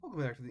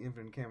welcome back to the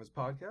Infinite Canvas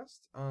podcast.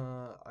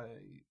 I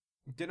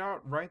did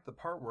not write the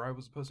part where I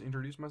was supposed to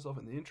introduce myself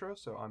in the intro,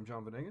 so I'm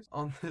John Venegas.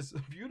 On this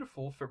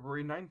beautiful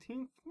February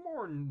 19th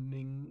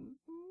morning...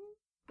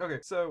 Okay,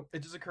 so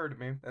it just occurred to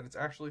me that it's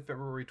actually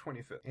February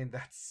 25th, and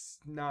that's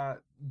not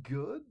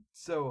good.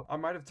 So I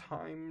might have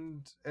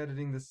timed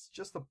editing this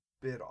just a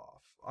bit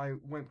off. I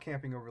went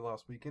camping over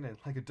last weekend and,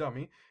 like a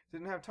dummy,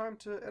 didn't have time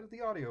to edit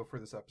the audio for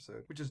this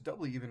episode, which is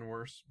doubly even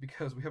worse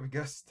because we have a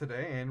guest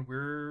today and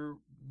we're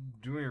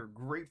doing a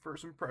great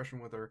first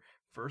impression with our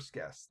first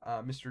guest,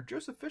 Mr.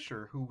 Joseph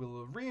Fisher, who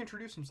will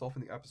reintroduce himself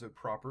in the episode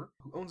proper,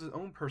 who owns his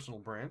own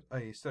personal brand,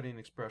 A Study in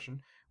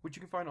Expression, which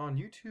you can find on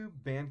YouTube,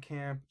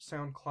 Bandcamp,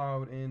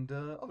 SoundCloud, and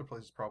other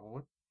places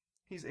probably.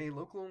 He's a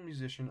local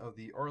musician of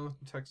the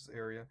Arlington, Texas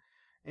area,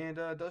 and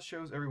does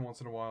shows every once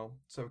in a while,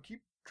 so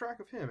keep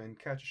track of him and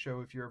catch a show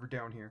if you're ever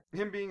down here.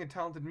 Him being a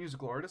talented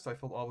musical artist, I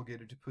felt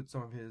obligated to put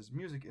some of his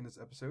music in this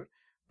episode,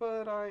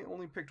 but I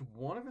only picked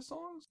one of his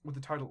songs with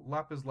the title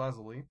Lapis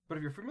Lazuli. But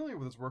if you're familiar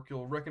with his work,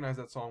 you'll recognize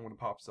that song when it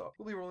pops up.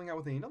 We'll be rolling out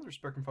with another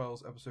Spectrum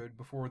Files episode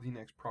before the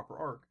next proper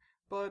arc.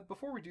 But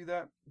before we do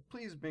that,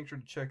 please make sure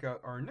to check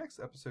out our next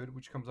episode,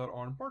 which comes out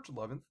on March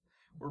 11th,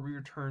 where we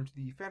return to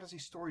the fantasy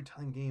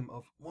storytelling game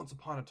of Once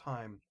Upon a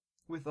Time,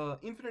 with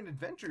Infinite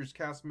Adventures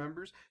cast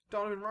members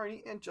Donovan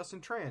Riney and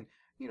Justin Tran.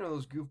 You know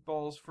those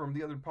goofballs from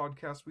the other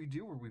podcasts we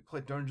do where we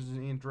play Dungeons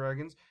and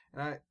Dragons.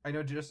 And I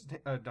know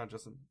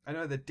I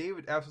know that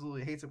David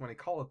absolutely hates it when I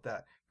call it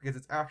that because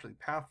it's actually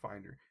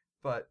Pathfinder.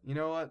 But you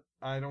know what?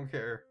 I don't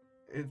care.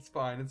 It's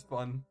fine. It's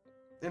fun.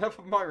 Enough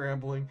of my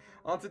rambling.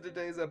 On to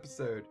today's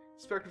episode.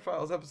 Spectrum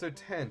Files episode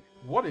 10.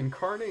 What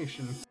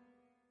Incarnation?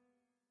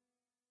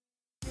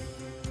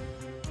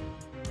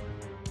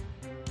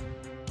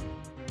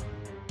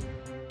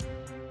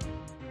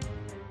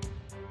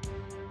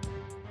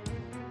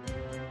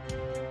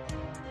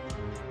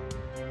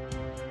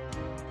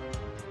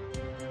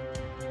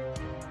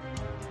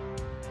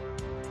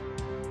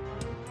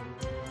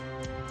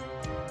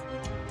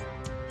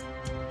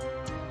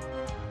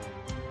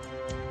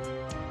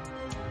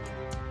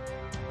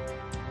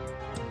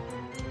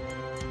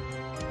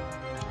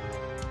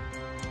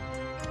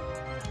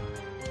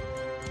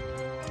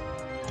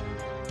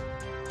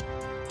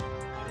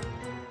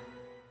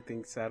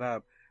 Set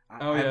up.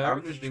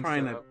 I'm just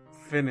trying to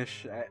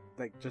finish.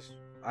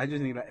 I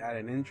just need to add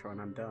an intro and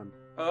I'm done.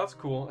 Oh, that's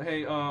cool.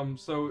 Hey,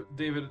 so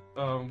David,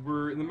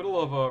 we're in the middle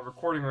of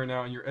recording right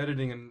now, and you're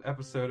editing an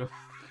episode of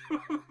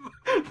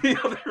the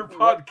other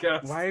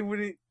podcast. Why would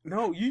it?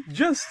 No, you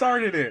just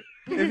started it.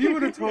 If you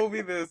would have told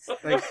me this,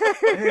 like,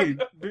 hey,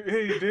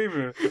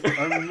 David,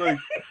 I'm like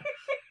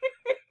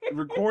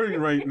recording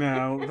right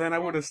now, then I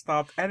would have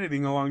stopped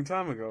editing a long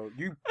time ago.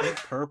 You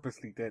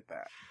purposely did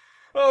that.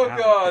 Oh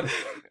God!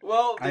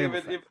 Well,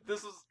 David, if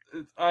this is,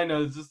 I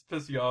know, it's just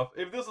piss you off.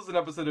 If this was an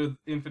episode of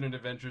Infinite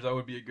Adventures, I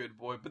would be a good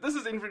boy. But this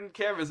is Infinite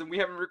Canvas, and we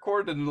haven't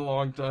recorded in a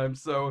long time,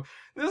 so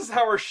this is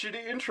how our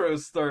shitty intros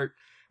start.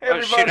 Hey,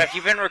 everybody. Oh shit, have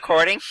you been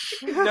recording?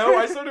 No,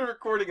 I started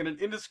recording at an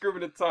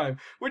indiscriminate time,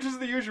 which is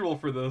the usual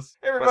for this.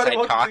 Hey, everybody, was I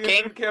welcome talking? to the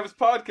Infinite Canvas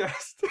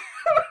podcast.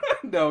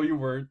 No, you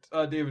weren't.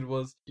 David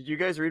was. Did you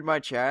guys read my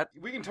chat?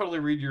 We can totally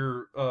read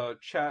your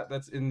chat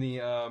that's in the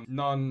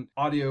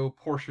non-audio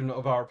portion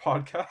of our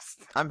podcast.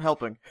 I'm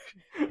helping.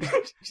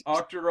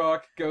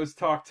 Octorok goes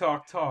talk,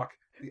 talk, talk.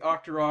 The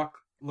Octorok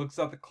looks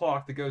at the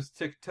clock that goes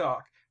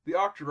tick-tock. The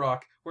Octorok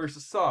wears a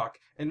sock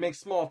and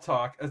makes small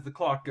talk as the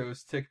clock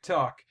goes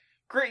tick-tock.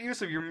 Great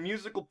use of your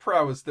musical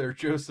prowess there,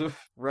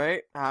 Joseph.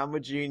 Right? I'm a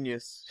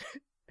genius.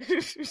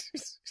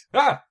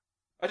 Ah!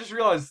 I just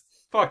realized,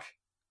 fuck.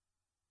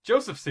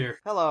 Joseph's here.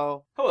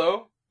 Hello.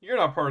 Hello. You're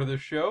not part of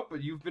this show,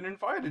 but you've been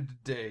invited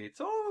today.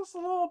 Tell us a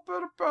little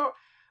bit about,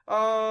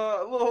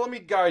 let me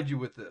guide you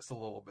with this a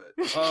little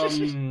bit.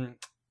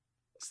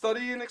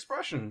 Study and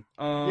expression.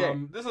 Yeah.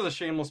 This is a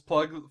shameless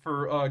plug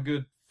for a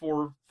good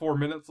four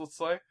minutes, let's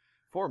say.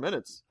 4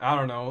 minutes. I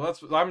don't know.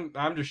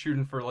 I'm just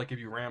shooting for like if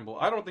you ramble.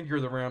 I don't think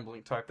you're the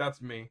rambling type.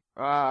 That's me.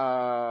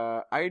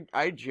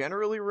 I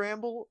generally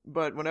ramble,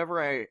 but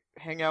whenever I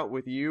hang out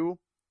with you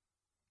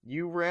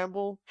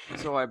ramble,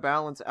 so I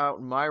balance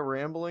out my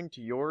rambling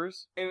to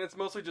yours. And it's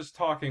mostly just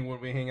talking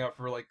when we hang out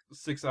for like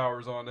 6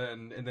 hours on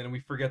end, and then we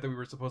forget that we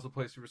were supposed to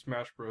play Super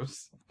Smash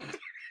Bros.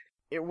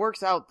 It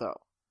works out though.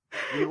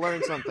 We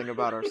learn something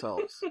about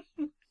ourselves.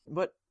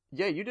 But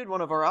yeah, you did one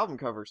of our album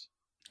covers.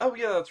 Oh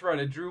yeah, that's right.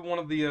 I drew one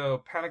of the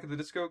Panic at the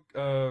Disco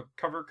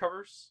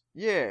covers.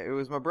 Yeah, it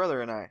was my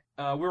brother and I.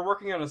 We're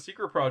working on a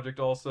secret project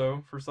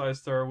also for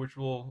SciStar, which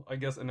we'll, I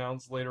guess,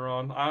 announce later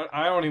on.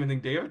 I don't even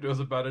think David knows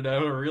about it. I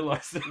don't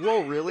realize it.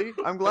 Whoa, really?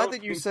 I'm glad don't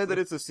that you think said so. that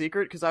it's a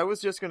secret, because I was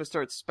just going to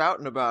start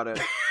spouting about it.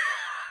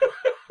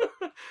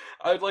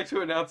 I'd like to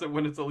announce it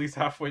when it's at least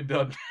halfway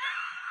done.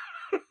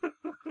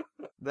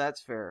 That's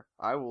fair.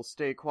 I will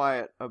stay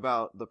quiet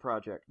about the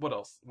project. What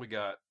else we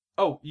got?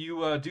 Oh,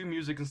 you do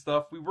music and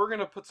stuff. We were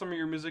gonna put some of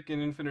your music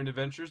in Infinite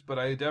Adventures, but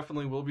I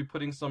definitely will be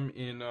putting some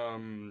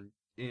in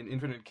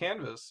Infinite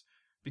Canvas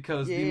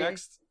because Yeah.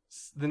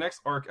 the next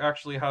arc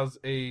actually has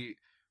a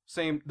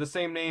the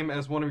same name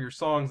as one of your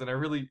songs, and I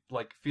really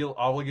like feel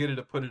obligated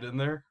to put it in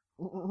there.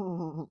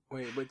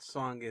 Wait, which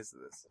song is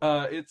this?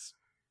 It's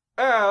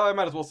I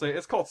might as well say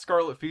it's called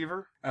Scarlet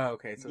Fever. Oh,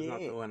 okay, so it's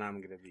not the one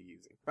I'm gonna be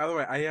using. By the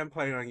way, I am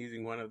planning on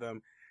using one of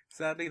them.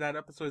 Sadly, that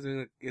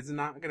episode is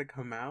not gonna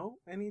come out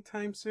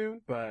anytime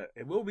soon, but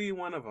it will be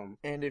one of them.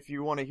 And if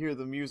you want to hear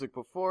the music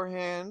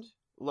beforehand,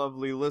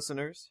 lovely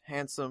listeners,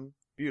 handsome,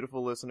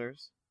 beautiful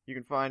listeners, you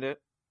can find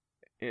it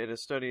at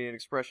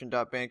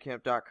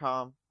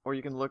studyandexpression.bandcamp.com, or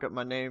you can look up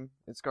my name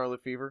in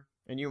Scarlet Fever,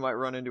 and you might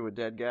run into a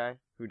dead guy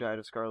who died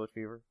of Scarlet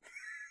Fever.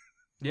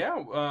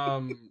 Yeah,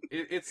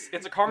 it's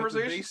a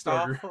conversation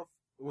starter.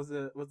 Was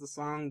the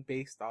song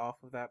based off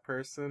of that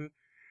person?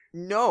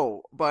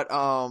 No, but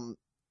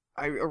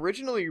I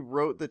originally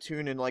wrote the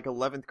tune in like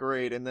 11th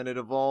grade, and then it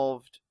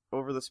evolved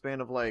over the span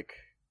of like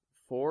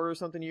 4 or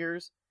something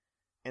years,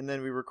 and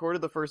then we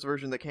recorded the first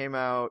version that came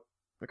out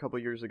a couple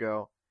years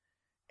ago,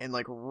 and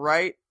like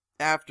right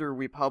after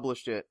we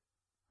published it,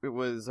 it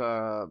was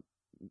the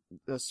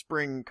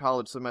spring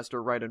college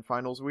semester right in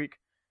finals week,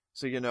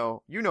 so you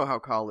know how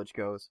college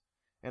goes.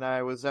 And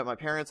I was at my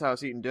parents'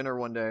 house eating dinner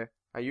one day.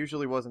 I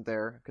usually wasn't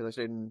there because I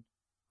stayed in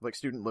like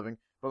student living,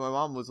 but my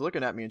mom was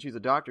looking at me, and she's a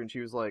doctor, and she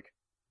was like,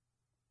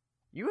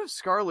 "You have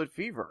scarlet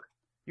fever.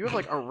 You have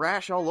like a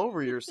rash all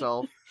over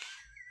yourself."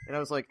 And I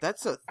was like,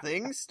 "That's a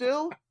thing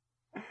still?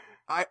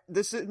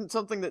 This isn't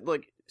something that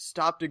like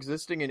stopped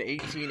existing in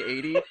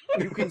 1880.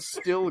 You can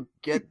still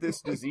get this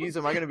disease.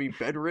 Am I going to be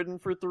bedridden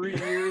for 3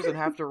 years and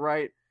have to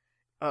write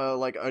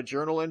like a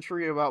journal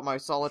entry about my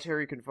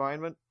solitary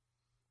confinement?"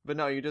 But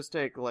no, you just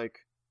take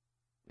like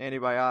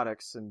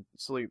antibiotics and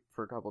sleep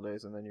for a couple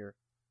days, and then you're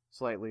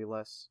slightly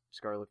less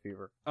scarlet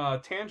fever.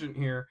 Tangent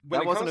here.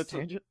 That wasn't a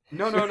tangent?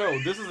 No.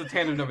 This is a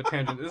tangent of a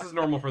tangent. This is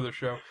normal for the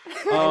show.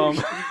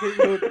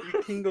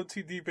 You can't go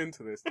too deep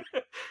into this.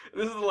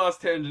 This is the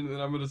last tangent,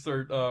 and I'm going to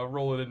start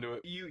rolling into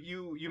it.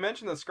 You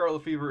mentioned that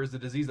scarlet fever is a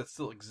disease that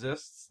still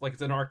exists. Like,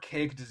 it's an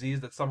archaic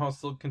disease that somehow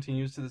still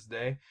continues to this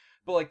day.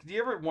 But, like, do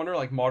you ever wonder,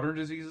 like, modern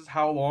diseases,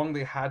 how long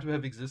they had to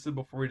have existed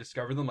before we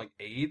discovered them, like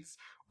AIDS?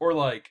 Or,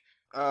 like,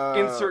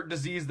 insert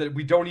disease that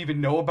we don't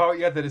even know about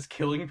yet that is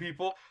killing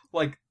people?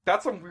 Like,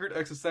 that's some weird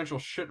existential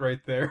shit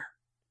right there.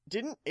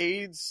 Didn't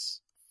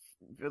AIDS,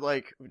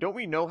 like, don't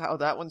we know how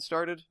that one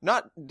started?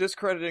 Not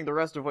discrediting the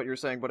rest of what you're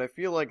saying, but I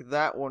feel like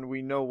that one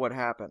we know what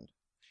happened.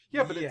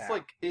 Yeah, but it's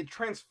like, it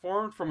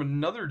transformed from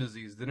another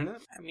disease, didn't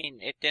it? I mean,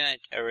 it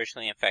didn't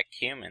originally affect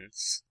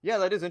humans. Yeah,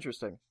 that is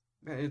interesting.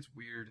 Man, it's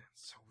weird.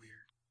 It's so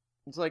weird.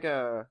 It's like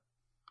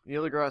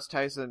Neil deGrasse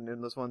Tyson,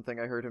 in this one thing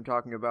I heard him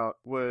talking about,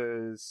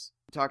 was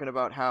talking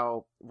about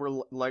how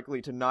we're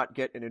likely to not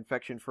get an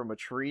infection from a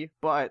tree,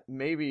 but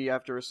maybe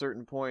after a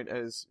certain point,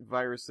 as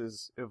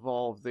viruses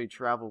evolve, they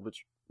travel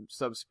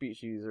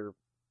subspecies or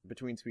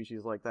between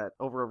species like that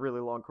over a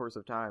really long course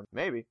of time.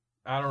 Maybe.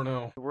 I don't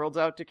know. The world's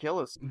out to kill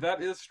us.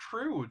 That is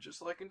true,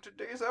 just like in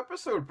today's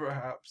episode,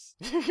 perhaps.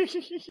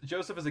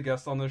 Joseph is a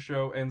guest on this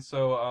show, and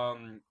so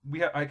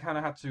I kind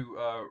of had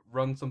to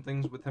run some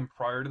things with him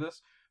prior to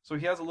this. So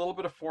he has a little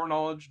bit of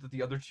foreknowledge that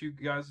the other two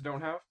guys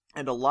don't have.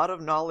 And a lot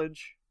of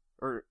knowledge,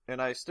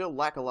 and I still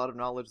lack a lot of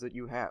knowledge that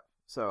you have.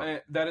 So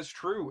that is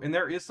true, and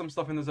there is some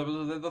stuff in this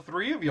episode that the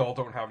three of y'all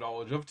don't have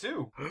knowledge of,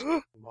 too.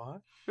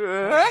 What? You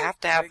have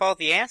to have all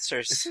the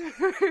answers.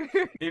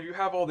 If you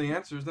have all the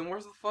answers, then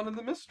where's the fun in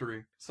the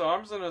mystery? So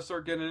I'm just going to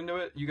start getting into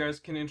it. You guys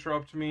can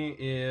interrupt me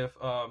if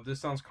this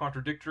sounds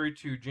contradictory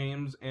to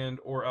James and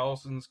or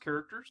Allison's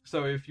characters.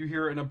 So if you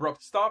hear an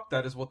abrupt stop,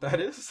 that is what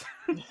that is.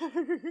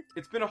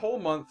 It's been a whole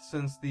month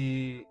since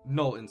the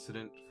Null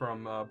incident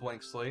from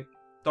Blank Slate.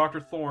 Dr.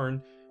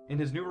 Thorne, in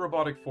his new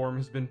robotic form,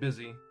 has been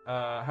busy,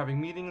 having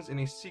meetings in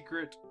a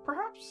secret,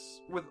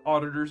 perhaps with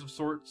auditors of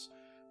sorts.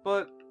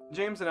 But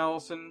James and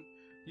Allison,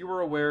 you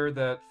were aware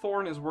that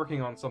Thorne is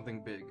working on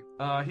something big.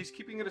 He's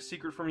keeping it a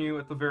secret from you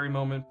at the very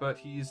moment, but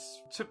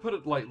he's, to put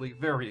it lightly,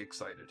 very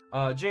excited.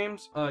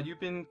 James,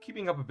 you've been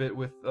keeping up a bit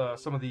with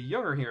some of the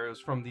younger heroes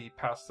from the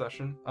past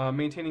session,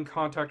 maintaining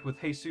contact with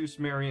Jesus,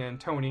 Mary, and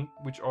Tony,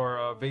 which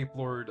are Vape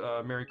Lord,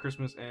 Merry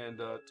Christmas, and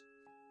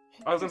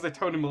I was going to say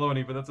Tony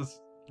Maloney, but that's his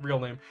real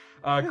name.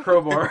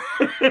 Crowbar.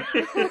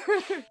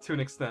 To an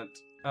extent.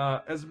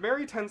 As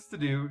Mary tends to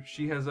do,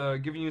 she has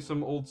given you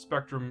some old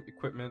Spectrum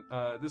equipment,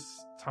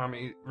 this time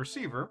a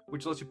receiver,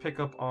 which lets you pick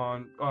up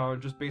on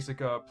just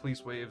basic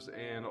police waves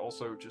and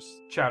also just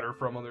chatter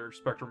from other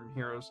Spectrum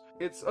heroes.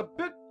 It's a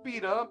bit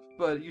beat up,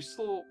 but you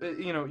still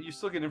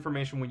get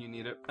information when you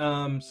need it.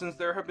 Since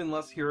there have been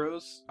less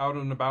heroes out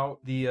and about,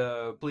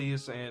 the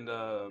police and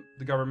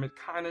the government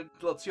kind of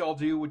lets y'all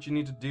do what you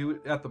need to do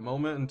at the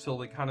moment until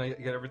they kind of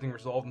get everything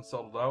resolved and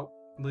settled out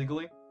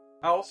legally.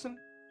 Allison,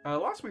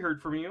 Last we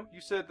heard from you,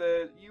 you said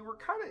that you were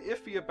kind of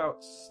iffy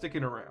about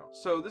sticking around.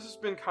 So this has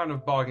been kind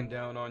of bogging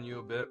down on you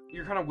a bit.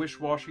 You're kind of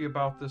wish-washy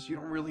about this. You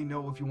don't really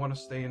know if you want to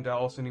stay in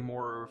Dallas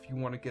anymore or if you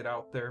want to get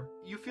out there.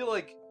 You feel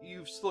like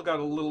you've still got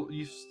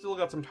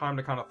some time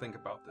to kind of think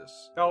about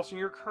this. Allison,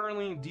 you're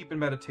currently deep in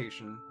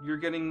meditation. You're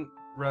getting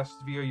rest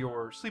via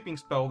your sleeping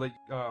spell that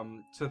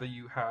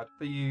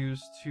you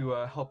used to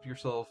help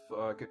yourself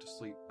get to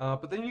sleep.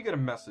 But then you get a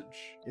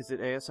message. Is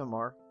it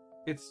ASMR?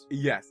 It's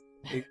Yes,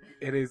 it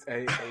is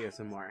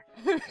ASMR.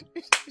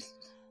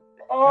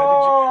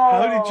 Oh!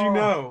 How did you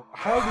know?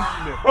 How did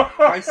you know?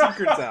 My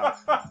secret's out.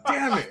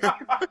 Damn it!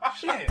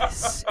 Shit.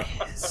 This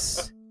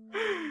is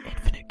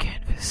Infinite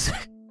Canvas.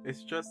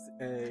 It's just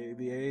the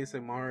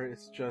ASMR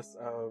is just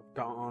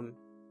Dawn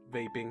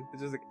vaping.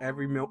 It's just like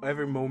every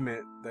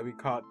moment that we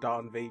caught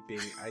Dawn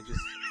vaping, I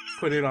just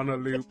put it on a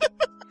loop.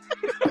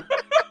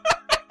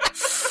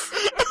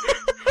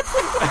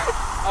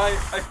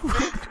 I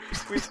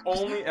think we've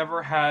only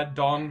ever had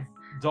Dawn's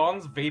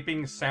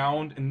vaping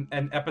sound in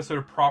an episode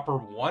of Proper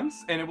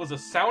once, and it was a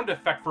sound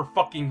effect for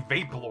fucking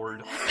Vape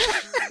Lord.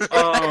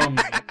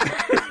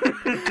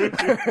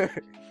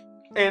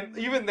 And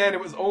even then, it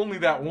was only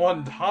that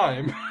one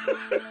time.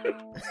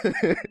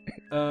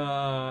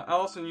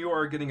 Allison, you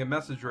are getting a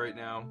message right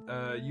now.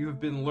 You have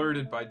been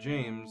alerted by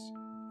James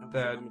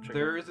that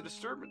there is a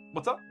disturbance.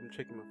 What's up? I'm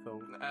checking my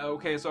phone.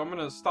 Okay, so I'm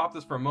gonna stop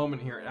this for a moment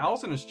here.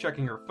 Allison is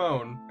checking her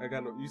phone.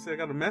 You said I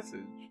got a message.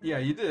 Yeah,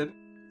 you did.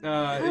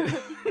 My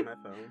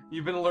phone.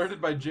 You've been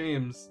alerted by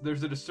James.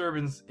 There's a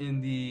disturbance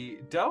in the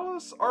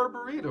Dallas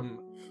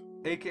Arboretum,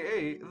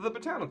 aka the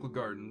Botanical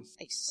Gardens.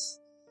 Nice.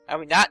 I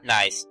mean, not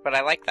nice, but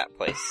I like that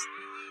place.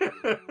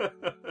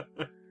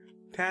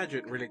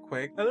 Tangent really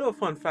quick. A little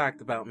fun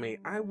fact about me.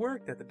 I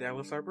worked at the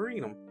Dallas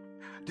Arboretum.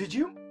 Did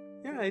you?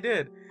 Yeah, I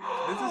did.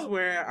 This is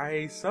where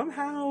I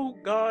somehow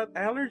got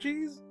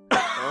allergies.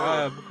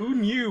 Who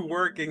knew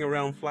working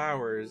around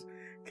flowers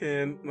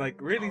can,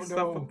 really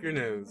stuff up your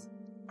nose?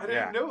 I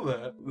didn't know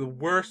that. The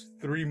worst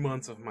 3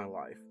 months of my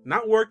life.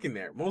 Not working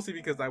there, mostly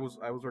because I was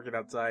working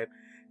outside,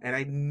 and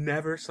I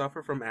never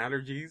suffer from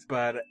allergies,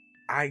 but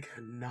I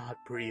could not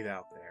breathe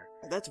out there.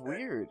 That's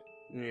weird.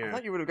 Yeah. I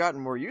thought you would have gotten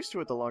more used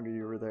to it the longer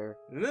you were there.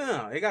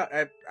 No,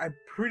 I'm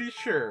pretty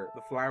sure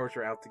the flowers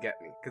were out to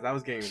get me, because I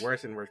was getting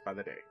worse and worse by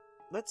the day.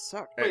 That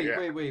sucked. Wait.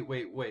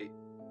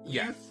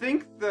 Yeah. You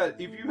think that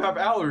if you have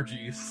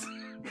allergies,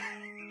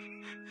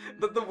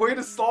 that the way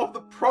to solve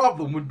the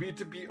problem would be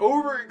to be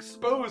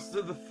overexposed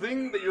to the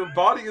thing that your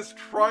body is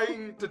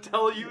trying to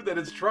tell you that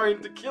it's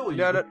trying to kill you?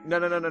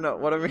 No.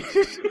 What I mean...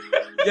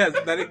 Yes,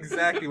 that's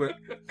exactly what...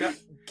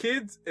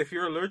 Kids, if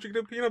you're allergic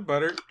to peanut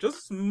butter,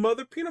 just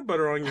smother peanut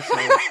butter on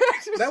yourself.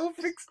 That will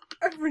fix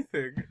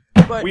everything.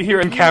 But We here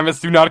in Canvas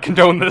do not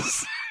condone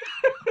this.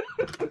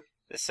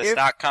 This does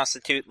not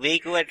constitute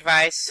legal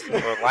advice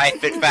or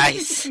life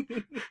advice.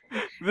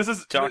 This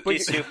is Don't do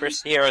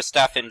superhero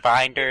stuff in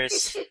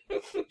binders.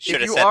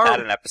 Should have you said are- that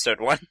in episode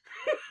 1.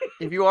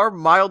 If you are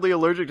mildly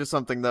allergic to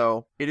something,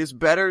 though, it is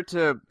better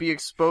to be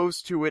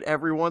exposed to it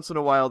every once in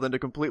a while than to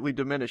completely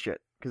diminish it,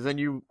 because then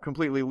you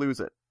completely lose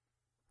it.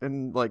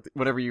 And,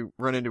 whenever you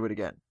run into it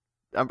again.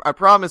 I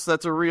promise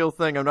that's a real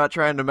thing. I'm not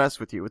trying to mess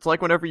with you. It's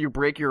like whenever you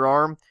break your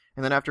arm,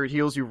 and then after it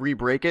heals, you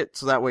re-break it,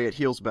 so that way it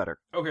heals better.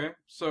 Okay,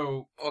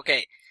 so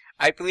Okay,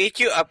 I believed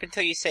you up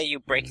until you say you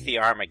break the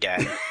arm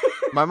again.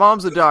 My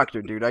mom's a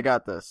doctor, dude. I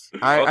got this.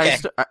 Okay.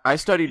 I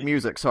studied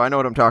music, so I know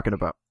what I'm talking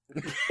about.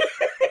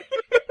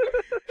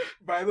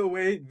 By the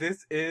way,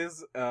 this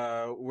is,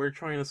 we're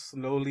trying to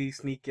slowly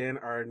sneak in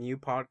our new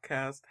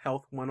podcast,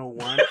 Health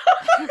 101.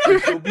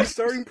 Which will be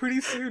starting pretty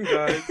soon,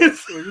 guys.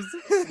 We're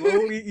just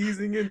slowly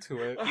easing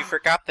into it. You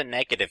forgot the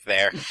negative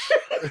there.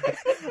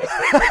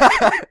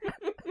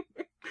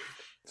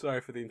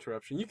 Sorry for the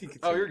interruption. You can oh,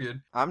 continue. you're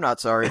good. I'm not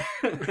sorry.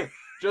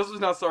 Joseph's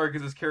not sorry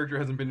because his character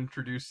hasn't been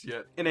introduced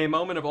yet. In a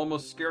moment of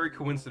almost scary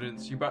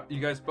coincidence, you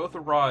guys both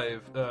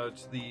arrive to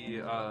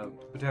the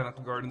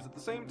Botanical Gardens at the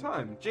same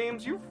time.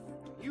 James, you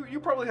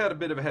probably had a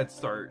bit of a head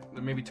start.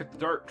 Maybe took the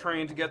DART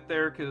train to get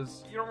there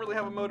because you don't really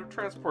have a mode of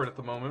transport at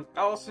the moment.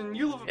 Allison,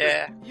 you live a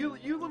bit,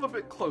 you live a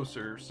bit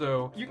closer,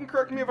 so you can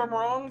correct me if I'm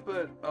wrong.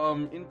 But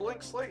in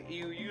Blank Slate,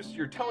 you used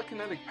your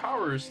telekinetic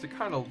powers to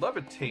kind of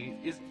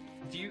levitate.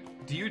 Do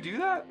you do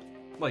that?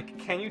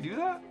 Can you do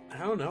that? I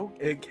don't know.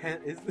 It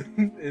can't.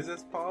 Is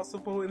this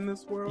possible in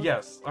this world?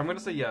 Yes, I'm gonna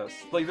say yes.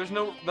 There's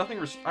nothing.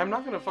 I'm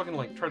not gonna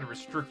fucking try to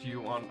restrict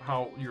you on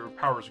how your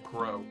powers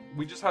grow.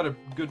 We just had a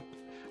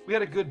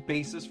good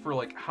basis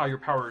for how your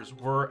powers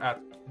were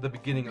at the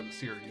beginning of the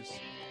series.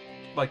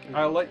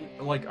 I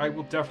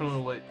will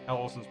definitely let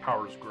Allison's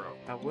powers grow.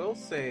 I will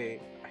say,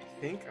 I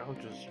think I'll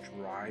just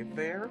drive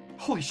there.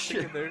 Holy shit!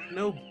 Because there's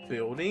no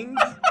buildings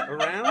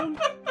around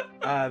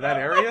that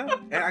area,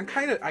 and I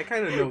kind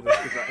of know this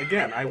because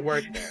again I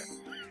work there,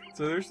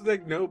 so there's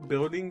no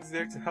buildings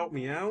there to help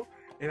me out,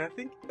 and I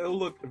think it'll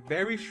look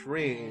very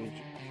strange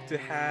to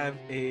have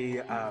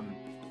a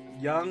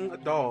young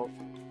adult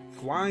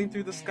flying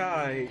through the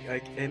sky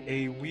in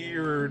a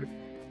weird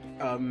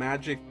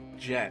magic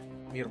jet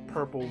made of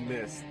purple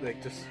mist,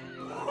 just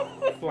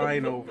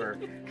flying over.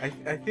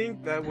 I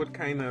think that would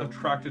kind of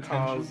Attract attention.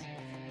 cause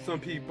some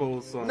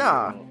people some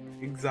Nah.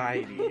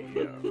 anxiety.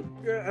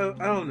 I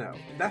don't know.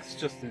 That's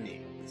just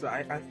me. So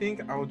I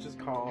think I would just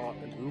call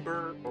an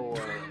Uber or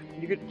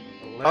You could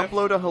a Lyft.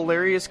 upload a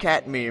hilarious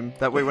cat meme.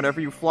 That way,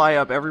 whenever you fly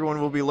up,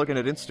 everyone will be looking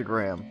at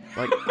Instagram.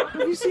 Like,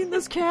 have you seen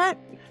this cat?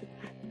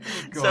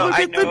 So Look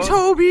I at the know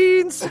toe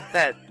beans!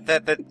 that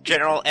the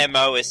general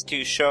MO is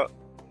to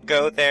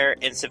go there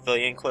in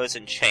civilian clothes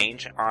and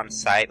change on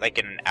site, like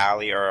in an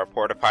alley or a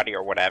porta potty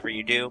or whatever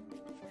you do.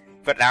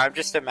 But now I'm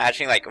just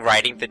imagining like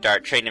riding the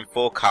dart train in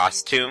full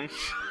costume.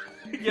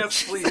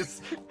 Yes,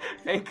 please.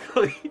 And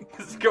Clee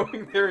is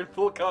going there in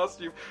full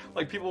costume.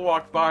 Like, people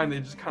walk by and they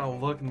just kind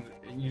of look and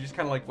you just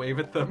kind of like wave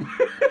at them.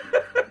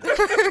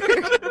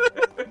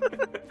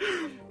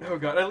 Oh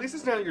god, at least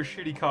it's not your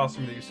shitty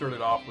costume that you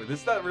started off with.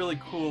 It's that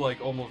really cool,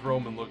 like, almost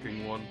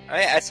Roman-looking one.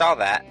 I saw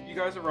that. You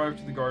guys arrive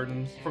to the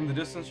gardens. From the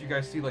distance, you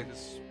guys see, like,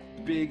 this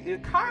big...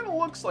 It kind of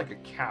looks like a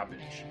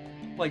cabbage.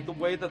 Like, the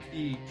way that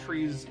the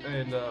trees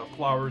and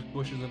flowers,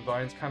 bushes, and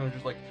vines kind of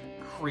just, like,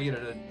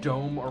 created a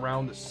dome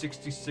around the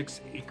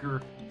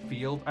 66-acre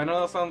field. I know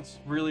that sounds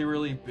really,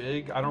 really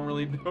big. I don't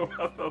really know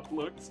how that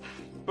looks.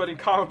 But in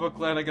comic book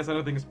land, I guess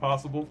anything is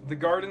possible. The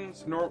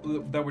gardens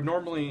that would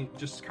normally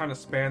just kind of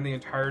span the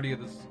entirety of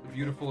this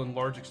beautiful and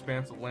large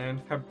expanse of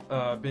land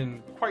have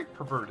been quite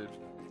perverted.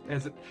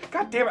 As it,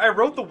 God damn it! I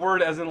wrote the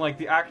word as in like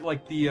the act,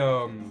 like the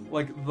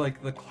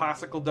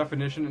classical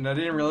definition, and I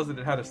didn't realize that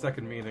it had a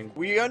second meaning.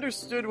 We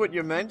understood what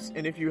you meant,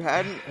 and if you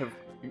hadn't have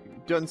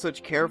done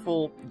such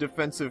careful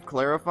defensive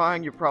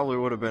clarifying, you probably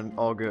would have been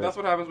all good. That's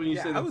what happens when you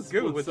Yeah, say I that was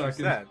good with what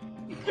you said.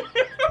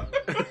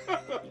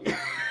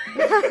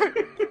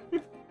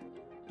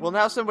 Well,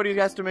 now somebody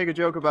has to make a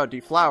joke about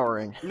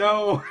deflowering.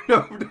 No.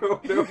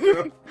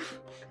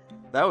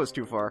 That was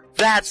too far.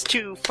 That's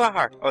too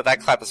far. Oh, that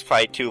clap was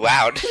probably too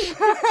loud.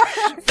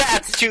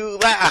 That's too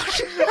loud.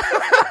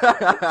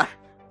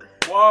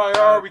 Why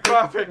are we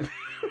clapping?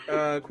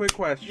 Quick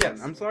question. Yes.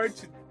 I'm sorry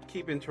to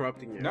keep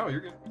interrupting you. No,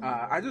 you're good.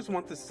 I just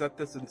want to set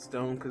this in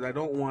stone because I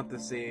don't want the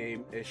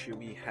same issue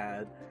we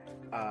had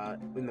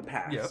in the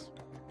past. Yes.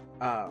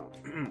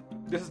 Can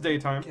This is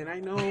daytime. I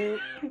know?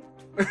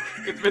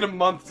 It's been a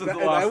month since the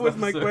last that was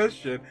my episode.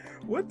 question.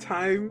 What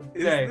time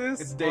is Day.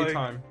 this? It's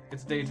daytime.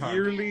 It's daytime.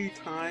 Yearly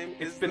time.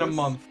 It's is been a this?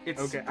 month.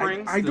 It's Okay,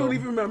 spring. I don't still.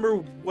 even remember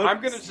what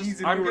I'm gonna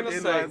season I'm we were gonna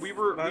in say last- we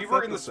were last in the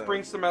episode.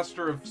 spring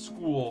semester of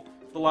school.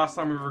 The last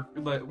time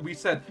we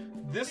said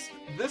this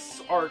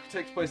arc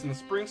takes place in the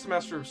spring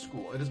semester of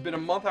school. It has been a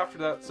month after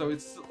that, so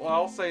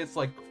I'll say it's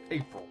like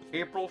April.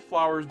 April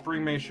flowers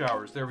bring May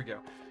showers. There we go.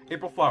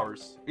 April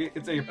flowers.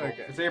 It's April.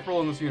 Okay. It's April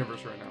in this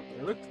universe right now.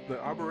 The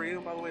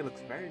arboretum, by the way,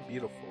 looks very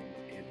beautiful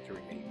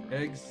during April.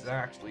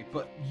 Exactly,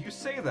 but you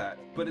say that,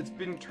 but it's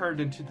been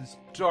turned into this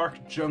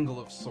dark jungle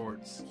of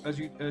sorts. As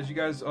you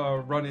guys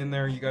run in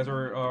there, you guys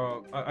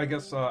are I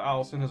guess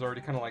Allison has already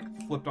kind of like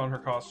flipped on her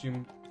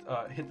costume,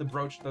 hit the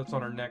brooch that's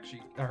on her neck.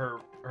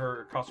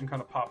 Her costume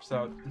kind of pops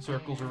out and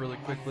circles her really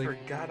quickly. I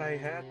forgot I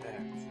had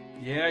that.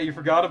 Yeah, you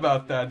forgot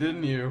about that,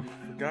 didn't you?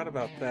 Forgot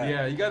about that.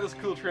 Yeah, you got this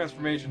cool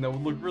transformation that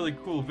would look really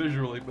cool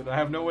visually, but I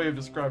have no way of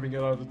describing it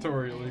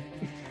auditorially.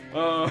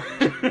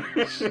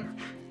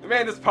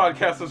 Man, this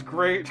podcast is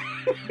great.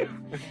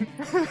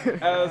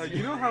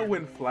 You know how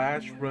when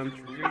Flash runs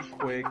really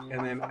quick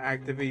and then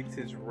activates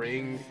his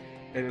ring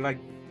and it like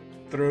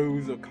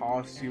throws a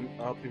costume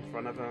up in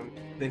front of him,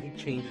 then he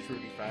changes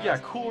really fast. Yeah,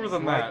 cooler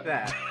than Like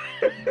that.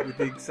 that. With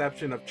the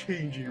exception of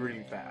changing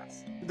really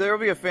fast. There'll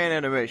be a fan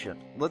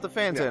animation. Let the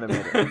fans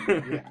animate it.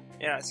 Yeah.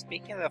 You know,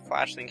 speaking of the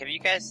Flash thing, have you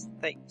guys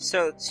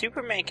so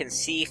Superman can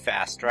see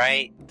fast,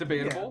 right?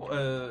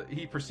 Debatable.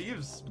 He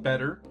perceives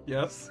better.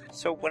 Yes.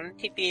 So wouldn't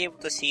he be able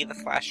to see the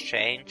Flash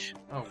change?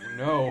 Oh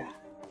no.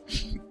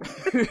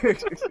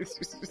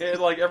 And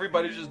like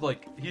everybody's just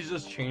like he's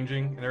just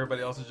changing, and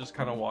everybody else is just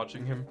kind of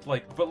watching him.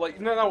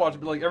 Not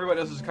watching, but like everybody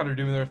else is just kind of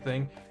doing their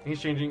thing. And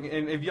he's changing,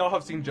 and if y'all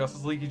have seen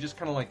Justice League, he's just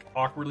kind of like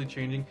awkwardly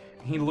changing.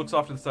 And he looks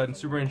off to the side, and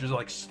Superman's just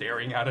like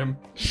staring at him.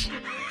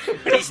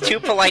 He's too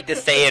polite to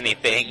say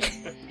anything.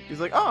 He's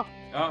like, oh,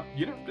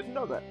 Didn't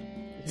know that.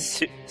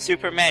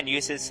 Superman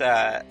uses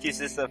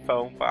the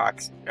phone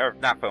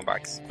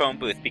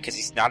booth because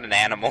he's not an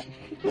animal.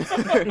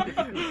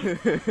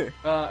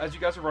 As you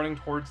guys are running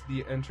towards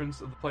the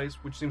entrance of the place,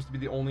 which seems to be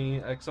the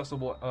only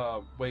accessible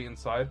way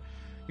inside,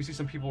 you see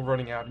some people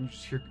running out, and you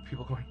just hear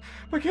people going,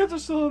 "My kids are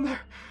still in there!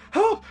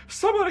 Help!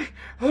 Somebody!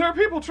 There are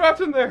people trapped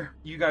in there!"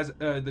 You guys,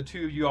 the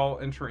two of you all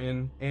enter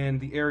in,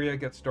 and the area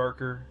gets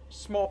darker.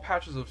 Small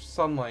patches of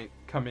sunlight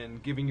come in,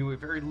 giving you a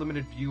very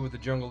limited view of the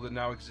jungle that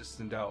now exists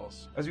in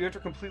Dallas. As you enter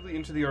completely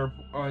into the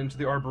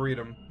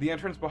arboretum, the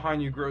entrance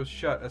behind you grows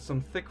shut as some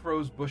thick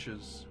rose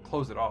bushes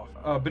close it off.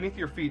 Beneath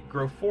your feet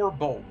grow 4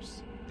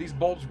 bulbs. These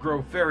bulbs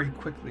grow very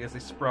quickly as they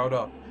sprout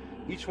up,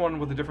 each one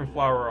with a different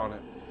flower on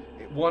it.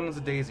 One's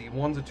a daisy,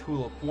 one's a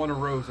tulip, one a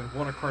rose, and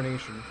one a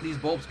carnation. These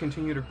bulbs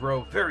continue to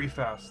grow very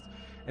fast,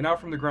 and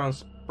out from the ground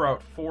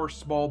sprout 4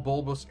 small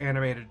bulbous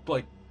animated,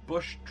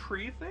 bush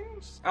tree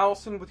things.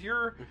 Allison, with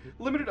your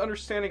limited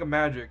understanding of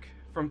magic,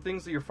 from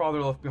things that your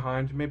father left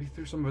behind, maybe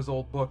through some of his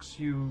old books,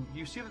 you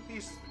see that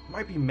these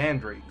might be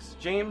mandrakes.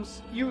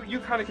 James, you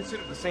kind of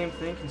consider the same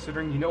thing,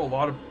 considering you know a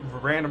lot of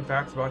random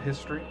facts about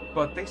history,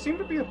 but they seem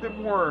to be a bit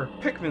more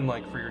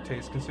Pikmin-like for your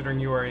taste, considering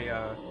you are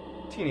a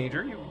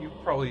teenager. You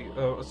probably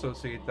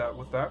associate that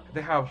with that.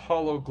 They have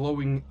hollow,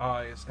 glowing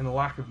eyes and a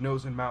lack of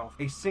nose and mouth.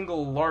 A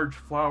single large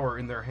flower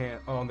in their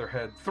hand on their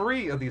head.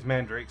 3 of these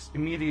mandrakes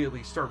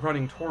immediately start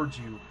running towards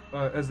you,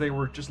 as they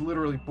were just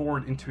literally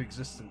born into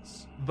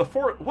existence.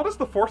 What does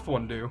the 4th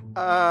one do?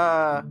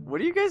 What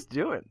are you guys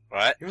doing?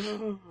 What?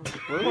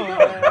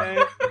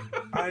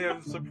 I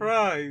am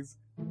surprised.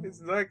 It's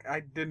like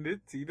I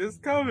didn't see this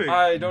coming.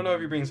 I don't know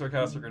if you're being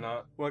sarcastic or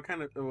not. What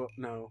kind of? Well,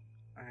 no.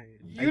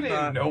 You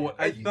didn't know what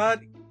I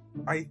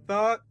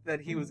thought that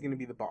he was gonna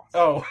be the boss.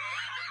 Oh.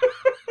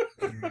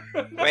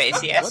 Wait,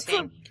 is he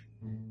asking?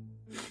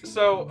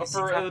 So Is he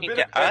for a talking bit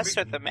to of us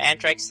or the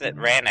mandrakes that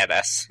ran at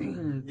us?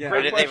 Yeah, Or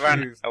great did they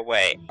question. run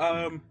away?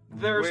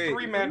 There's Wait.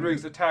 3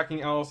 mandrakes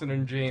attacking Allison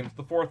and James.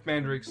 The 4th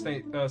mandrake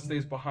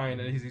stays behind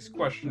as he's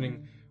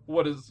questioning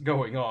what is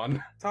going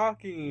on.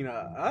 Talking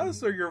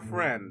us or your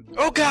friend?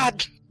 Oh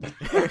God!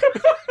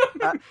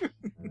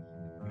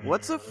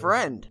 What's a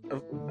friend?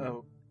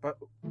 But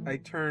I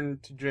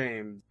turned to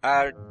James.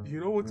 Uh,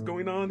 You know what's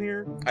going on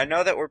here? I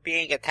know that we're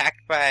being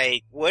attacked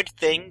by wood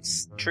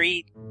things,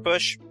 bushmen.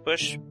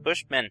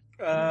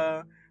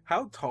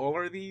 How tall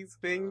are these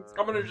things?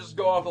 I'm gonna just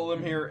go off a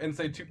limb here and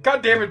say 2.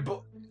 God damn it!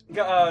 2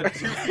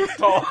 feet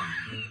tall.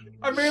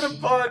 I made a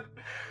pun.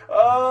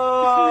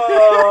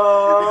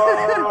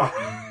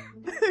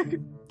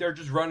 They're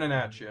just running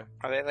at you.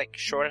 Are they like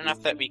short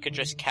enough that we could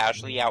just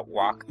casually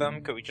outwalk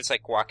them? Could we just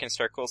like walk in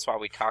circles while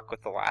we talk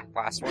with the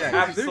last one? Yeah,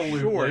 'cause Absolutely.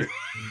 they're short.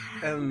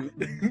 And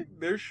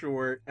they're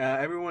short.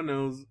 Everyone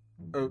knows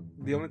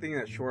the only thing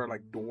that's short are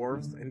like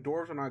dwarves, and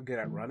dwarves are not good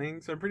at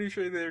running, so I'm pretty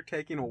sure they're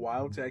taking a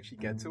while to actually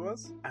get to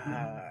us.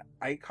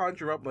 I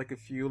conjure up like a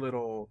few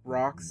little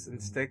rocks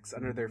and sticks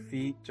under their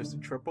feet just to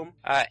trip them.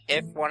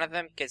 If one of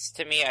them gets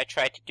to me, I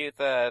try to do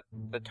the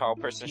tall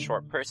person,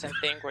 short person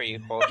thing where you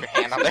hold your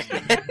hand on their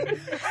head.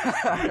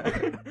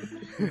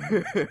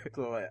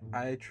 So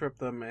I trip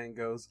them and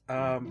goes,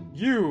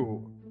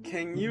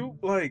 can you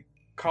like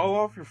call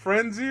off your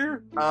friends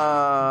here?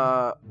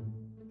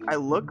 I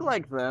look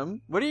like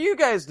them. What are you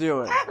guys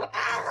doing? Oh,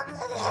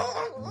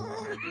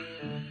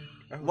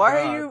 Why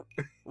God.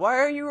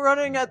 are you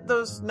running at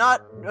those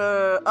not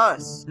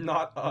us?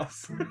 Not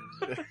us.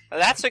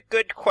 That's a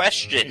good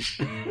question.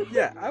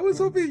 Yeah, I was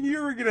hoping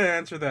you were gonna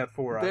answer that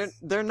for us.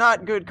 They're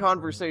not good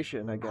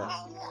conversation, I guess.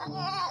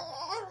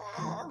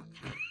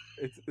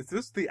 Is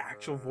this the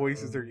actual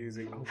voices they're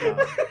using? Oh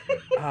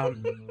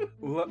God.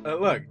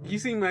 Look, you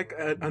seem like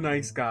a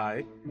nice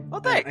guy.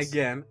 Well, thanks.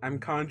 Again, I'm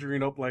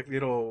conjuring up like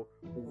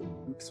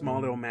small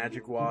little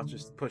magic walls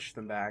just to push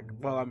them back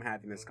while I'm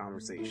having this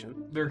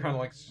conversation. They're kind of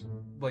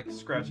like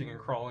scratching and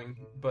crawling,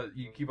 but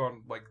you keep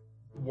on like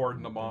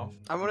warding them off.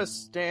 I'm gonna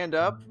stand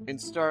up and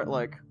start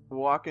like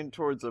walking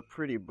towards a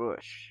pretty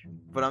bush,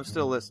 but I'm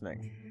still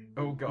listening.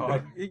 Oh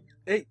God.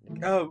 Hey,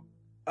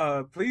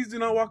 please do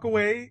not walk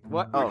away.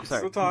 What? We're Oh, sorry.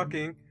 still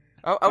talking.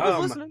 Oh, I was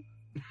listening.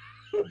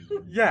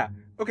 Yeah.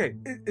 Okay.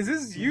 Is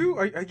this you?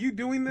 Are you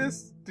doing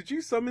this? Did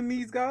you summon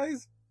these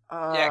guys?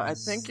 Yeah, I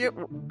think it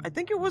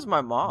was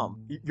my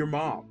mom. Your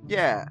mom.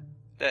 Yeah.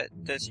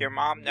 Does your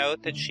mom know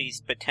that she's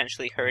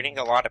potentially hurting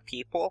a lot of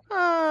people?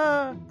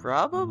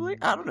 Probably.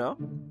 I don't know.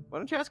 Why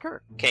don't you ask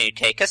her? Can you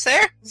take us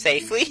there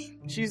safely?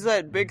 She's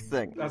that big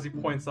thing. As he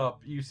points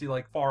up, you see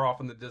like far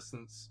off in the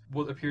distance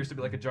what appears to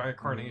be like a giant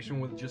carnation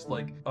with just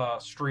like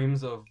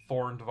streams of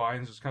thorned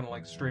vines just kind of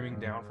like streaming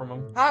down from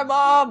him. Hi,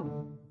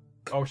 Mom.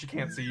 Oh, she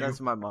can't see you. That's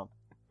my mom.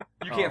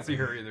 You can't see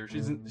her either.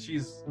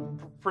 She's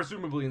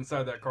presumably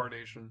inside that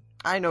carnation.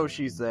 I know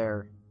she's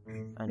there.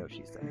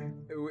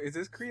 Is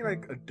this creating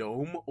like a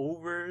dome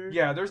over?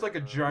 Yeah, there's like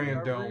a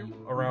giant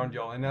dome around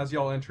y'all, and as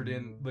y'all entered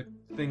in, the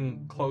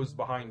thing closed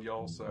behind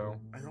y'all. So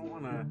I don't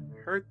want to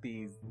hurt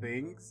these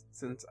things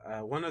since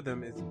one of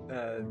them is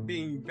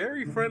being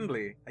very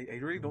friendly. I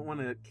really don't want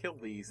to kill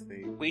these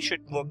things. We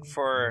should look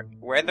for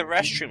where the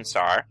restrooms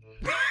are.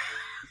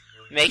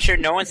 Make sure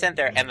no one's in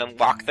there, and then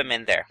lock them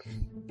in there.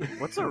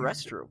 What's a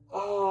restroom?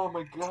 oh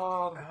my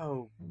God.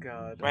 Oh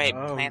God! Right?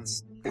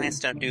 Plants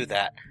don't do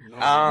that.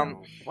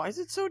 No. Why is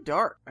it so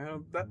dark?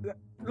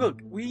 Look,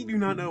 we do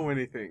not know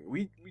anything.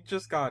 We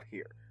just got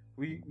here.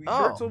 We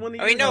Oh. heard someone.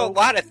 We know a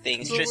lot of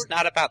things, just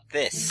not about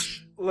this.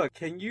 Look,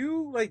 can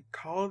you like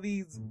call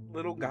these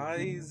little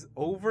guys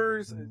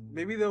over?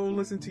 Maybe they'll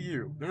listen to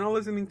you. They're not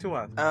listening to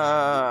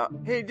us.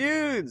 Hey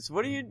dudes,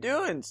 what are you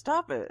doing?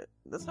 Stop it.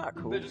 That's not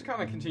cool. They just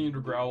kind of continue to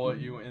growl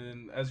at you, and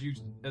then as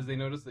they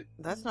notice that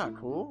That's not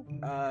cool.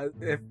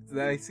 If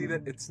I see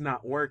that it's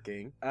not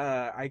working,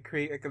 I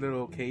create like a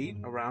little cage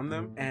around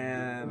them,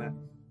 and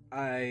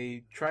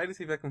I try to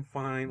see if I can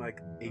find like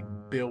a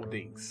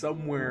building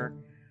somewhere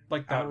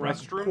Like that like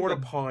restroom? porta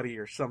that- potty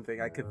or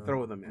something. I could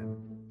throw them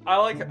in. I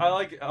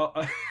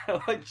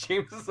like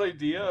James's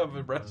idea of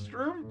a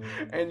restroom,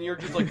 and you're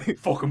just like,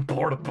 fucking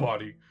porta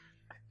potty.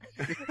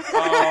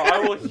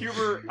 I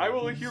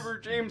will humor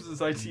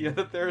James's idea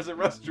that there is a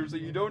restroom so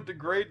you don't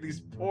degrade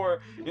these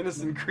poor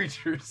innocent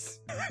creatures.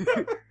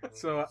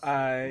 So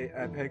I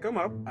pick them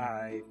up.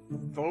 I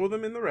throw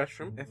them in the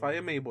restroom if I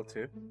am able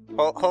to.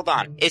 Hold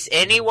on. Is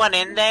anyone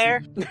in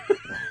there?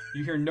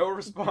 You hear no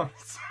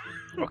response.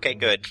 Okay,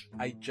 good.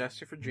 I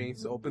gesture for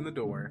James to open the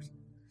doors.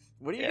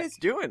 What are you Yeah. guys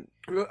doing?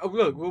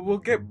 Look, we'll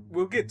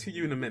get to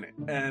you in a minute.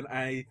 And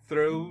I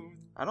throw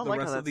I don't the like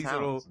rest how of that these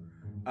sounds.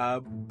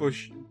 little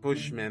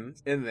bushmen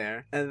in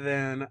there, and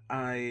then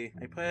I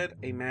put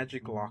a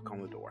magic lock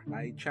on the door.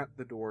 I chant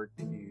the door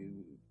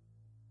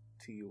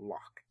to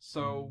lock.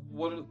 So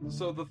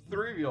so the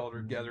three of y'all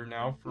are together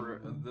now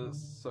for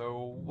this.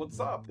 So what's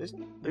up?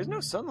 There's no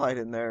sunlight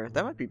in there.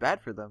 That might be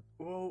bad for them.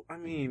 Well, I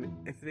mean,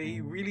 if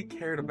they really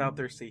cared about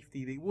their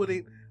safety, they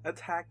wouldn't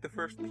attack the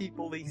first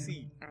people they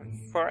see.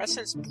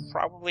 Fluorescents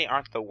probably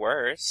aren't the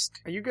worst.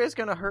 Are you guys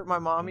gonna hurt my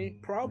mommy?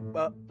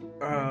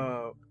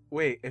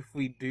 Wait, if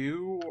we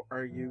do,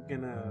 are you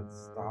gonna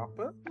stop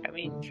it? I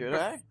mean, Should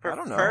I? I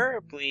don't know.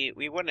 preferably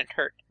we wouldn't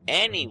hurt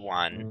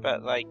anyone,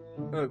 but like,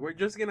 Look, we're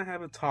just gonna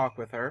have a talk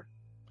with her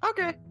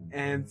Okay.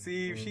 and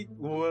see if she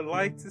would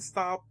like to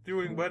stop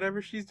doing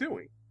whatever she's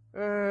doing.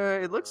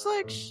 It looks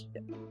like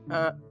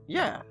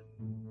yeah.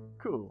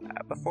 Cool.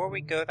 before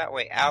we go that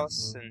way,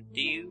 Allison,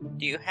 do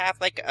you have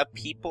like a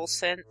people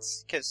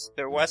sense? Because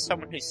there was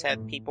someone who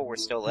said people were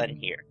still in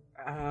here.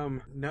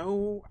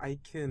 No, I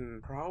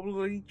can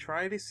probably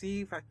try to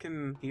see if I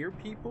can hear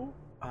people.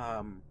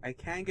 I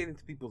can't get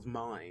into people's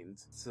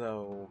minds,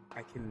 so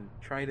I can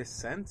try to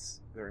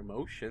sense their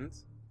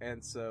emotions.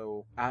 And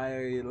so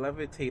I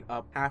levitate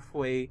up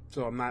halfway,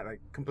 so I'm not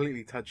like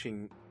completely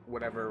touching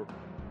whatever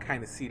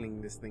kind of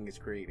ceiling this thing is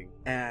creating.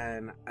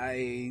 And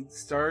I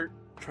start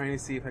trying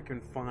to see if I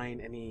can find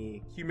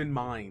any human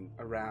mind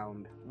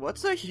around.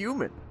 What's a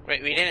human?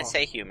 Wait, we didn't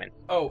say human.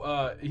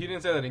 Oh, he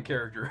didn't say that in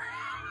character.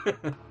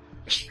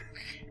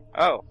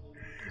 Oh,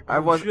 I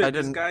was. Shit, I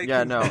this didn't. guy Yeah,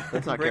 can no,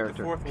 that's not break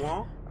character. the fourth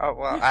wall. oh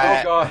well. Oh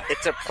god.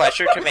 It's a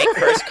pleasure to make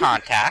first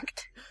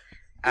contact.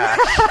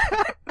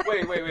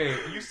 Wait.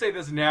 You say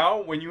this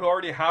now when you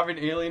already have an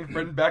alien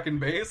friend back in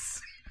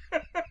base?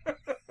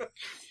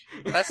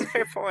 That's a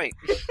fair point.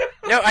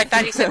 No, I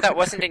thought you said that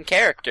wasn't in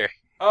character.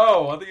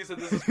 Oh, I think you said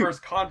this is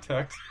first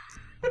contact.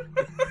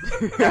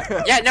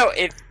 Yeah, no.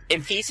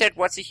 If he said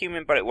what's a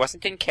human, but it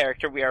wasn't in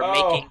character, we are Oh.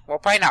 making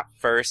probably not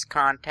first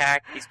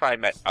contact. He's probably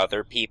met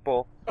other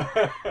people.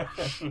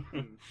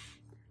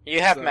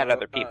 You have So, met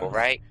other people,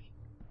 right?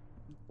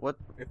 What?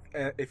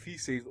 If he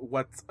says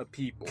what's a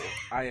people,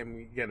 I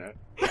am gonna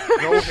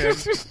throw him.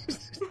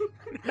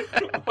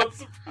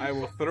 What's I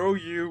will throw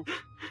you.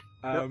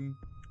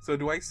 So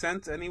do I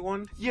sense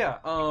anyone? yeah,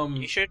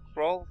 You should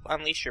roll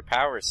Unleash Your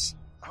Powers.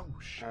 Oh,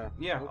 shit.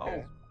 Yeah,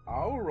 Okay.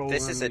 I'll roll.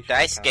 This is a Unleash My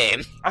dice Power.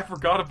 game. I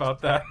forgot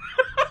about that.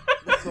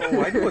 So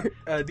I do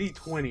a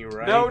D20,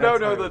 right? No,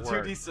 That's how the it works.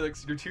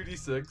 2d6. Your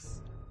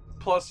 2d6.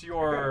 Plus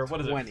your, what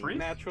is 20. it, free?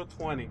 Natural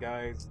 20,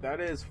 guys. That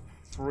is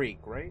freak,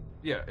 right?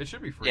 Yeah, it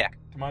should be free, Yeah.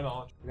 to my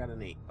knowledge. I got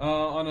an 8.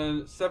 On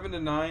a 7 to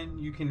 9,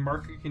 you can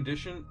mark a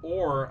condition,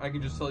 or I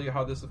can just tell you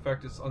how this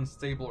effect is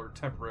unstable or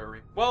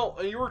temporary. Well,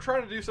 you were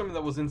trying to do something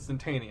that was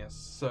instantaneous,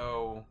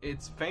 so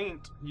it's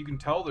faint. You can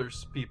tell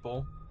there's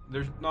people.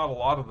 There's not a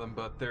lot of them,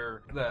 but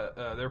they're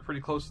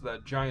pretty close to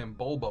that giant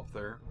bulb up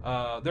there.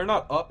 They're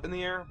not up in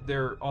the air;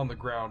 they're on the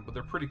ground, but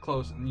they're pretty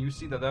close, and you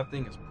see that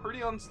thing is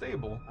pretty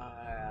unstable.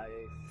 I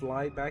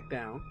fly back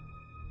down,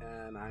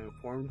 and I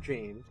inform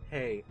James,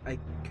 hey, I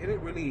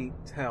couldn't really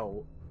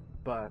tell,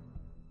 but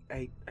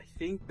I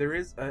think there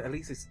is at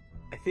least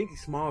a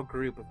small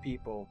group of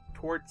people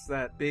towards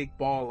that big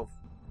ball of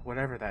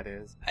whatever that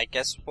is. I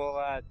guess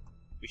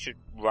we should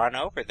run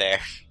over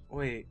there.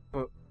 Wait,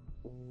 but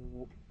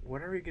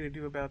what are we gonna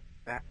do about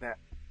that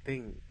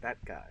thing,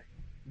 that guy?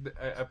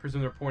 I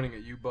presume they're pointing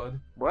at you, bud.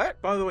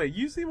 What? By the way,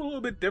 you seem a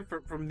little bit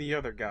different from the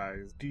other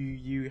guys. Do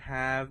you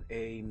have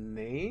a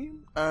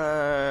name?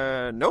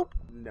 Nope.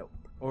 Nope.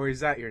 Or is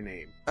that your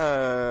name?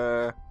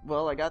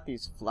 Well, I got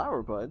these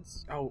flower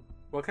buds. Oh,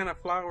 what kind of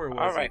flower was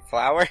All right,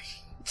 Flower.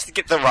 Just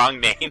get the wrong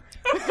name.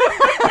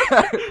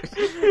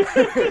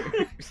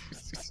 it?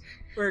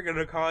 We're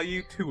gonna call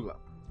you Tulip.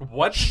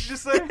 What did you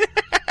just say?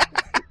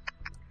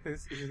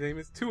 His name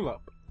is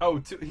Tulip.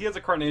 Oh, he has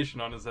a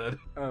carnation on his head.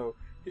 Oh,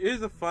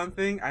 here's a fun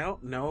thing. I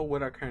don't know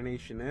what a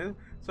carnation is,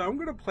 so I'm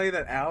gonna play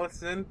that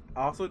Allison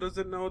also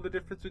doesn't know the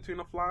difference between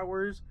the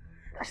flowers.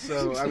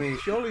 So, I mean,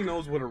 she only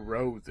knows what a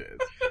rose is.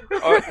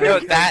 Oh no,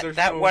 Because there's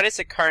that no- what is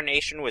a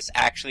carnation was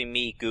actually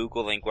me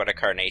googling what a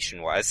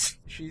carnation was.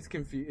 She's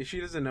confused. She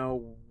doesn't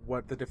know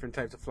what the different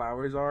types of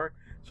flowers are,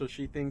 so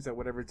she thinks that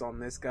whatever's on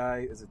this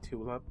guy is a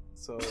tulip.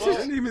 So, Well,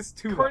 her name is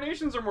Tulip.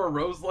 Carnations are more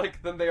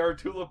rose-like than they are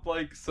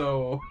tulip-like,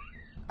 so...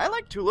 I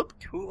like tulip.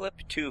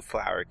 Tulip 2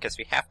 flower, because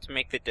we have to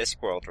make the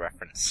Discworld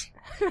reference.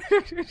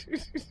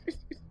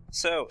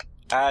 So,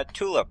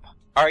 Tulip,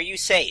 are you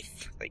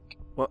safe? Like,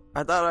 Well,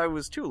 I thought I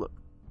was Tulip.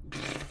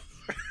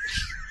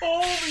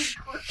 Holy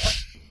crap!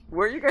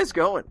 Where are you guys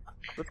going?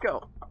 Let's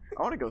go.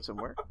 I want to go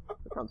somewhere. That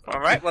sounds fun.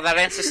 alright, well that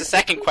answers the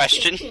second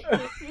question.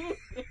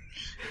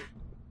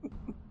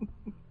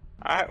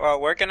 Alright,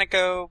 well we're gonna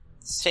go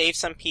save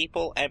some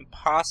people and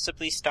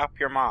possibly stop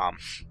your mom.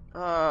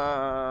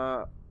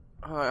 I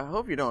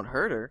hope you don't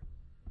hurt her.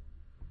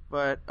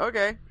 But,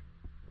 okay.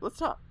 Let's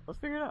talk. Let's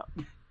figure it out.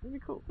 That'd be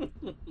cool.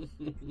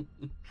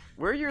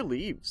 Where are your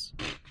leaves?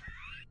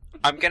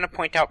 I'm gonna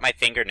point out my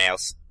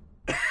fingernails.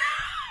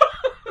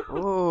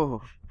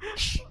 Oh,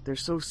 they're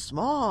so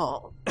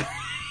small.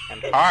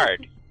 And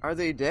hard. Are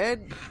they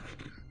dead?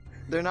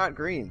 They're not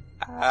green.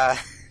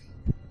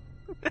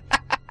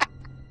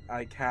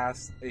 I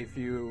cast a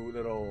few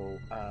little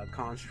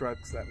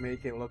constructs that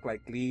make it look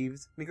like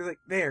leaves. Because like,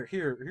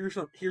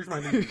 here's my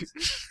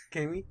leaves.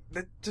 Can we?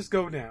 Just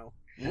go now.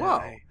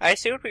 Whoa. I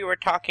assumed we were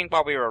talking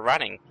while we were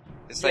running.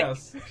 It's like,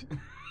 Yes.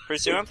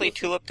 presumably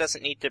Tulip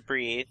doesn't need to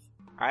breathe.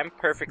 I'm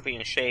perfectly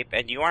in shape,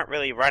 and you aren't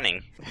really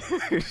running.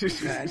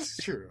 That's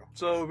true.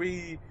 So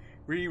we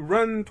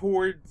run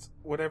towards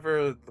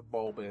whatever the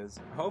bulb is.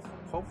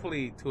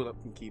 Hopefully Tulip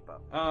can keep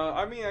up.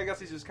 I mean, I guess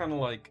he's just kind of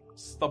like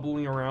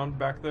stumbling around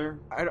back there.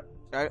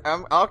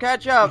 I'll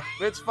catch up.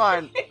 It's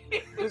fine.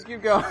 Just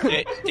keep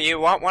going. Do you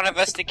want one of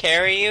us to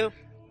carry you?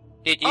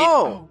 Did you?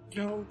 Oh,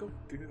 No,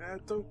 don't do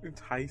that. Don't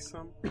entice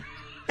him.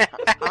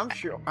 I'm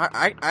sure.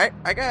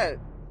 I got.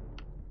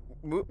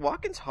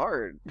 Walking's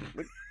hard.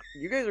 Like,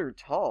 you guys are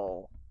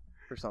tall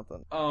or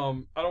something.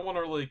 I don't want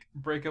to like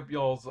break up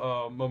y'all's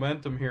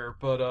momentum here,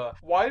 but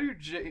why do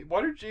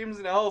James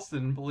and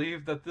Allison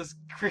believe that this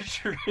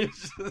creature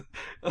is just...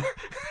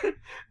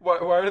 why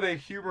are they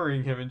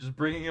humoring him and just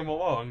bringing him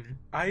along?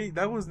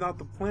 That was not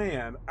the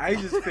plan. I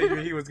just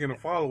figured he was gonna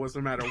follow us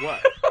no matter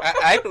what.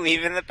 I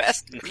believe in the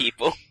best in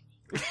people.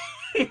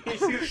 He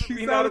seems to be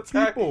He's not not a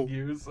attacking people.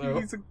 you,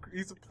 so...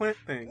 He's a plant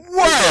thing.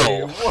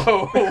 Whoa!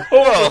 Whoa!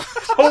 Whoa!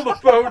 Hold the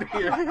phone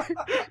here.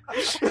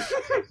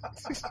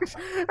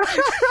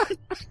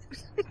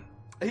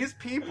 He's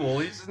people.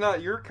 He's just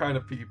not your kind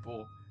of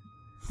people.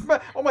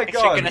 Oh my I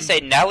god! you're gonna say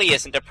Nelly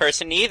isn't a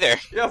person either.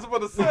 Yeah, I was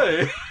about to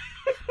say.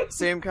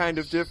 Same kind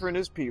of different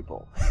as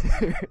people.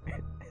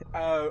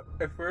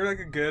 If we're like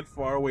a good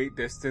far away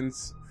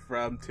distance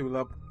from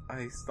Tulip,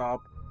 I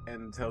stop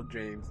and tell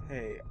James,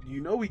 hey, you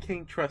know we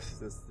can't trust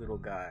this little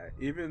guy,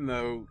 even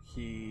though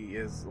he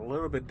is a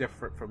little bit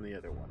different from the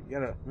other one. You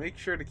gotta make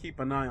sure to keep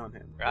an eye on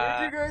him.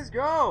 Where'd you guys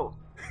go?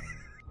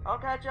 I'll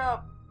catch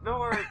up. Don't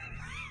worry.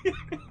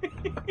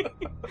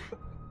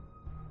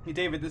 Hey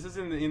David, this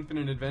isn't the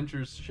Infinite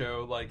Adventures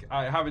show. Like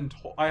I haven't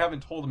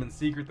told him in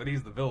secret that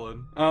he's the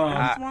villain.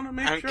 I just want to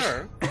make I'm-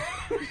 sure.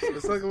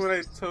 It's like when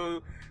I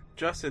told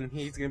Justin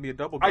he's gonna be a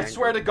double. I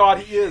swear to God,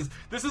 he is.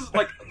 This is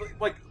like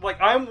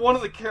I'm one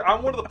of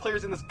the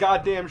players in this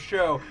goddamn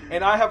show,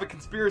 and I have a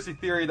conspiracy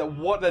theory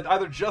that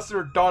either Justin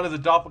or Don is a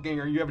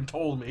doppelganger. And you haven't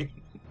told me.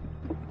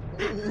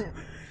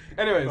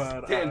 Anyways,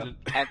 But, tangent.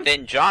 And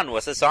then John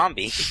was a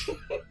zombie.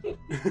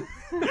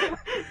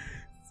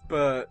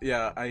 But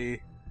yeah, I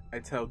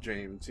tell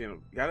James,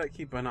 you gotta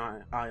keep an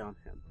eye on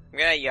him. I'm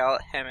gonna yell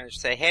at him and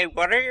say, hey,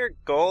 what are your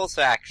goals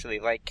actually?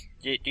 Like,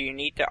 do you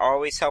need to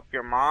always help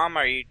your mom,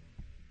 or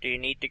do you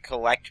need to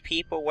collect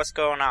people? What's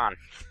going on?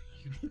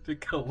 You need to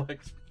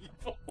collect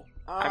people.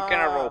 I'm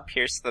gonna roll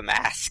Pierce the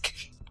Mask.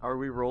 Are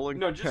we rolling?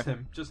 No, just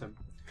him.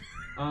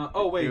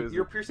 Oh wait, It was-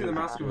 you're piercing the it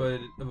was- mask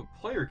of a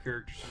player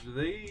character. So do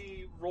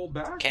they roll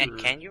back? or...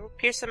 Can you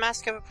pierce the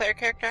mask of a player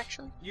character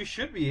actually? You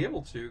should be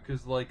able to,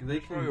 because like they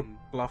Throw a can.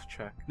 bluff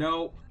check.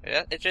 No,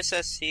 It just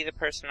says see the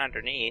person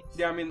underneath.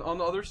 yeah, I mean on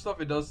the other stuff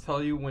it does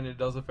tell you when it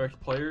does affect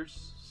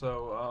players.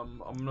 So I'm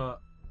gonna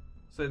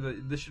say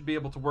that this should be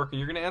able to work, and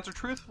you're gonna answer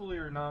truthfully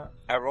or not.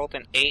 I rolled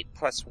an 8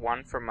 +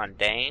 1 for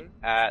mundane.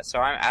 So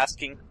I'm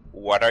asking,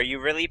 what are you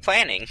really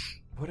planning?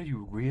 What are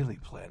you really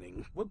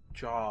planning? What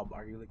job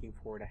are you looking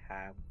for to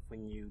have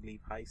when you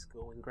leave high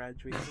school and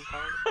graduate from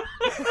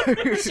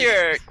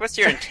college? What's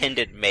your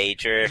intended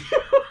major?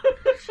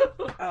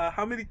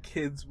 How many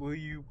kids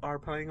are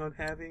planning on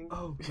having?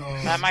 Oh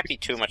god. That might be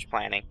too much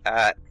planning.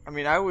 I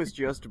mean, I was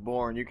just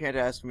born. You can't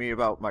ask me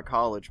about my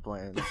college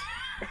plans.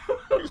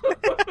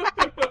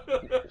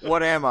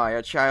 What am I,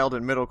 a child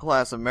in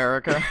middle-class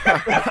America?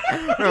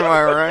 Am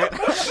I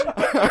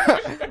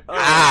right?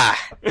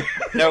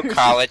 No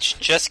college,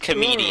 just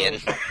comedian.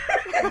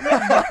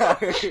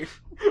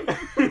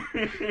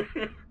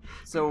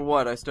 So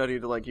what? I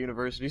studied like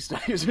university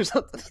studies or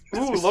something.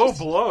 Ooh, low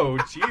blow.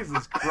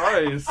 Jesus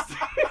Christ.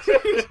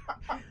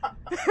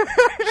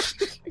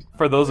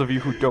 For those of you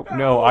who don't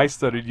know, I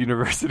studied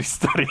university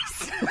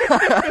studies.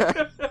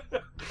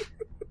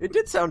 It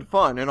did sound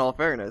fun, in all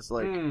fairness.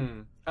 Like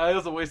That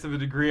was a waste of a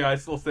degree. I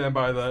still stand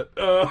by that.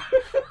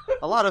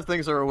 a lot of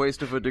things are a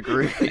waste of a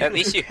degree. At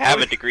least you have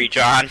a degree,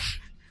 John.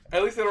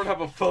 At least I don't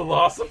have a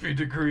philosophy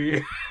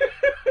degree.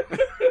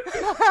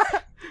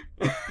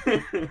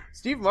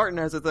 Steve Martin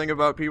has a thing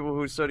about people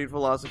who studied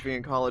philosophy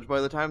in college.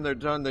 By the time they're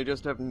done, they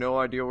just have no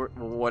idea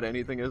what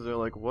anything is. They're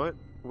like, what?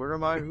 Where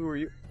am I? Who are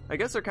you? I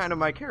guess they're kind of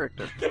my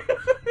character.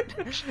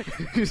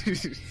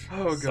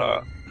 Oh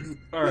god.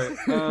 All right.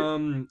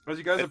 As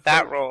you guys With have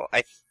that role,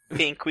 I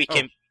think we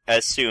can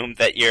assume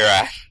that you're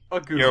a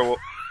goof. you're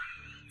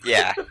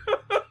yeah.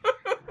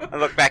 I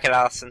look back at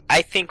Allison.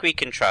 I think we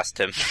can trust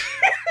him.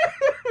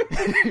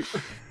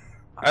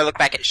 I look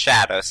back at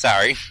Shadow.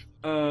 Sorry.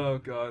 Oh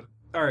god.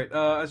 All right.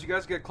 As you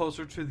guys get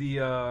closer to the,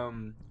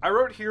 I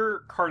wrote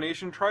here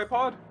Carnation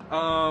Tripod.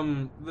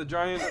 The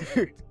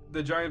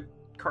giant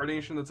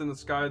carnation that's in the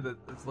sky that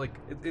it's like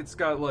it's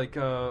got like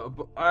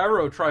I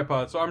wrote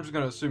tripod, so I'm just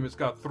gonna assume it's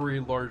got 3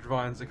 large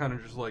vines that kind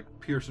of just like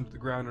pierce into the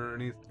ground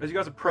underneath. As you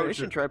guys approach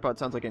Carnation Tripod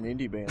sounds like an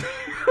indie band.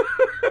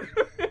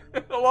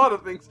 a lot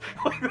of things,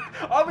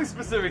 oddly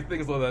specific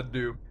things like that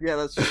do. Yeah,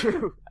 that's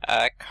true.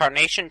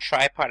 Carnation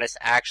Tripod is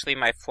actually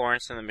my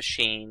Florence and the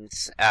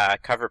Machine's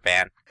cover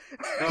band.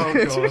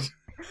 Oh god.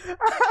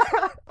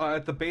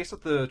 At the base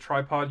of the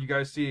tripod, you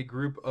guys see a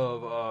group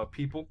of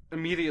people.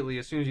 Immediately,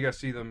 as soon as you guys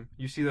see them,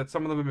 you see that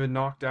some of them have been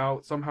knocked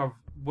out. Some have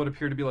what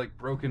appear to be like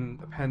broken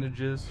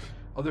appendages.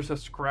 Others have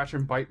scratch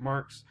and bite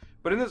marks.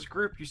 But in this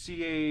group, you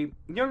see a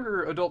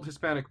younger adult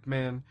Hispanic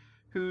man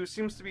who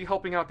seems to be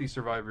helping out these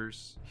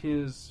survivors.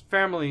 His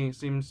family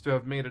seems to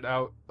have made it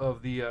out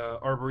of the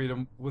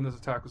Arboretum when this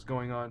attack was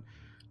going on,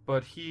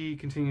 but he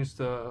continues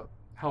to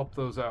help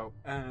those out.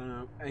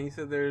 And you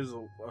said there's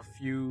a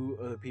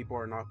few people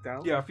are knocked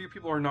out? Yeah, a few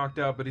people are knocked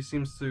out, but he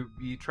seems to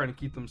be trying to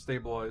keep them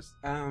stabilized.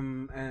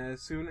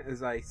 As soon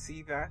as I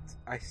see that,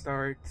 I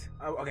start...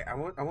 okay, I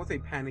won't say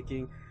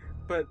panicking,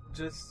 but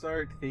just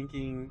start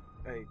thinking,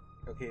 like,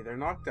 okay, they're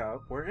knocked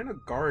out. We're in a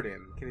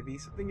garden. Can it be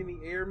something in the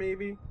air,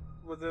 maybe?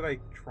 Was it, like,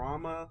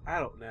 trauma? I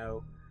don't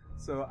know.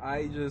 So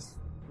I just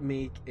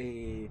make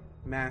a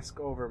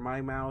mask over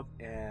my mouth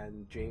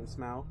and James'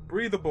 mouth.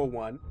 Breathable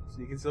one, so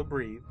you can still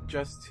breathe.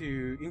 Just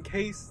to, in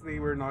case they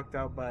were knocked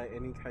out by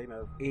any kind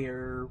of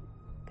air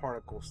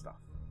particle stuff.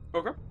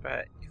 Okay.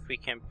 But if we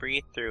can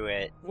breathe through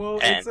it... Well,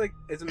 And-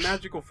 it's a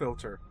magical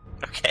filter.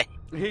 Okay.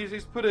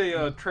 He's put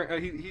a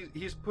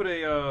he's put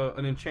a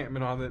an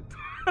enchantment on it.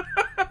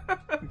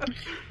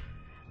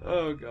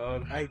 Oh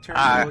god. I turn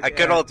to look A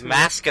good at old Tulip.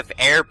 mask of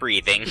air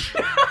breathing.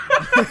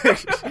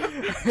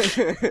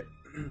 I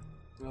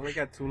look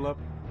at Tulip,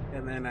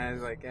 and then I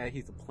was like,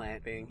 he's a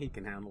plant thing, he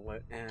can handle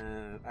it.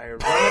 And I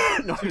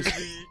run up to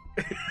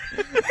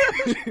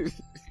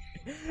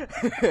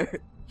the...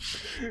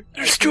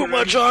 There's too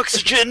much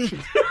oxygen!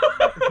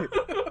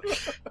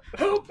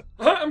 Help!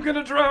 I'm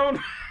gonna drown.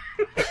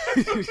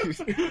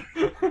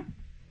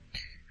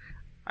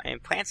 I mean,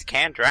 plants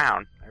can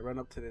drown. I run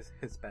up to this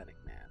Hispanic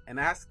man and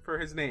ask for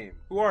his name.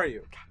 Who are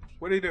you?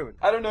 What are you doing?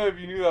 I don't know if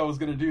you knew I was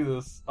gonna do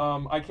this.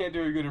 I can't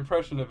do a good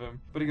impression of him,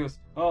 but he goes,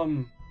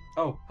 oh,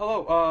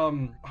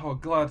 hello, oh,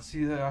 glad to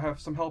see that I have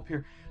some help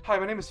here. Hi,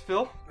 my name is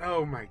Phil.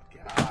 Oh my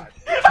god.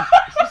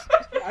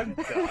 I'm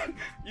done.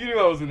 You knew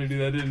I was gonna do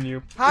that, didn't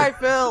you? Hi,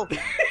 Phil.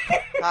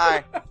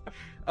 Hi.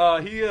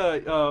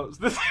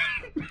 This.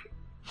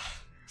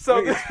 So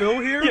Wait, is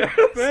Phil here? Yes.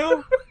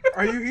 Phil?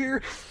 Are you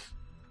here?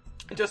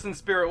 Just in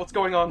spirit, what's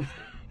going on?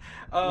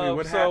 Wait,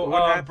 what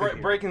happened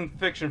here? Breaking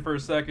fiction for a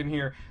second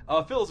here.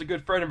 Phil is a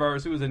good friend of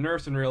ours who was a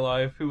nurse in real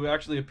life, who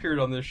actually appeared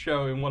on this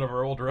show in one of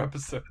our older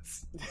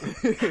episodes.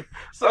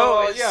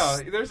 So, yeah,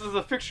 this is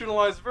a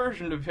fictionalized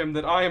version of him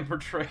that I am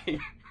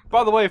portraying.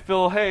 By the way,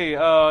 Phil, hey,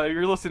 if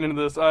you're listening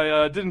to this,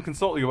 I didn't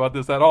consult you about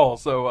this at all,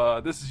 so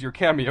this is your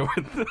cameo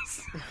in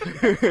this.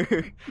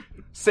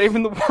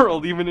 Saving the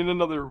world, even in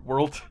another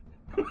world.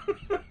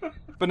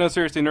 But no,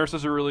 seriously,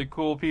 nurses are really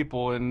cool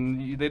people,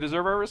 and they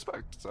deserve our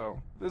respect.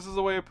 So this is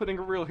a way of putting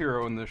a real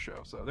hero in this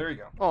show. So there you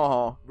go.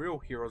 Aw. Real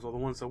heroes are the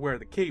ones that wear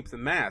the capes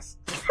and masks.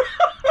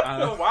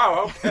 Oh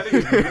wow, how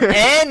petty!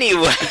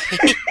 Anyway!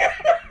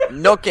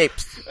 No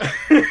capes.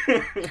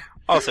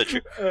 Also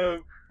true.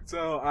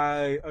 So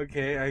I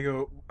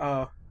go,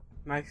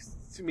 nice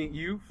to meet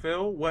you,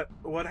 Phil. What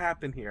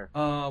happened here?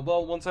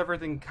 Well, once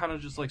everything kind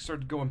of just like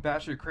started going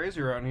batshit crazy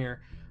around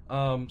here,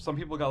 some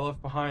people got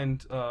left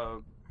behind.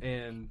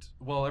 And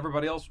well,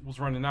 everybody else was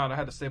running out. I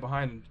had to stay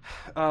behind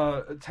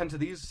and attend to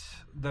these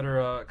that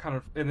are kind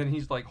of. And then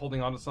he's like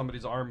holding onto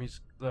somebody's arm. He's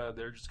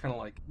they're just kind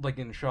of like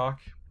in shock.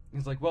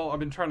 He's like, "Well, I've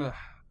been trying to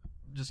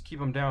just keep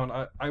him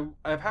down.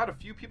 I've had a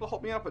few people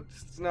help me out, but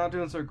it's not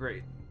doing so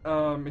great."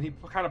 And he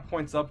kind of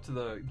points up to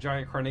the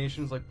giant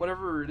carnations, like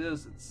whatever it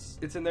is,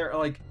 it's in there.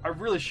 Like I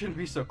really shouldn't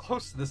be so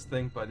close to this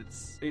thing, but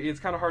it's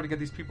kind of hard to get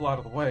these people out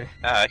of the way.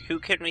 Who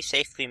can we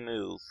safely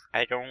move?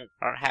 I don't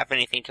have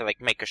anything to,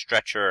 like, make a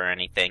stretcher or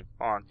anything.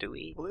 Oh, do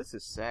we? Well, this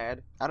is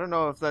sad. I don't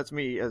know if that's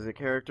me as a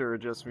character or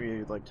just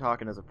me, like,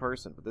 talking as a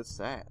person, but this is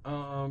sad.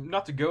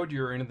 Not to goad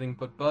you or anything,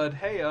 but Bud,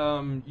 hey,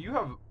 you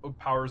have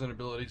powers and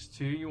abilities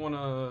too. You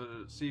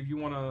wanna see if you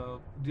wanna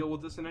deal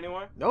with this in any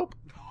way? Nope.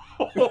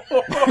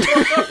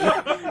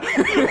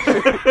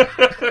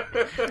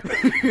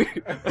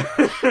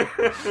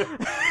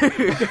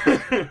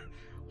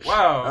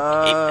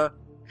 Wow.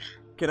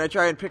 Can I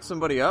try and pick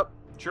somebody up?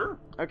 Sure.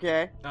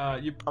 Okay.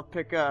 You I'll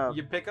pick up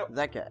you pick up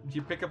that guy.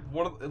 you pick up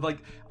one of like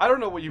I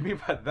don't know what you mean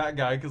by that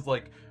guy because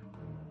like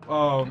We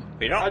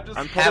don't I just-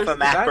 have a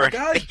map or That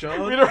guy, anything.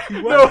 John. we don't, He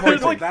no, was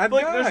there's pointing that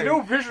there's guy.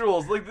 no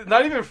visuals. Like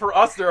not even for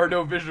us there are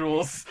no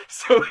visuals.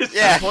 So it's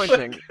Yeah. just, like,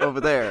 Pointing over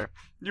there.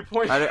 you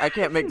point. I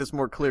can't make this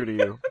more clear to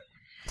you.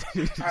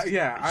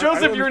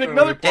 Joseph, you're in understand another where you're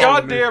going with this,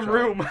 goddamn John.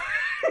 room.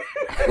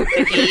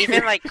 Did he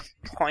even like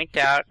point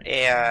out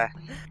a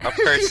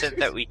person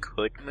that we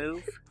could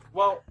move?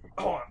 Well,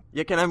 hold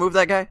Yeah, can I move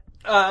that guy?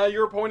 on.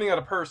 You're pointing at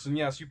a person.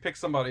 Yes, you pick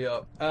somebody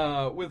up.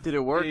 With Did it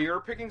work? You're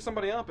picking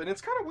somebody up, and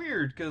it's kind of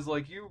weird because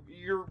like you're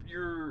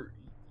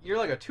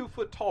like a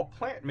 2-foot tall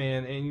plant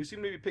man, and you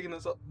seem to be picking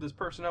this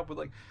person up with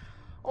like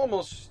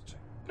almost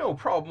no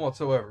problem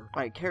whatsoever.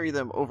 I carry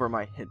them over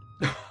my head.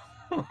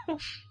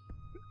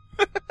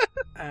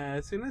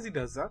 As soon as he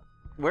does that,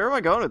 Where am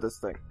I going with this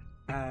thing?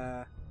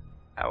 uh,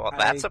 Oh, well,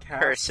 that's I a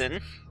cast-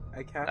 person.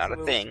 I cast Not a a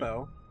little thing.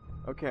 spell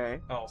Okay,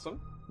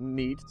 Awesome.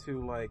 neat.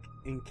 to like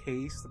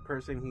encase the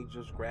person he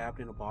just grabbed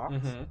in a box,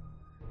 Mm-hmm.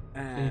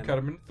 and And you cut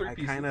him into 3 I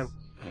pieces. kind of,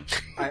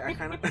 I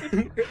kind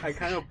of, I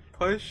kind of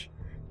push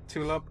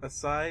Tulip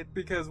aside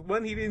because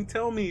one, he didn't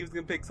tell me he was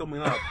gonna pick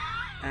someone up,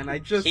 and I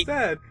just He-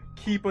 said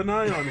keep an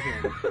eye on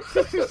him.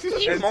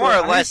 He And so more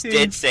or I less think-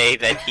 did say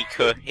that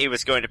he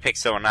was going to pick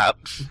someone up.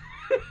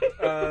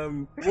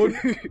 Well,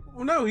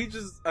 no, he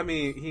just, I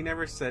mean, he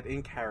never said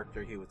in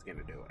character he was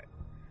gonna do it.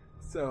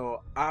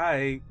 So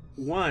I,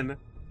 one,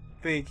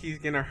 think he's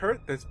gonna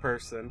hurt this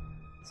person,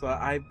 so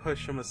I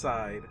push him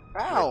aside.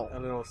 Ow! With a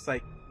little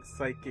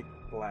psychic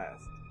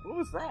blast. What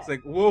was that? It's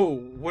like, whoa,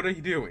 what are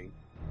you doing?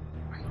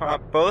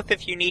 Both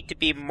of you need to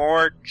be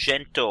more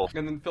gentle.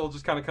 And then Phil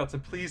just kind of cuts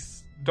in.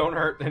 Please don't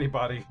hurt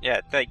anybody.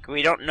 Yeah, like,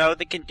 we don't know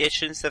the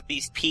conditions of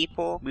these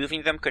people.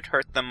 Moving them could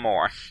hurt them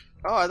more.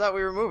 Oh, I thought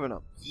we were moving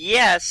them.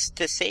 Yes,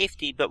 to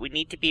safety, but we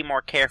need to be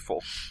more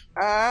careful.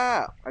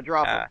 Ah! I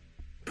drop him.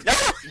 No!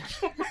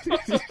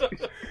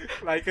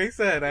 Like I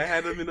said, I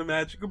had him in a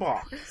magical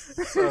box,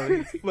 so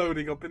he's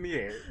floating up in the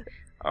air.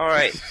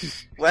 Alright.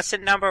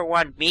 Lesson number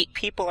 1. Meat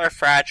people are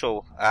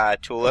fragile,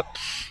 Tulip.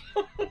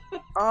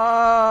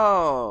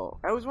 Oh!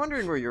 I was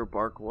wondering where your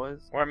bark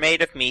was. We're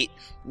made of meat.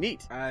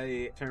 Neat.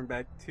 I turn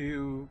back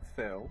to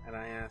Phil, and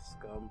I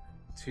ask him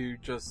to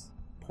just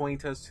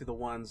point us to the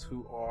ones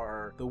who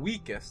are the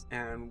weakest,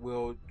 and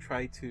we'll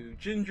try to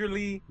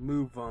gingerly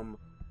move them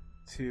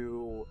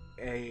to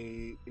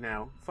a,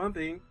 fun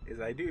thing is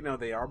I do know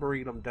the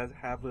Arboretum does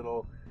have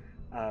little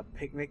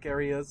picnic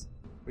areas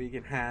where you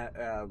can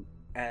have,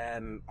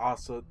 and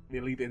also they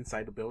lead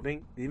inside the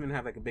building. They even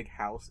have like a big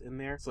house in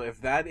there. So if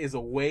that is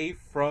away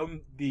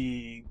from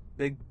the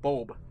big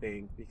bulb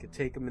thing, we could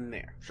take them in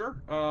there. Sure.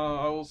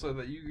 I will say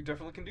that you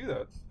definitely can do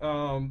that.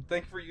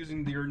 Thank you for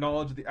using your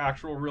knowledge of the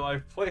actual real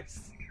life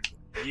place.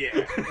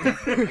 Yeah.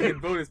 You get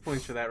bonus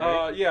points for that,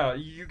 right? Yeah,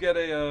 you get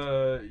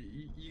a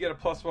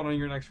 +1 on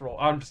your next roll.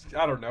 I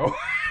don't know.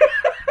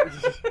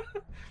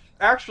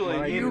 Actually,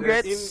 Well, in, you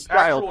get in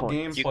style actual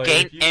points. You gameplay,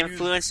 gain if you use-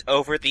 influence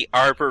over the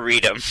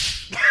Arboretum.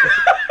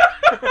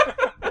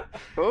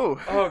 Oh.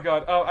 Oh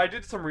god, I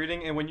did some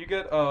reading, and when you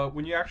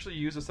actually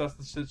use assess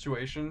the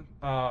situation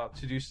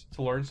to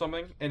learn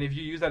something, and if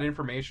you use that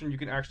information, you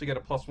can actually get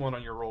a +1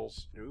 on your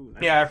rolls. Ooh,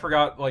 nice. Yeah, I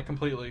forgot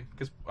completely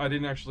because I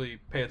didn't actually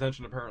pay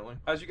attention apparently.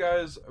 As you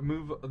guys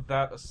move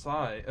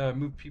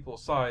people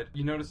aside,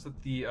 you notice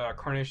that the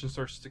carnation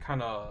starts to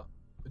kind of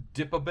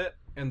dip a bit,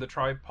 and the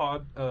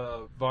tripod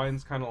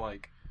vines kind of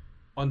like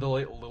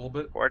undulate a little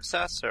bit. Towards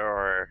us,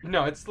 or...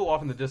 No, it's still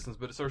off in the distance,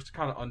 but it starts to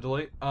kind of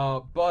undulate.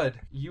 Bud,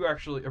 you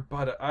actually, or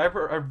Bud, I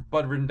have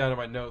Bud written down in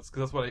my notes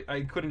because that's what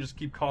I couldn't just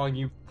keep calling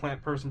you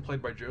plant person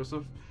played by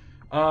Joseph.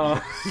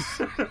 I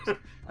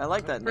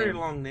like That's that a very name.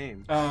 long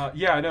name.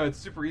 Yeah, I know, it's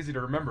super easy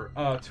to remember.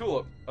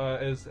 Tulip,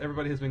 as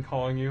everybody has been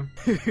calling you.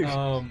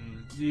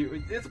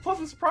 It's a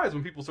pleasant surprise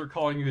when people start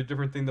calling you a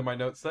different thing than my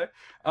notes say.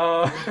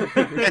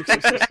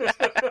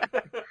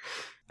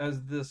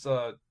 As this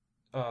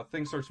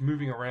thing starts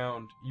moving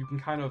around, you can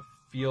kind of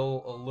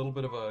feel a little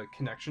bit of a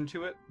connection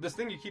to it. This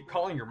thing you keep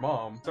calling your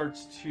mom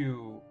starts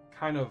to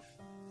kind of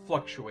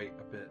fluctuate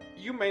a bit.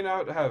 You may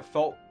not have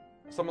felt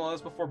something like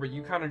this before, but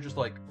you kind of just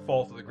like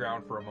fall to the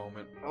ground for a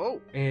moment. Oh.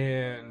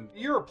 And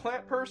you're a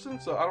plant person,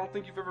 so I don't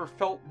think you've ever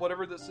felt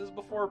whatever this is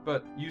before.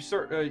 But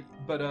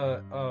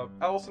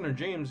Allison and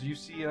James, you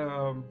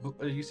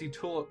see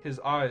Tulip, his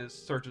eyes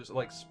start to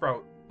like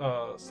sprout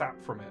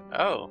sap from it.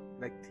 Oh.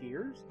 Like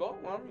tears? Well,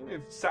 I mean,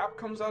 if sap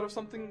comes out of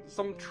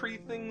some tree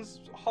thing's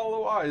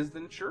hollow eyes,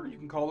 then sure, you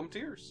can call them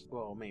tears.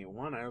 Well, I mean,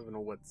 one, I don't even know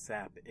what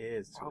sap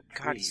is. To Oh a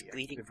god, tree. he's It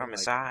bleeding could be from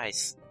his like-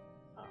 eyes.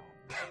 Oh,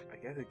 I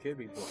guess it could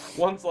be blood.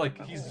 One's like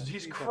Oh, he's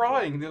he's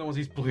crying, the other one's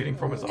he's bleeding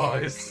from his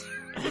eyes.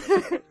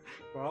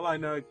 For all I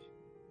know,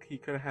 he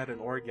could have had an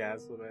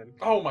orgasm then.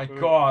 Oh my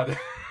god!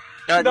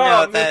 No,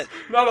 not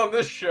no, on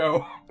this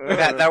show.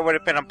 that would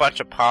have been a bunch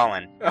of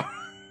pollen.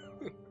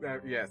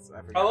 Yes, I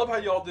I forgot. love how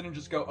y'all didn't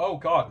just go, "Oh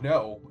God,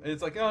 no."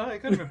 It's like, it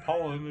could have been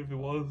pollen if it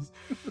was.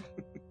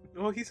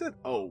 Well, he said,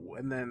 "Oh,"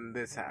 and then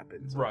this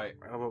happened. So, Right.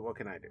 What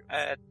can I do?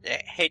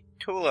 Hey,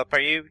 Tulip, are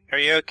you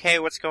okay?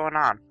 What's going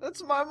on?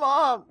 That's my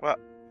mom. What?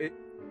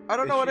 I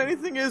don't Is know what she-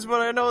 anything is,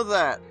 but I know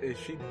that. Is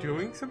she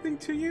doing something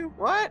to you?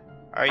 What?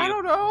 Are I you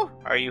don't know.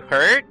 are you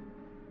hurt?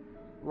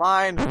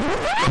 Line.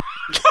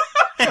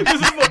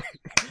 This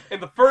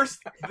is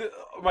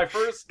my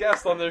first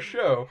guest on this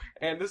show,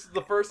 and this is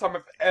the first time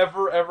I've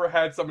ever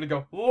had somebody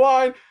go,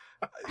 line.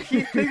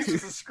 He thinks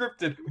this is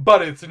scripted,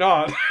 but it's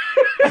not.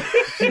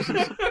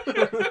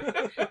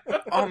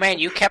 Oh man,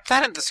 you kept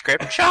that in the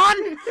script, John?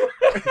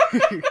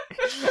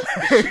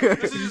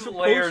 This is just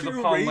layers Supposed to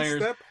upon erase layers.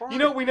 that part. You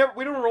know, we don't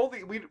roll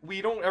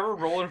we don't ever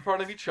roll in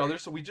front of each other,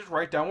 so we just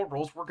write down what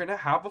rolls we're gonna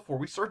have before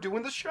we start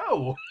doing the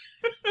show.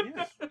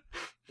 Yeah.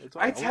 That's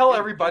I all. tell Okay,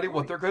 everybody good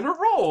what they're point. gonna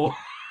roll.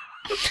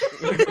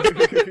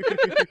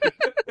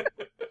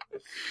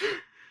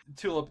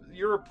 Tulip,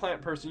 you're a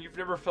plant person. You've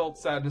never felt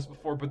sadness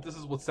before, but this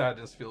is what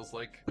sadness feels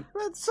like.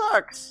 That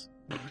sucks.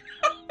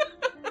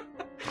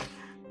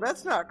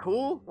 That's not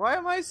cool. Why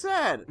am I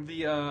sad?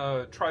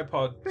 The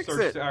tripod Fix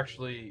starts it. to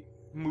actually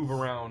move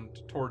around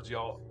towards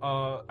y'all.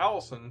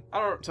 Allison, I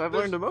don't. So I've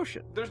there's- learned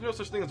emotion. There's no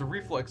such thing as a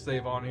reflex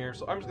save on here,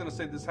 so I'm just gonna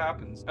say this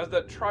happens. As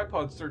that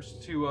tripod starts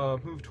to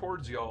move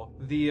towards y'all,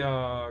 the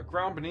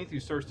ground beneath you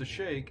starts to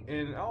shake,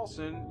 and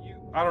Allison,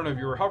 I don't know if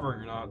you were hovering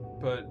or not,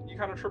 but you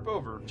kind of trip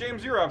over.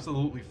 James, you're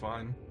absolutely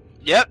fine.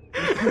 Yep.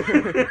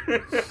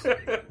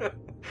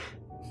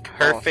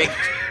 Perfect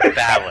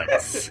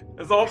balance.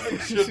 As all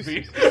things should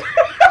be.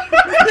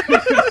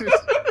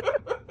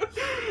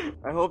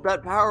 I hope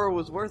that power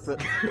was worth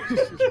it.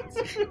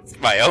 It's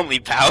my only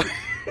power.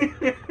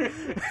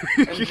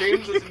 And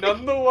James is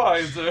none the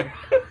wiser.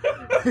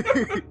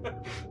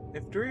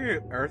 If during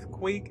an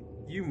earthquake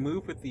you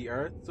move with the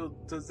earth, so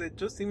does it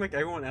just seem like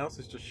everyone else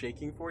is just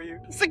shaking for you?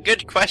 It's a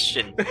good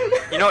question.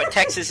 You know what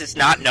Texas is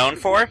not known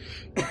for?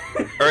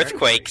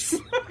 Earthquakes.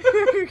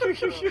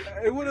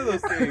 One of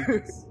those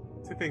things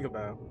to think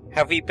about.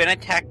 Have we been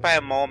attacked by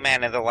a mole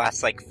man in the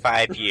last,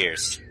 5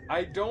 years?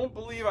 I don't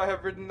believe I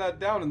have written that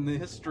down in the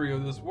history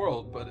of this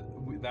world, but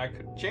that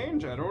could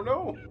change. I don't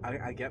know.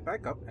 I get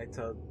back up. I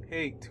tell,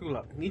 hey,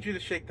 Tulip, I need you to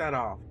shake that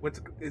off.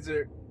 Is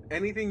there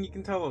anything you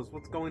can tell us?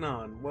 What's going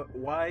on?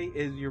 Why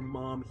is your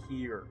mom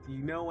here? Do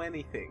you know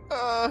anything?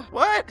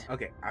 What?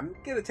 Okay, I'm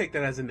gonna take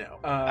that as a no.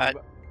 Uh,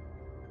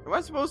 Am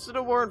I supposed to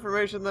know more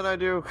information than I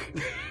do?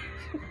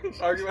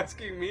 Are you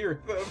asking me or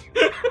them?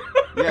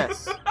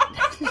 Yes.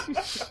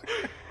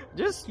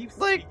 Just, keep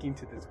like, speaking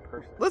to this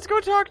person. let's go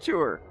talk to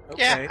her.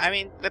 Okay. Yeah, I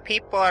mean, the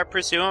people are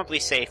presumably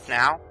safe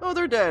now. Oh,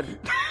 they're dead.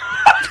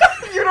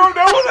 You don't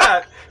know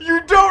that!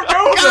 You don't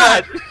know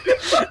God!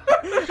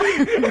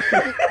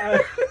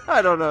 that!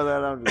 I don't know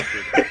that, I'm just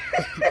kidding.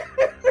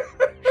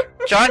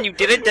 John, you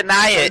didn't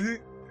deny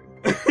it.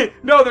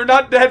 No, they're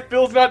not dead.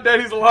 Phil's not dead.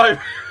 He's alive.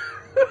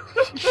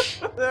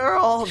 They're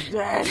all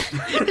dead.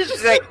 It's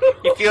just like,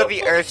 you feel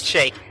the earth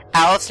shake.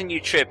 Allison, you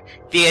trip.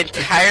 The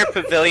entire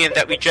pavilion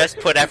that we just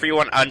put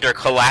everyone under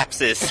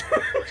collapses.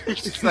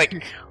 It's just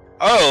like,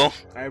 oh.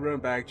 I run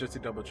back just to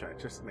double check,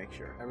 just to make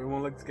sure.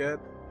 Everyone looks good?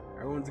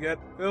 Everyone's good?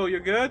 Phil, you're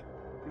good?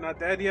 You're not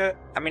dead yet?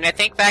 I mean, I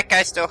think that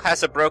guy still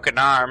has a broken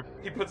arm.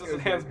 He puts his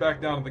hands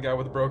back down at the guy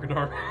with the broken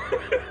arm.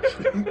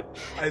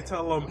 I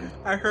tell him,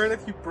 I heard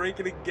if you break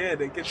it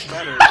again, it gets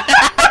better.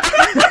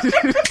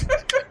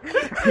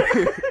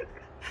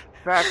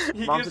 Fact,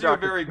 He mom's gives a you a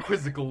doctor. very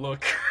quizzical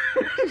look.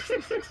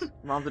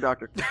 Mom's a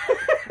doctor.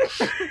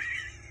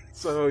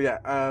 So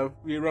yeah,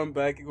 we run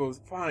back. It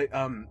goes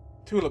fine.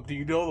 Tulip, do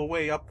you know the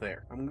way up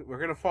there? We're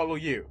gonna follow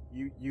you.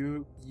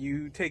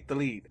 You take the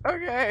lead.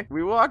 Okay,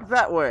 we walk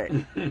that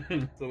way.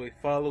 So we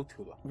follow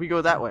Tulip. We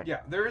go that way. Yeah,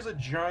 there is a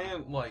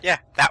giant, Yeah,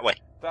 that way.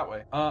 that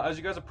way. As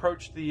you guys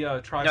approach the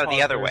tripod... No,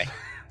 the other way.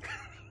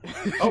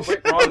 Oh, wait,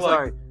 wrong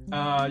leg.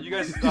 Sorry. You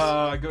guys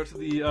go to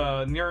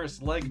the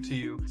nearest leg to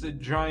you. It's a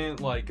giant,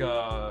 like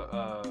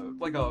a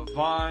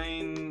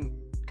vine,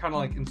 kind of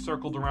like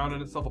encircled around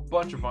in itself, a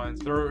bunch of vines.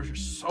 There are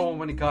so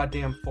many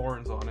goddamn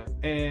thorns on it,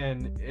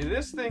 and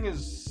this thing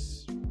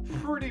is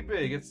pretty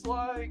big. It's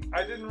like,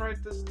 I didn't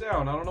write this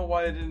down. I don't know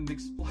why I didn't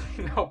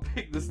explain how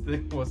big this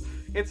thing was.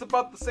 It's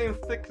about the same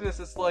thickness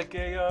as like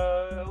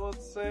a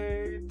let's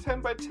say 10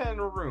 by 10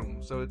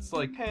 room, so it's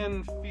like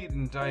 10 feet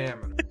in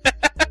diameter.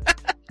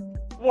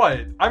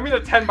 What? I'm in a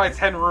 10 by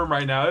 10 room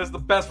right now. This is the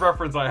best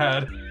reference I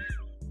had.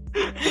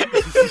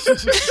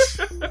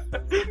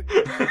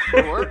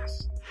 It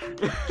works.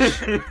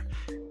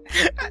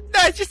 No,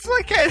 it's just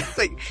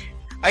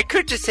I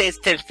could just say it's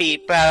 10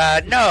 feet,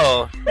 but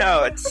no,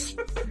 it's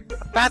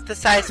about the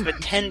size of a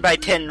 10 by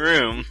 10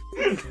 room.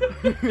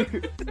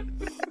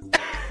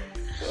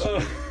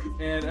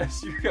 And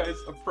as you guys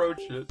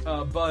approach it,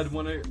 Bud,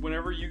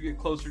 whenever you get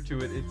closer to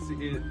it,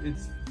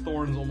 its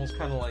thorns almost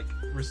kind of like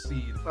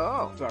recede.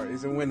 Oh. Sorry,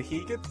 is it when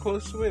he gets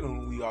close to it, or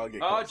when we all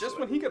get close Just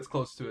to when it? he gets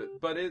close to it,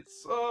 but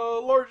it's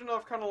large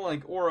enough kind of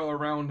like aura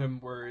around him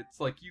where it's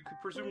like you could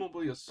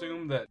presumably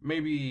assume that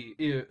maybe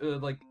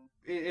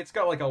it's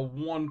got like a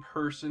one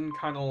person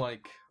kind of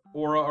like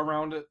aura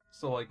around it.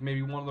 So like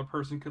maybe one other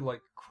person could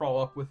like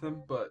crawl up with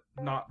him, but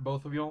not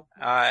both of y'all.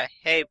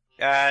 Hey,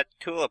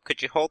 Tulip,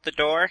 could you hold the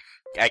door?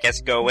 I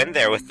guess go in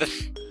there with the...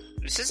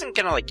 This isn't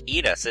gonna, like,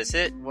 eat us, is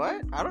it?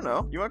 What? I don't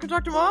know. You want to go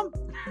talk to Mom?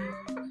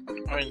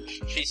 I mean,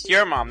 she's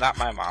your mom, not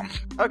my mom.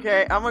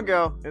 Okay, I'm gonna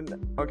go.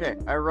 Okay,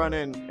 I run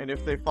in, and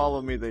if they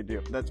follow me, they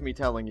do. That's me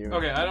telling you.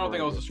 Okay, I don't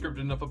think I was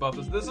descriptive enough about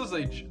this.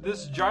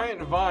 This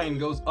giant vine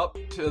goes up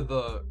to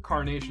the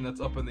carnation that's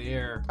up in the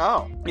air.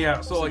 Oh. Yeah,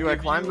 so like do I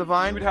if climb you, the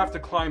vine? You would have to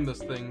climb this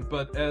thing,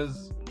 but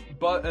as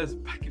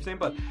I keep saying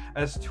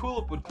as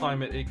Tulip would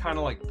climb it, it kind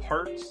of like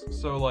parts.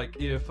 So like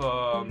if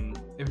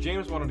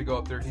James wanted to go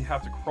up there, he'd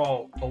have to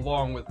crawl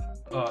along with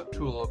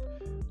Tulip,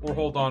 or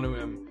hold on to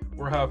him,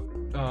 or have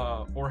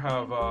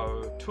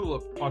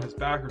Tulip on his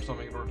back or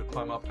something in order to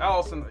climb up.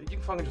 Allison, you can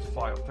fucking just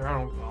fly up there. I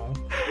don't know.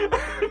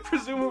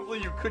 Presumably,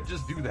 you could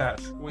just do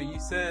that. Wait, you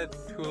said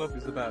Tulip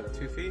is about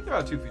 2 feet?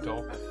 About 2 feet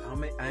tall.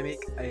 I make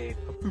a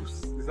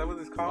papoose. Is that what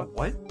it's called?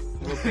 What?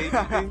 Little baby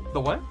thing? The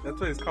what? That's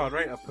what it's called,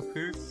 right? A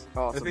papoose?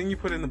 Awesome. The thing you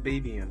put in the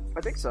baby in.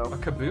 I think so. A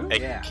caboose? A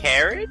Yeah.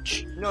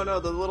 carriage? No,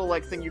 the little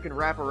like thing you can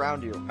wrap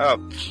around you.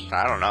 Oh,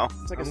 I don't know.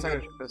 It's like a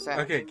sack.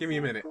 Okay, give me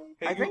a minute.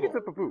 Hey, I think Google, it's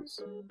a papoose.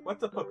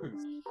 what's a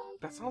papoose?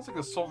 That sounds like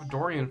a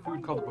Salvadorian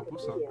food called a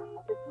pupusa.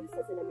 A papoose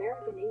is an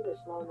American English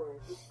loanword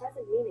whose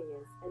present meaning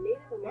is a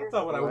Native American. That's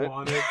not what I What?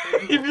 wanted.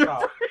 If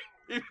you're,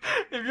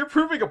 if you're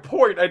proving a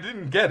point, I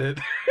didn't get it.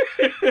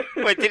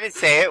 What did it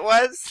say it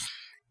was?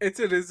 It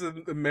is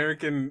an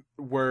American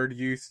word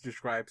used to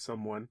describe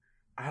someone.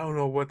 I don't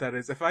know what that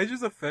is. If I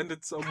just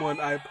offended someone,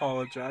 I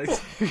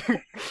apologize.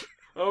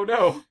 Oh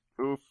no.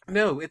 Oof.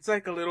 No, it's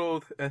like a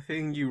little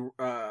thing you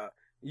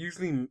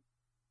usually.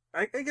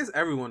 I guess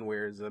everyone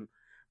wears them,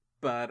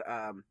 but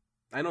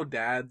I know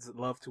dads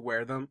love to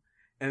wear them,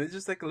 and it's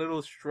just like a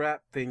little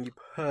strap thing you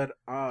put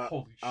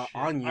Holy shit.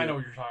 on you, I know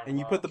what you're talking and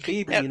you about. put the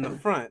baby Yeah. in the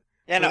front.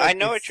 Yeah, so no, that I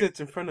know it what you're sits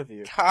in front of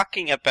you.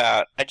 talking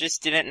about. I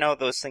just didn't know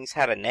those things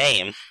had a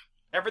name.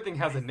 Everything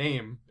has a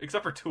name,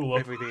 except for Tulip.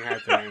 Everything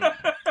has a name.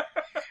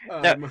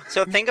 No,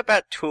 so think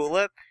about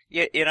Tulip.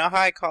 You know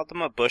how I called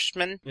him a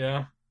Bushman?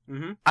 Yeah.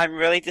 Mm-hmm. I'm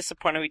really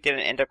disappointed we didn't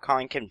end up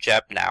calling him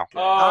Jeb now.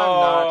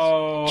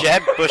 Oh.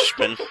 Jeb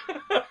Bushman.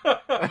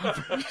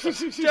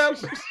 Jeb.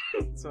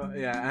 So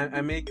yeah,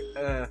 I make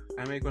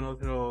one of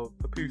those little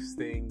papoose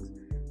things,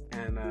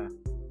 and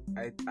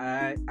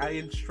I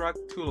instruct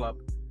Tulip,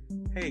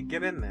 hey,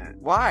 get in there.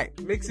 Why?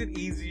 It makes it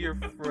easier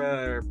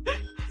for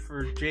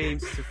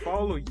James to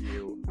follow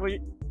you. Well,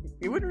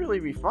 you wouldn't really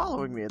be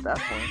following me at that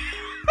point.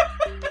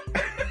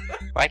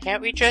 Why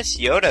can't we just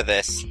Yoda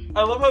this?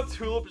 I love how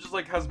Tulip just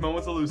like has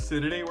moments of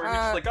lucidity where he's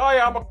just like, oh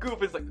yeah, I'm a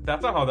goof. It's like,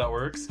 that's not how that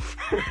works.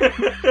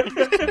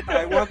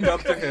 I walk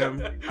up to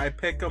him, I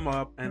pick him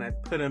up, and I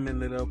put him in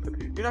the little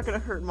papoose. You're not gonna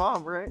hurt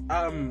Mom, right?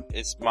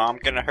 Is Mom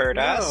gonna hurt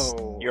us?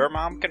 No. Your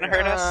mom gonna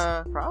hurt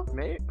us?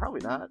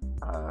 Probably not.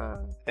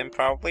 Then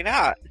probably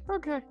not.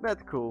 Okay,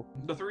 that's cool.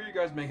 The three of you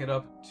guys make it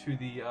up to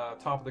the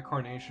top of the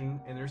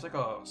carnation, and there's like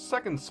a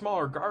second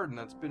smaller garden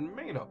that's been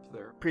made up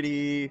there.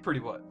 Pretty. Pretty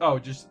what? Oh,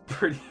 just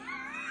pretty.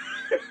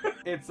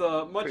 It's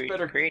much Pretty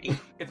better. pretty.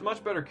 It's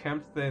much better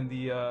kept than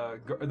the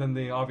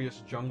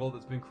obvious jungle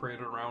that's been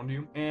created around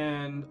you.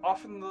 And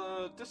off in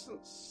the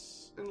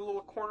distance, in the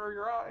little corner of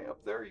your eye,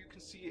 up there, you can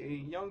see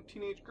a young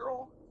teenage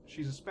girl.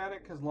 She's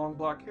Hispanic, has long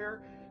black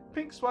hair,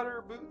 pink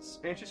sweater, boots,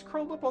 and she's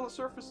curled up on the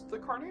surface of the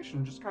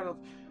carnation, just kind of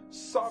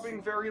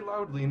sobbing very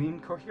loudly and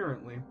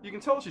incoherently. You can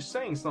tell she's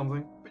saying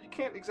something, but you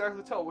can't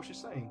exactly tell what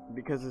she's saying.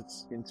 Because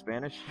it's in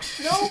Spanish?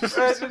 No,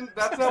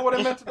 that's not what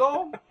I meant at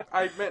all.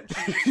 I meant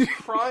she's just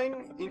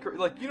crying,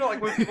 like, you know,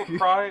 like when people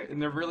cry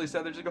and they're really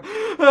sad, they just go,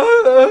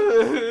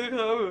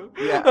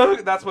 Yeah.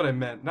 That's what I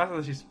meant. Not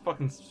that she's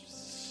fucking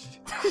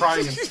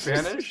crying in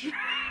Spanish.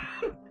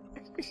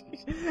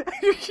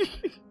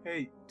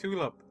 Hey,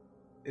 Tulip,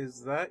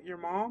 is that your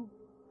mom?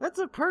 That's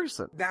a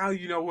person. Now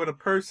you know what a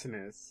person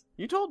is.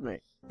 You told me.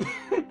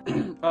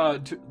 Tulip,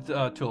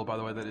 by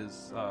the way, that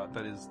is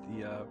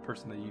the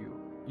person that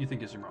you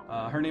think is your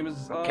mom. Her name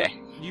is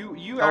Okay.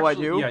 You Oh, I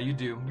actually, do? yeah, you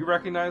do. You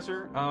recognize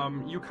her.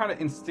 You kind of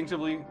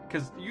instinctively,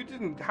 because you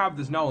didn't have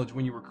this knowledge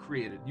when you were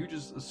created. You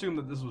just assumed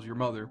that this was your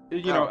mother,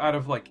 you know, Oh. out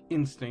of like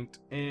instinct,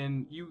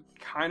 and you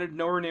kind of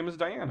know her name is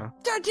Diana.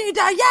 Dirty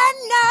Diana!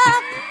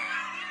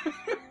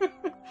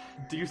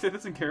 Do you say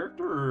this in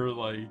character or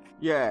like?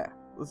 Yeah,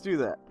 let's do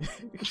that.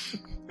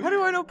 How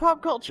do I know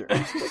pop culture?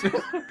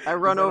 I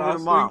run Is that over to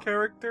Osling Mom.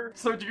 character?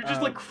 So do you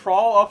just like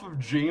crawl off of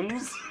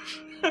James?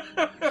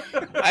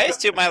 I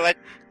assume I let.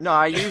 No,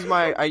 I use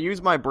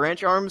my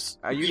branch arms.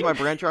 I use my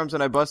branch arms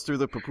and I bust through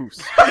the papoose.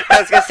 I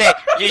was gonna say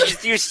you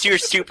just use your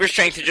super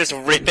strength to just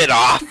rip it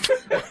off.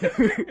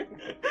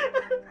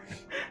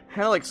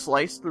 Kind of like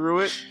slice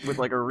through it with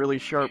like a really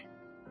sharp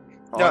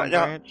No, arm no.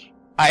 branch.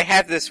 I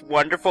have this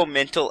wonderful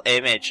mental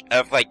image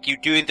of like you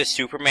doing the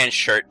Superman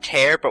shirt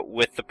tear, but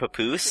with the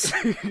papoose.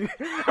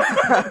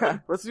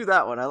 Let's do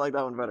that one. I like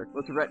that one better.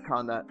 Let's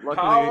retcon that. Luckily,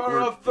 Power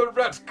we're- of the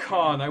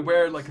retcon. I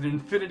wear like an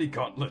infinity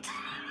gauntlet.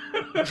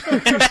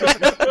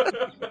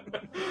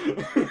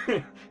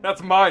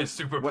 That's my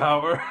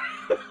superpower.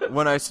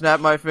 When I snap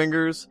my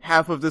fingers,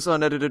 half of this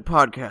unedited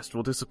podcast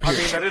will disappear. I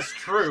mean, that is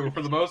true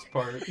for the most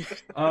part.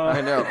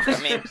 I know.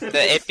 I mean,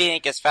 it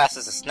being as fast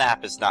as a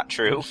snap is not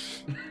true.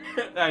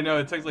 I know,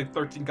 it takes like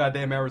 13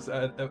 goddamn hours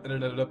to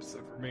edit an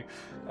episode for me.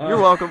 You're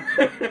welcome.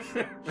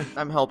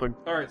 I'm helping.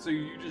 Alright, so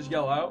you just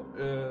yell out,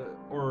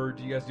 or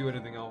do you guys do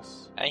anything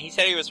else? He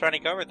said he was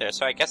running over there,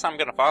 so I guess I'm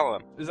gonna follow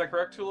him. Is that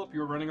correct, Tulip?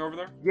 You were running over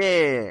there?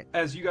 Yeah.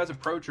 As you guys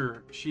approach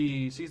her,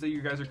 she sees that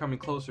you guys are coming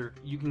closer.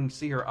 You can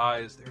see her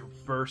eyes, they're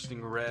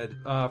bursting red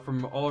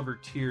from all of her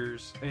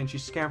tears, and she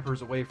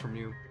scampers away from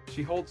you.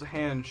 She holds a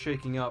hand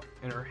shaking up,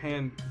 and her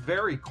hand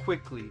very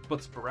quickly,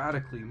 but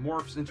sporadically,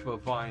 morphs into a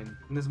vine.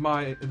 And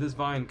this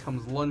vine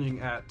comes lunging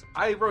at...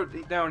 I wrote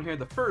it down here,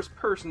 the first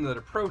person that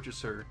approaches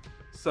her.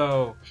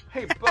 So,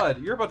 hey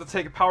bud, you're about to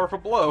take a powerful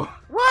blow.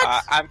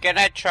 What? I'm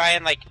gonna try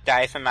and,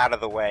 dive him out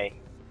of the way.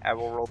 I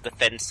will roll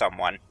defend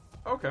someone.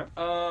 Okay.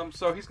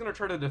 So he's gonna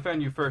try to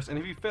defend you first, and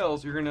if he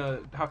fails, you're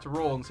gonna have to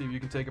roll and see if you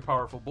can take a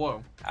powerful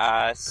blow.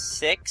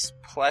 6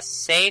 plus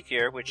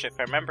Savior, which if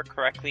I remember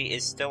correctly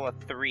is still a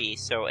 3,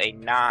 so a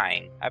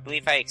 9. I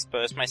believe I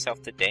exposed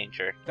myself to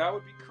danger. That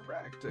would be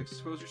correct.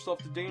 Expose yourself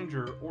to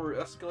danger or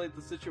escalate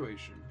the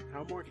situation.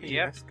 How more can Yep.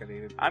 you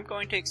escalate it? I'm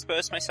going to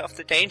expose myself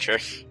to danger,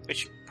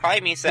 which probably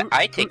means that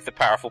I take the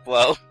powerful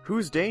blow.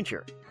 Who's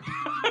danger?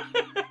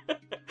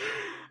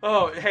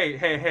 Oh,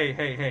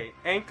 hey.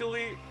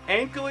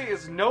 Ankly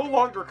is no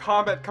longer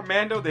combat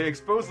commando. They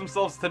expose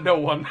themselves to no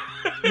one.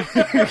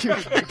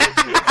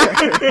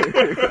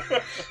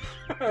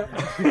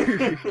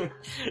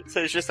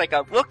 So it's just like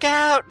a look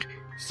out!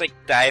 Just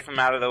dive him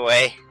out of the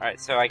way. Alright,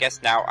 so I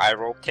guess now I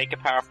roll take a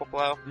powerful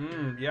blow.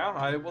 Yeah,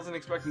 I wasn't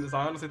expecting this.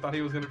 I honestly thought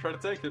he was going to try to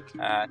take it.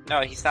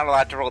 No, he's not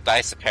allowed to roll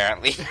dice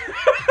apparently.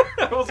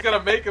 I was going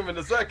to make him in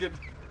a second.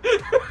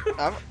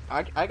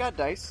 I got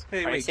dice. Hey,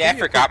 Alright, wait, see, I give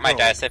me a forgot quick my roll.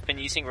 dice. I've been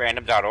using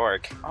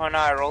random.org. Oh no,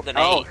 I rolled an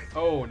 8.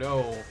 Oh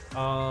no.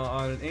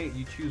 On an 8,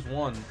 you choose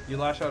one. You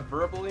lash out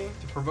verbally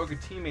to provoke a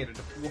teammate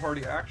into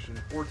foolhardy action,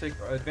 or take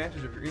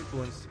advantage of your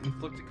influence to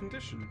inflict a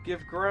condition.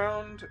 Give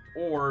ground,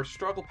 or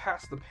struggle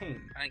past the pain.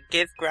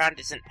 Give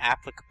ground isn't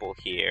applicable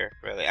here,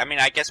 really. I mean,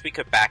 I guess we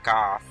could back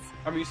off.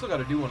 I mean, you still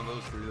gotta do one of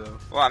those three, though.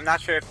 Well, I'm not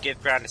sure if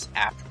give ground is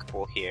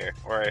applicable here,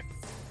 or if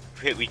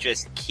we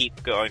just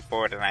keep going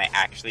forward and I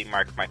actually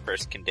mark my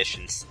first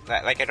conditions.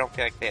 I don't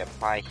feel like they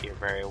apply here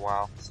very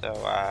well. So,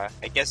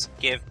 I guess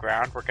give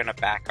ground, we're gonna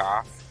back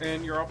off.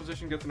 And your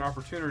opposition gets an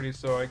opportunity,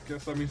 so I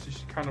guess that means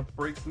she kind of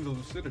breaks into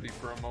lucidity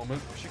for a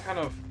moment. She kind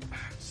of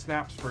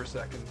snaps for a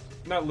second.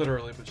 Not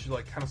literally, but she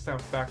kind of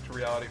snaps back to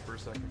reality for a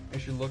second.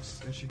 And she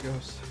looks and she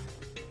goes...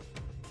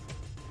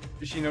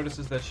 She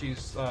notices that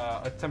she's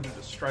attempted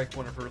to strike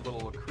one of her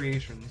little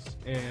creations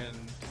and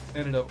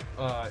ended up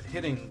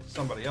hitting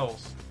somebody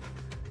else.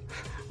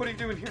 What are you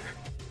doing here?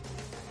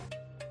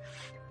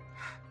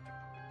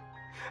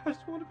 I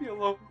just want to be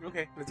alone.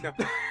 Okay, let's go.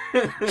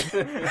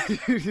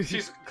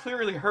 She's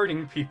clearly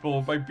hurting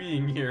people by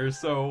being here,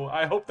 so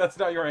I hope that's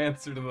not your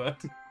answer to that.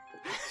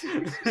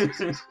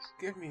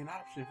 Give me an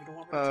option if you don't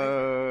want me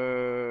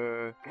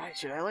to Guys,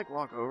 should I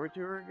walk over to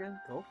her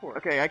again? go for it.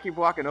 Okay, I keep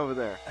walking over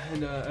there.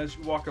 And as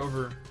you walk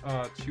over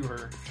to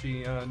her,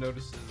 she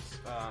notices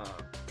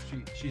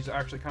she's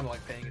actually kind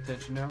of paying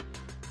attention now.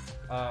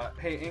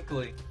 Hey,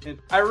 Ankley. And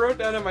I wrote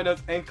down in my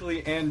notes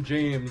Ankley and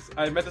James.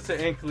 I meant to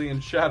say Ankley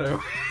and Shadow.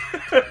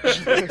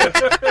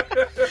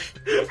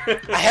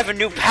 I have a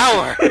new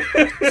power!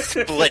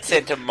 Splits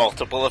into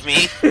multiple of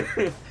me.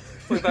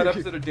 It's like that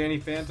episode of Danny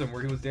Phantom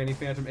where he was Danny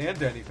Phantom and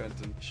Danny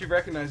Fenton. She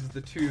recognizes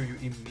the two of you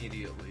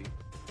immediately.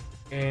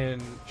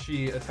 And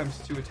she attempts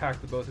to attack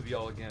the both of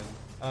y'all again.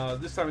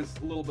 This time it's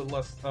a little bit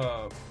less,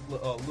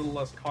 little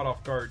less caught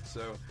off guard,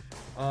 so...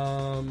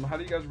 how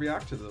do you guys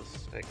react to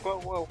this?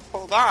 Whoa,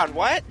 hold on,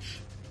 what?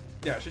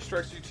 Yeah, she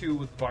strikes you two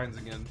with vines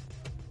again.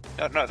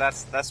 No,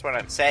 that's what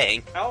I'm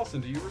saying.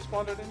 Allison, do you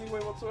respond in any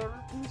way whatsoever?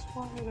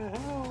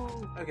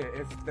 Okay,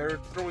 if they're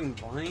throwing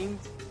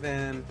vines,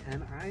 then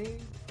can I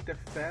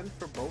defend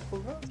for both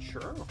of us?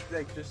 Sure.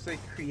 Just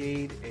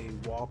create a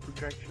wall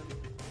projection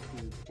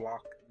to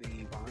block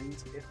the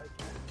vines if I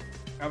can.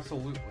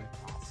 Absolutely.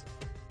 Awesome.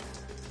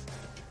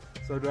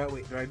 So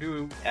do I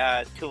do?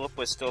 Tulip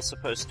was still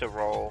supposed to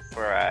roll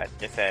for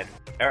defend,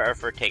 or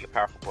for take a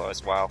powerful blow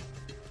as well.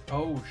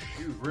 Oh,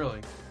 shoot,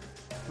 really?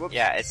 Whoops.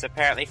 Yeah, it's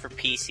apparently for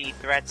PC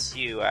threats,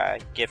 you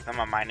give them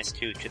a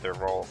 -2 to their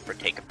roll for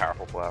take a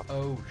powerful blow.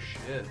 Oh,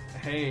 shit.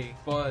 Hey,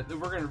 Bud,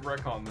 we're gonna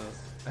wreck on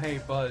this. Hey,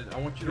 Bud, I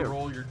want you to Yeah.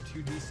 roll your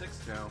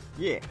 2d6 now.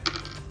 Yeah.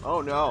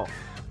 Oh no.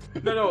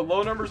 No,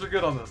 low numbers are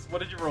good on this. What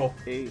did you roll?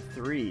 A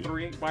 3.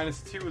 3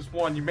 minus 2 is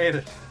 1. You made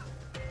it.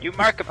 You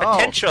mark a Oh.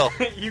 potential!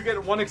 You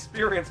get 1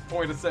 experience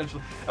point,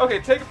 essentially. Okay,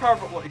 take a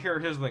powerful blow.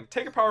 Here's the thing.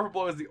 Take a powerful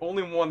blow is the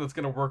only one that's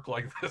gonna work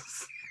like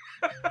this.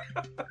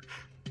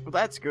 Well,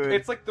 that's good.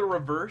 It's like the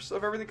reverse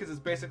of everything, because it's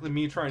basically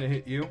me trying to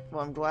hit you.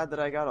 Well, I'm glad that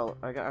I'm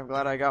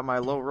glad I got my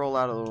low roll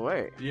out of the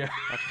way. Yeah.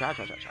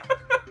 Cha-cha-cha-cha.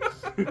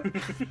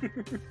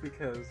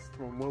 Because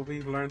from what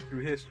we've learned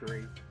through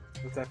history,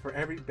 is that for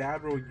every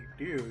bad roll you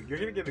do, you're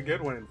gonna get a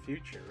good one in the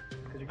future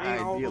because you're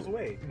getting all those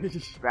away.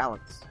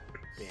 Balance.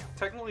 Damn.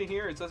 Technically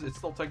here, it says it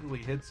still technically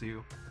hits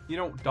you. You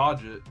don't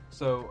dodge it.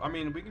 So, I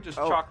mean, we can just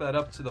Oh. chalk that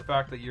up to the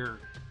fact that you're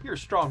a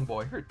strong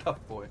boy. You're a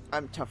tough boy.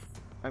 I'm tough.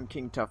 I'm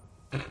King Tough.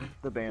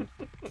 The band.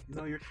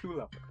 No, you're too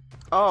level.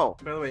 Oh,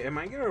 By the way, am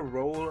I gonna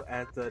roll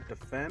at the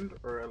defend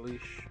or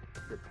unleash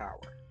your power?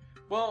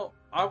 Well,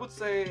 I would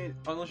say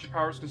unleash your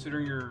powers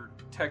considering you're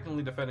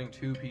technically defending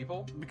two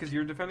people because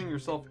you're defending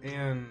yourself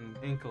and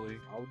Inkly.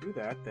 I'll do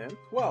that then.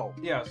 12.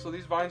 Yeah, so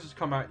these vines just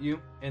come at you,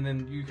 and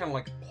then you kind of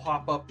like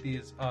plop up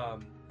these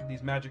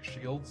magic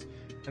shields,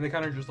 and they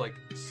kind of just like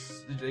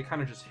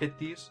hit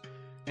these,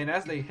 and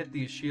as they hit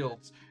these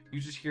shields, you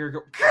just hear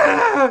her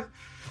go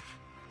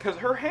because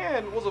her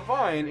hand was a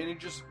vine, and it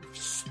just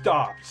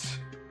stopped.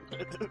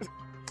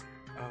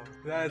 Oh,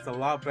 that is a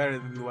lot better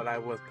than what I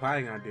was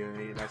planning on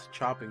doing. That's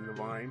chopping the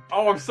vine.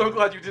 Oh, I'm so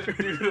glad you didn't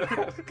do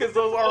that because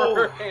those are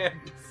her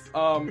hands.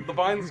 The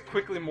vines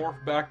quickly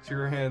morph back to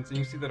her hands, and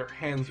you see that her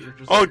hands are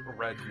just Oh.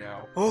 red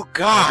now. Oh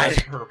God!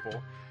 Red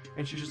purple,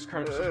 and she just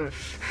kind of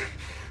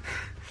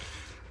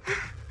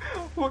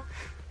what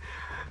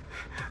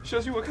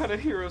shows you what kind of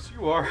heroes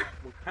you are.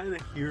 What kind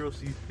of heroes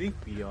do you think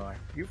we are?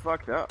 you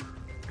fucked up.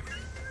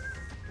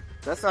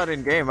 That's not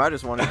in game. I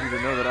just wanted you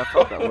to know that I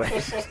felt that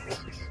way.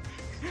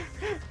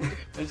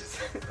 And just,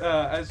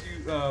 as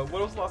you, what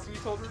was the last thing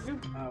you told her again?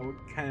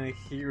 What kind of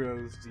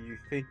heroes do you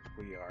think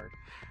we are?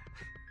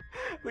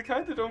 The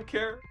kind that don't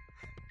care.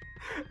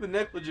 The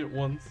negligent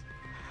ones.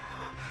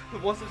 The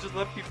ones that just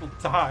let people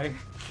die.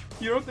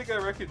 You don't think I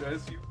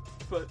recognize you,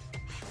 but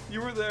you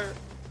were there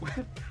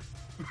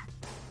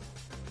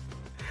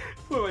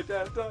when my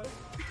dad died.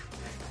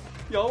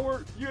 Y'all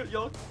were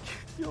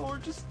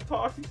just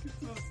talking to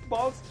this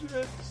monster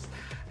and just,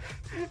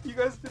 you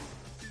guys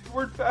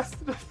weren't fast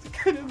enough to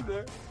get in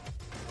there.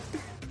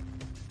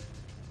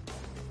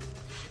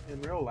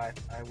 In real life,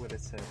 I would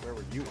have said, "Where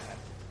were you at?"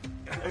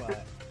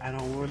 But I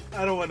don't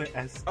want to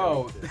escalate.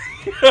 Oh. this.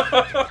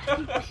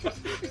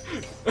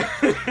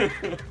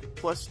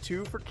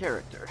 +2 for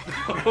character.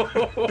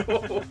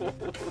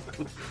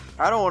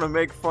 I don't want to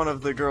make fun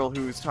of the girl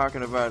who's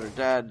talking about her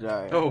dad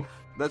dying. Oh.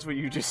 That's what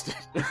you just did.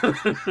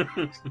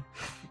 I'm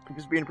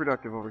just being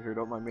productive over here,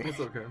 don't mind me. It's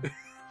okay.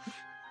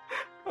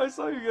 I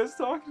saw you guys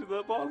talking to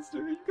that monster.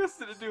 You guys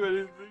didn't do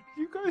anything.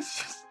 You guys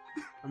just...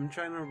 I'm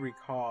trying to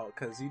recall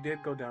because you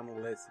did go down the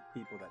list of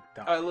people that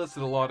died. I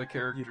listed a lot of You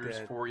characters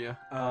did. for you.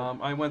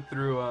 Um, I went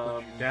through.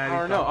 your I daddy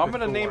don't know. thought I'm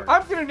gonna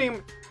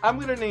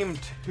before. name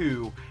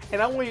two,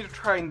 and I want you to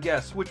try and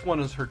guess which one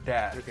is her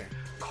dad. Okay.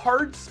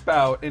 Card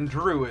Spout and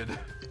Druid.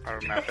 I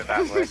remember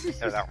that list.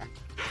 Or that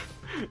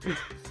one.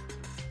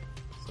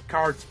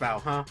 Card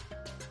spout, huh?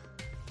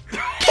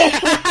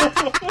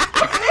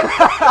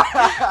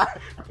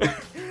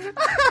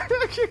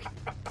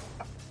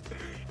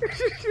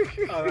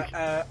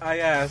 I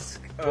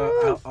ask.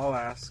 I'll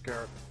ask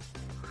her.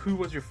 Who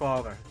was your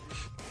father?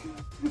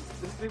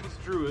 His name is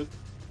Druid.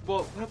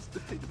 Well,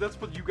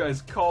 that's what you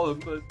guys call him,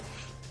 but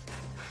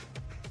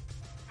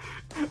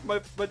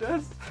my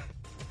dad's.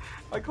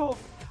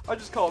 I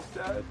just call him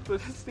Dad,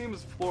 but his name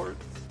is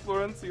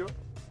Florencio.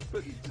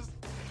 But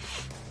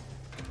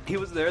he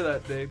was there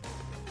that day,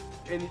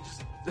 and he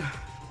just.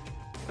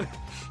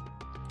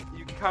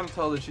 You can kind of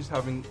tell that she's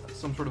having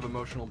some sort of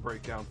emotional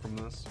breakdown from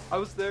this. I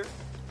was there,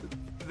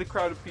 the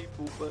crowd of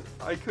people, but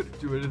I couldn't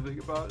do anything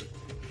about it.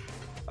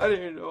 I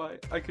didn't know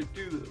I could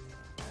do this.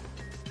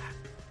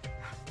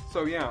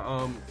 So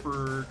yeah,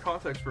 for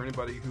context for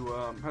anybody who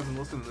hasn't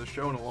listened to this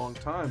show in a long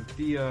time,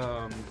 the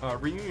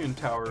Reunion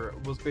Tower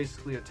was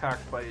basically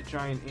attacked by a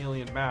giant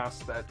alien mass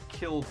that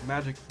killed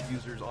magic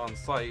users on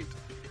site,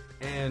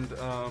 and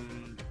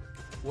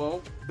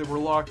well, they were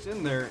locked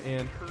in there,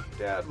 and her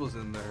dad was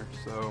in there,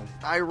 so...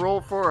 I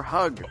roll for a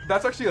hug.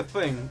 That's actually a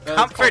thing. It's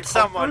Comfort called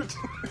someone.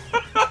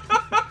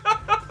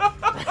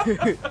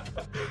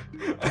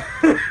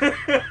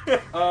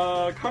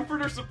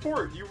 Comfort or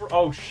support? You were...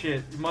 Oh,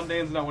 shit.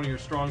 Mundane's not one of your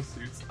strong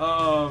suits.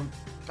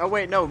 Oh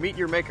wait, no, meet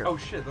your maker. Oh,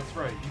 shit, that's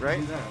right. You can right?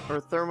 do that.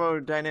 Or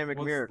thermodynamic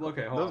Let's- miracle.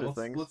 Okay, hold Those on. are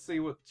things. Let's see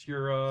what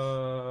your,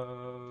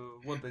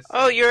 what they say.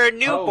 Oh, you're a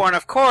newborn,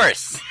 of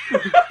course. Oh,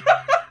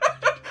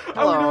 we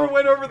Hello. never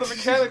went over the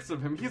mechanics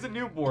of him. He's a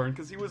newborn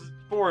because he was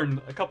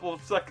born a couple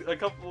of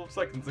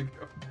seconds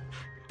ago.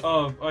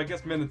 I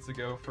guess minutes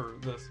ago for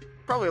this.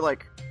 Probably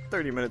like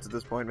 30 minutes at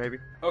this point, maybe.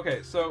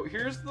 Okay, so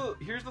here's the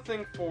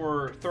thing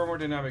for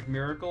thermodynamic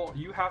miracle.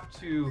 You have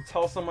to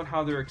tell someone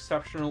how they're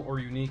exceptional or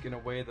unique in a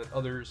way that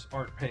others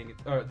aren't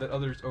that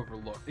others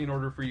overlook in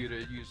order for you to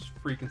use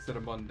freak instead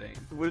of mundane.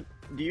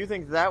 Do you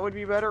think that would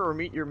be better, or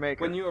meet your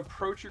maker? When you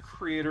approach your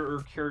creator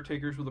or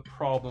caretakers with a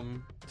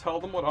problem, tell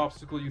them what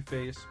obstacle you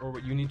face or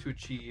what you need to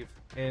achieve,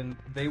 and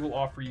they will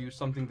offer you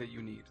something that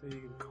you need. So you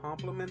can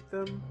compliment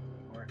them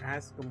or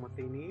ask them what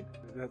they need.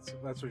 That's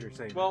what you're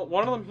saying. Well,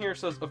 one of them here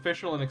says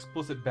official and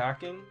explicit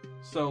backing,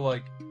 so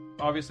like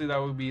obviously that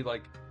would be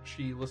like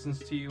she listens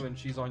to you and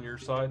she's on your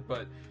side,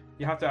 but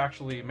You have to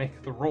actually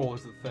make the roll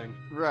is the thing.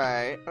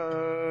 Right.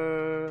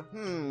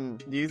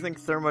 Do you think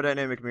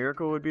thermodynamic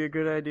miracle would be a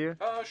good idea?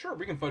 Sure,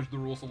 we can fudge the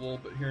rules a little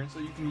bit here, and so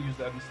you can use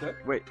that instead.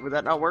 Wait, would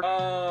that not work?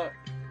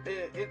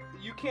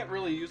 You can't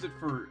really use it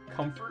for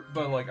comfort,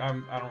 but like I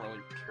don't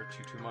really care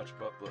too much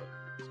about the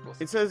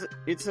spells.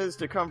 It says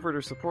to comfort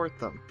or support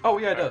them. Oh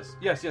yeah, it does.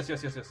 Yes. I was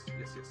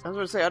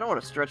gonna say I don't want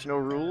to stretch no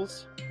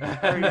rules.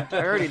 I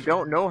already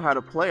don't know how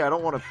to play. I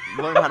don't want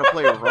to learn how to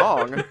play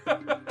wrong.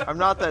 I'm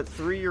not that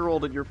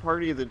 3-year-old at your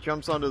party that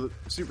jumps onto the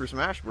Super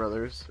Smash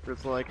Brothers. Where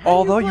it's like,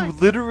 although you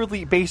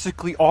literally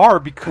basically are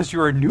because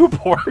you're a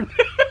newborn.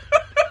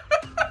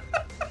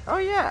 Oh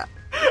yeah.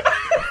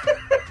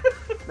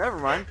 Never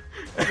mind.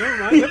 Never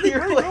mind. I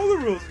know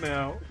the rules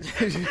now.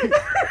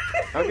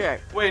 Okay.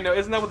 Wait, no,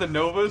 isn't that what the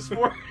Nova is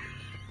for?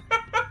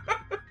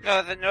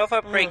 No, the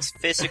Nova breaks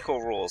physical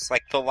rules,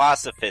 like the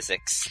laws of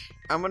physics.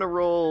 I'm gonna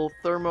roll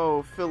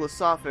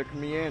thermo-philosophic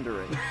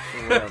meandering.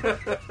 Or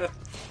whatever.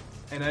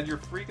 And add your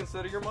freak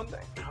instead of your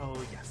mundane. Oh,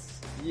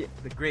 yes. Yeah.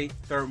 The great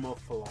thermal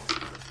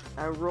philosopher.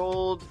 I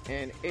rolled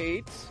an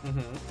 8,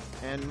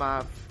 Mm-hmm. and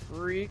my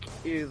freak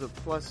is a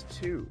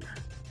 +2.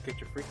 Get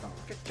your freak on.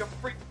 Get your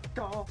freak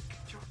on.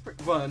 Get your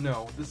freak. Well,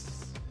 no, this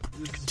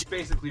is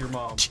basically your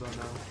mom, so no.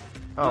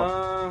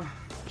 Oh,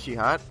 is she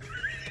hot?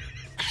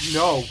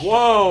 No.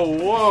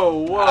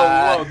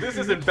 Whoa. This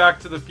isn't Back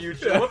to the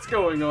Future. What's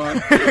going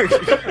on?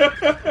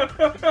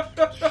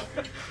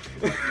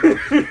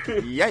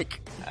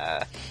 Yike.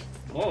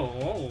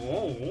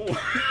 Whoa.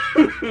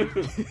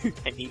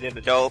 I need an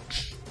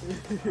adult.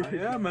 I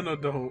am an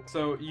adult.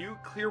 So you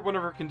clear one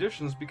of her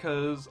conditions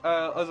because,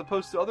 as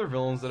opposed to other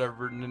villains that I've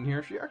written in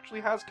here, she actually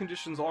has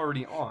conditions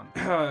already on.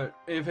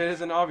 If it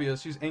isn't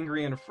obvious, she's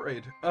angry and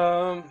afraid.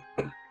 No,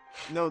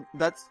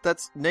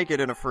 that's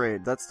Naked and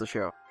Afraid. That's the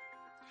show.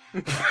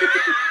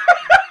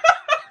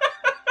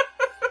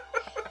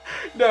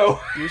 No.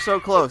 You're so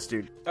close,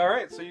 dude.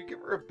 Alright, so you give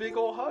her a big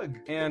ol' hug,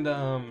 and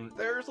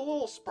there's a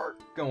little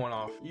spark going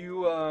off.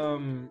 You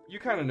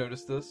kind of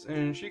notice this,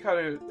 and she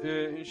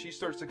she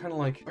starts to kind of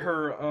like,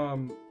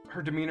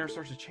 her demeanor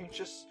starts to change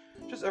just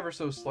ever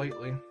so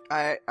slightly.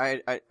 I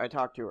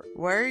talked to her.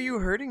 Why are you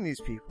hurting these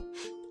people?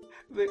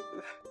 They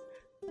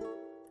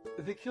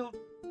killed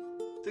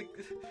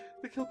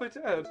my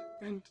dad,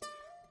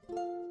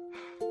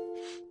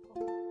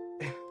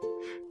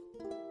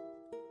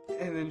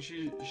 and then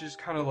she just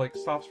kind of like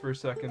stops for a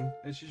second,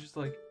 and she's just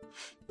like,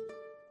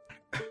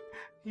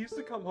 he used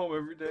to come home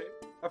every day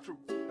after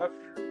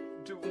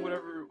doing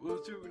whatever,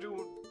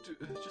 doing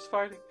just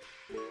fighting,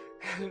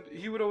 and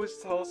he would always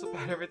tell us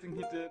about everything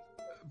he did,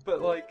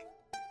 but like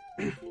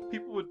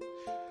people would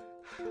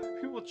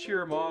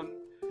cheer him on,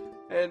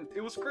 and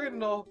it was great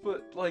and all,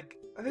 but like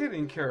they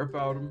didn't care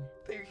about him.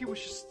 He was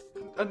just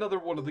another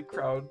one of the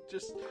crowd,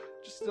 just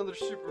another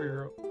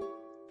superhero,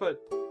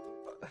 but.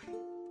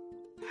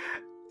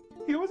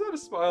 He always had a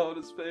smile on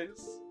his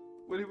face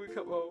when he would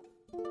come home.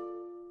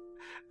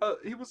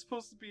 He was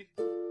supposed to be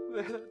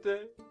there that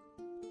day,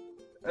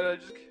 and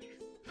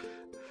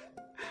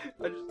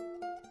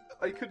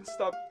I couldn't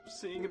stop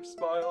seeing him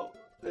smile.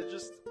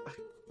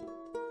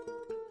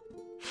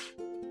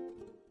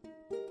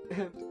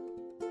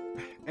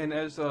 And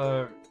as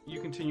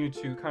you continue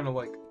to kind of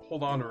like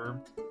hold on to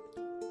her,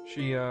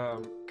 she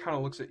kind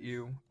of looks at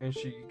you, and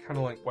she kind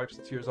of like wipes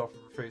the tears off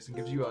of her face and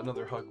gives you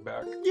another hug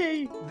back.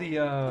 Yay!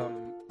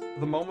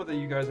 The moment that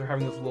you guys are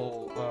having this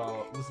little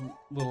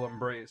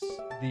embrace,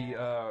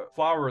 the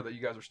flower that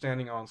you guys are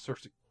standing on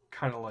starts to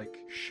kind of like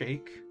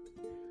shake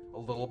a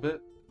little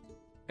bit,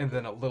 and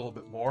then a little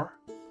bit more,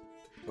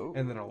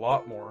 and then a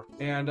lot more,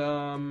 and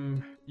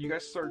you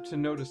guys start to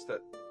notice that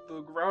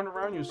the ground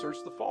around you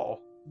starts to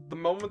fall. The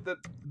moment that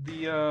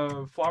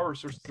the flower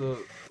starts to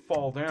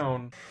fall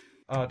down,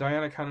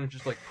 Diana kind of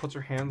just like puts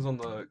her hands on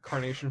the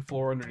carnation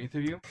floor underneath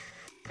of you,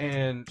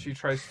 and she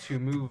tries to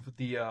move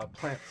the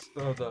plants,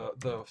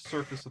 the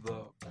surface of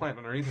the plant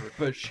underneath her,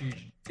 but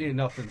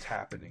nothing's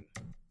happening.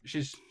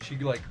 She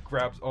like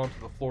grabs onto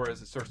the floor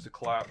as it starts to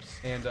collapse,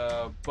 and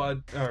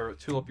Bud or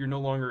Tulip, you're no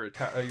longer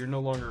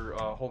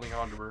holding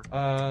on to her.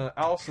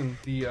 Allison,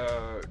 the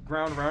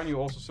ground around you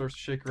also starts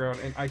to shake around,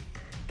 and I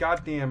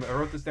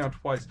wrote this down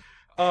twice.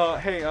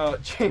 Hey,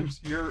 James,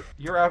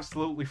 you're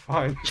absolutely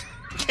fine.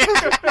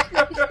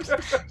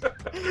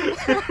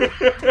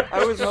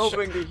 I was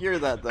hoping to hear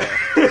that though.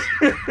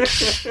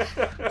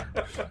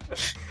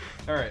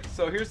 Alright,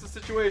 so here's the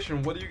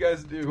situation. What do you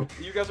guys do?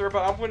 You guys are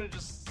I'm gonna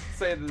just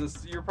say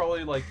this, you're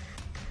probably like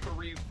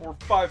 3, 4,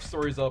 5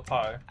 stories up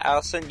high.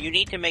 Allison, you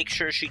need to make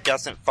sure she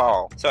doesn't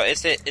fall. So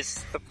is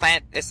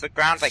the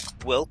ground like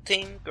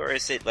wilting, or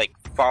is it like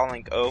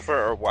falling over,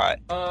 or what?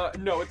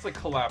 No, it's like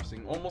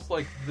collapsing. Almost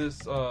like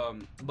this,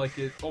 like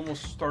it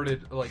almost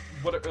started, like,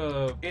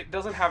 it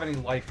doesn't have any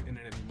life in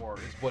it anymore,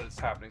 is what is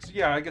happening. So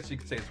yeah, I guess you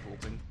could say it's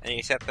wilting. And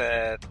you said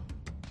the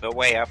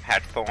way up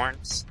had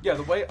thorns? Yeah,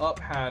 the way up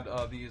had,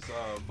 these,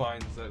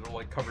 vines that are,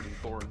 like, covered in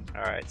thorns.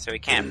 Alright, so we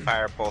can't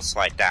fire bull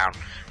slide down.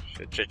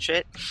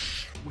 Shit.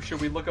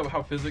 Should we look up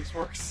how physics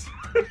works?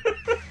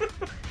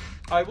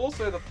 I will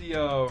say that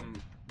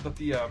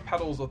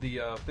petals of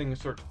the thing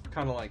start to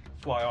kind of like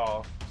fly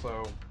off.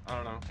 So I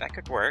don't know. That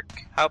could work.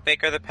 How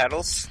big are the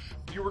petals?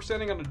 You were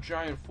standing on a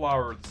giant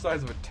flower the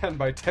size of a 10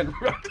 by 10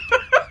 round.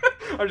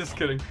 I'm just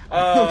kidding.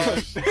 I'll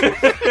say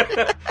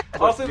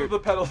that the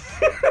petals.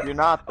 You're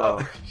not though.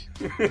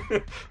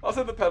 I'll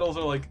say the petals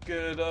are like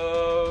good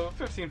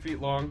 15 feet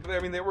long. I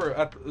mean, they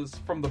were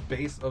from the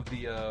base of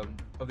the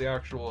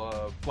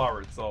actual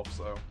flower itself.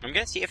 So I'm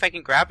gonna see if I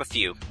can grab a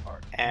few.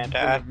 Alright. And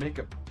You're gonna make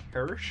a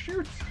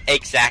parachute.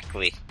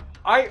 exactly.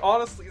 I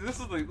honestly, this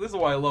is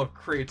why I love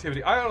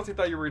creativity. I honestly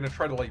thought you were gonna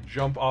try to like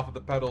jump off of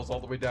the petals all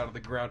the way down to the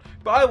ground,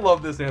 but I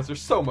love this answer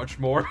so much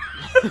more.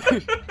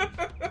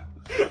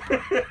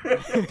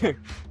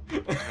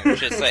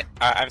 Just like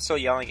I'm still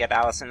yelling at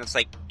Allison. It's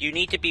like you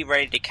need to be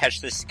ready to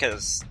catch this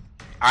because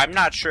I'm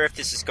not sure if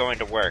this is going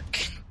to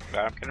work.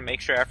 But I'm gonna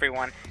make sure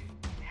everyone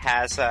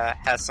has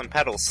some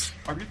petals.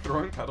 Are you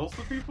throwing petals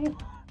to people?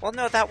 Well,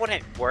 no, that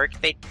wouldn't work.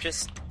 They'd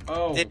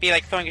be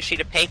like throwing a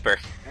sheet of paper.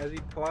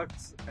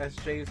 As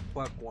James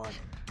pluck one,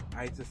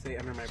 I just say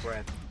under my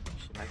breath,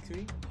 she likes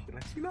me, she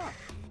likes me not.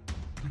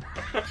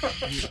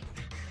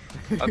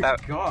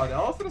 God,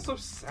 Allison is so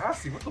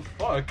sassy. What the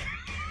fuck?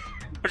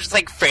 We're just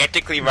like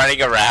frantically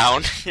running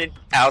around. And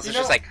Allison's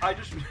just like,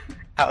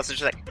 Allison's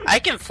just like, I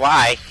can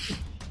fly.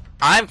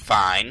 I'm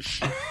fine.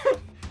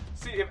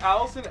 See, if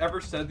Allison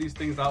ever said these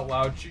things out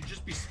loud, she'd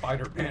just be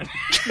Spider-Man.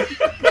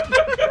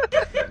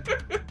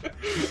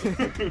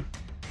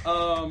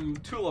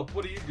 Tulip,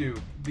 what do you do?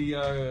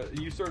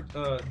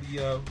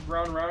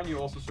 Round around, you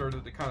also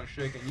started to kind of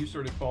shake, and you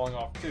started falling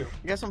off too.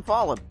 I guess I'm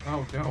falling.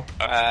 Oh no.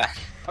 I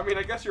mean,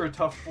 I guess you're a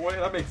tough boy.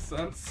 That makes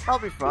sense. I'll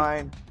be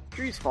fine.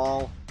 Trees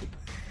fall.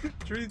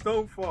 Trees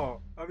don't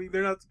fall. I mean,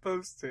 they're not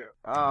supposed to.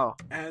 Oh.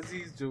 As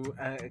these do.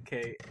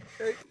 Okay.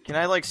 Can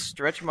I like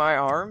stretch my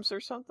arms or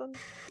something?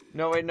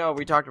 No, wait, no.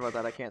 We talked about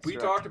that. I can't. We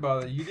stretch. talked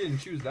about it. You didn't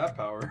choose that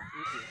power.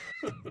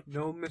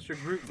 No, Mr.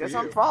 Groot. Guess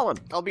I'm falling.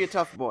 I'll be a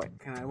tough boy.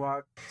 Can I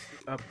walk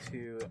up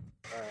to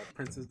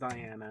Princess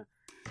Diana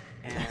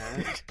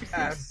and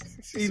ask,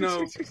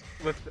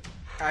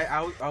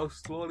 I'll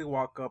slowly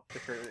walk up to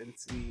her and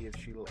see if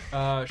she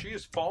lives. She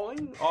is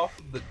falling off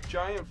the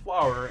giant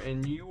flower,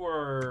 and you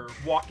are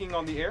walking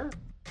on the air?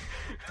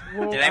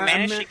 Well, did I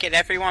manage to get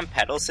everyone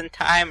petals in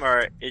time,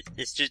 or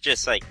it's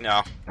just like,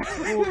 no?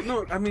 Well,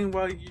 no, I mean,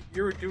 while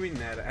you were doing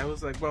that, I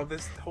was like, well,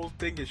 this whole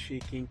thing is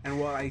shaking, and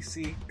while I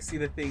see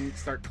the thing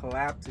start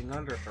collapsing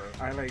under her,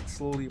 I like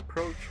slowly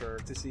approach her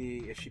to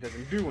see if she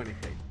doesn't do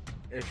anything.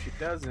 If she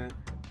doesn't,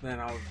 then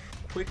I'll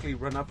quickly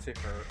run up to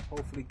her,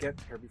 hopefully get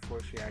to her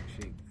before she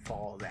actually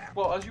falls out.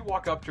 Well, as you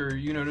walk up to her,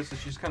 you notice that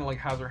she's kind of like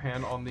has her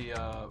hand on the,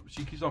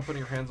 she keeps on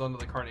putting her hands onto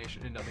the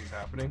carnation and nothing's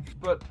happening.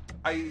 But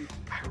I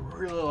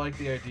really like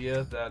the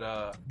idea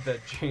that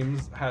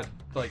James had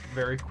like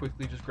very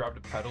quickly just grabbed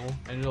a petal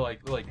and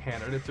like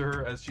handed it to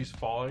her as she's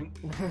falling.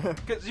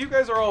 Because you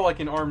guys are all like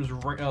in arm's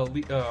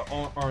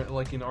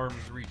like in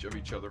arm's reach of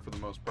each other for the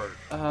most part.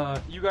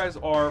 You guys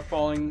are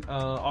falling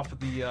off of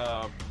the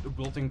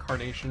wilting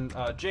carnation.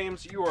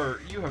 James, you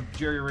have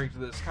jerry-rigged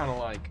this kind of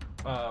like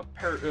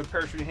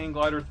parachute hang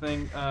glider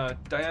thing.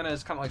 Diana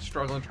is kind of like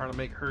struggling trying to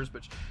make hers,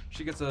 but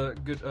she gets a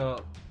good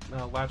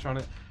latch on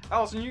it.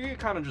 Allison, you can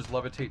kind of just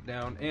levitate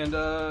down, and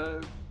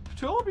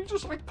Tulip, you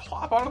just like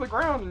plop onto the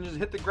ground and just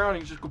hit the ground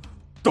and you just go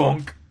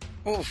dunk.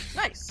 Oof.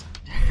 Nice.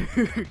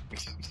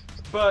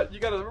 But you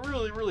got a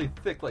really, really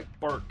thick, like,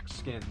 bark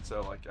skin, so,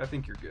 like, I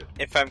think you're good.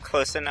 If I'm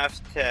close enough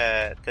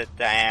to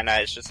Diana,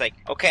 it's just like,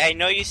 okay, I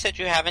know you said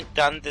you haven't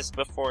done this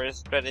before,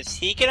 but is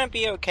he gonna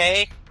be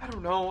okay? I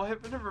don't know.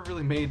 I've never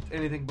really made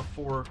anything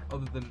before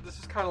other than... This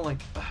is kind of like...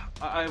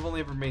 I've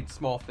only ever made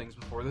small things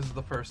before. This is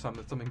the first time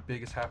that something big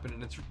has happened,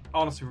 and it's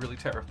honestly really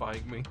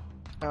terrifying me.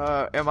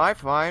 Am I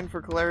fine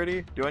for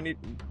clarity? Do I need,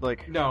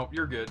 like... No,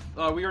 you're good.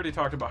 We already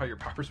talked about how your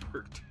powers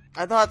worked.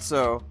 I thought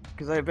so,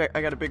 because I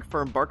got a big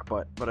firm bark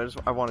butt, but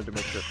I wanted to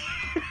make sure.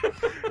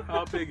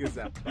 How big is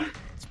that butt?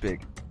 It's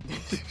big.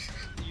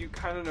 You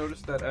kind of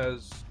notice that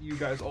as you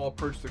guys all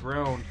approach the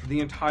ground,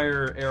 the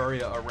entire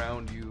area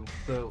around you,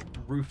 the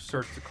roof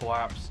starts to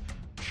collapse.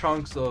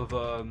 Chunks of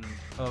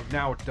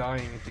now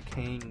dying and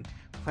decaying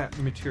plant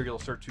material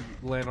start to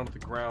land onto the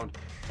ground.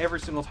 Every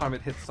single time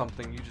it hits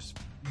something, you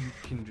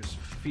can just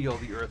feel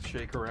the earth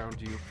shake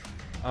around you.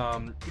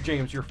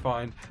 James, you're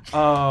fine.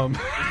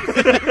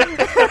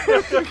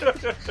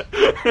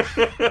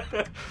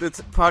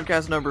 It's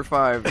podcast number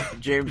 5.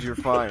 James, you're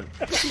fine.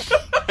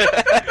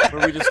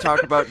 Where we just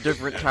talk about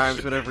different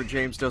times whenever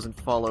James doesn't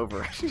fall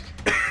over.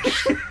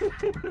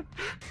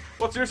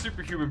 What's your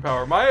superhuman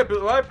power? My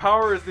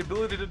power is the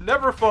ability to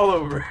never fall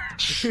over.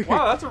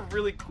 Wow, that's a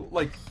really cool.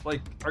 Like,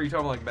 are you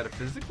talking like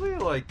metaphysically,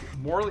 like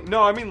morally?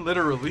 No, I mean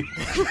literally.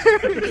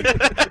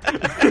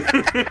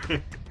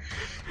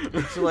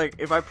 So, like,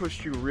 if I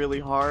pushed you really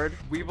hard...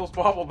 Weebles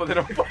wobble, but they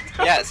don't fall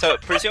down. Yeah, so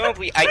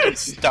presumably I can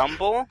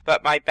stumble,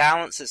 but my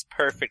balance is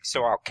perfect,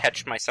 so I'll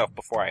catch myself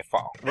before I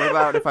fall. What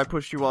about if I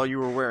pushed you while you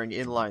were wearing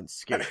inline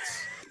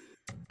skates?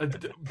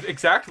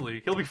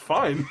 Exactly. He'll be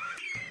fine.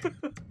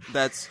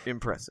 That's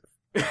impressive.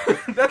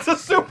 That's a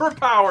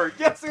superpower!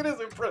 Yes, it is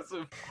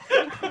impressive!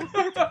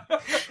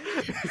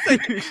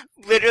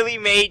 Literally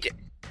made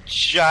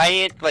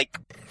giant, like,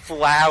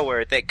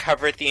 flower that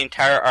covered the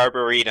entire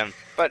arboretum.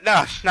 But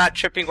no, not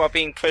tripping while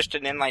being pushed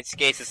in inline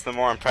skates is the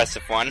more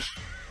impressive one.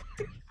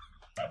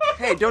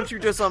 Hey, don't you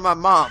diss on my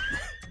mom.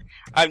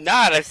 I'm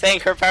not, I'm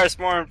saying her power's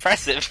more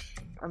impressive.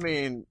 I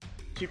mean,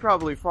 she'd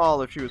probably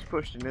fall if she was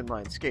pushed in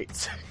inline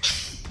skates.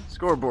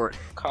 Scoreboard.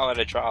 Call it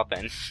a draw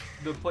then.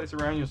 The place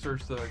around you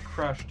starts to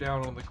crash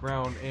down on the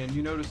ground, and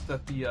you notice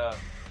that the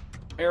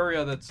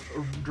area that's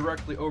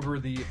directly over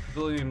the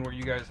pavilion where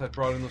you guys had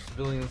brought in those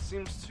civilians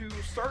seems to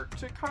start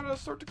to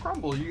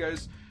crumble. You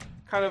guys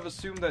kind of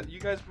assume that you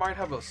guys might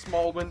have a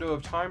small window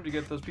of time to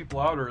get those people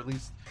out, or at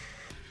least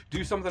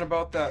do something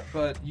about that,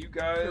 but you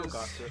guys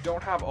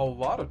don't have a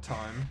lot of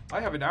time. I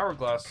have an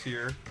hourglass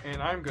here,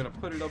 and I'm gonna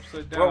put it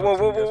upside down.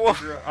 Whoa.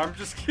 I'm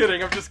just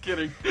kidding. You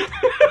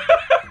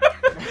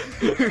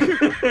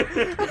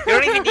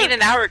don't even need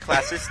an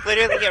hourglass, it's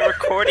literally a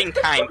recording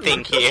time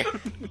thing here.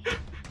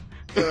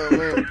 Oh,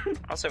 man.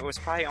 Also, it was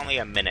probably only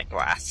a minute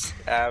glass.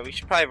 We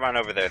should probably run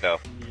over there, though.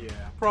 Yeah,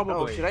 Oh,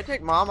 probably. should I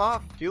take Mom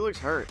off? She looks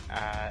hurt.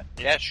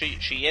 Yeah,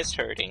 she is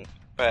hurting,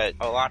 but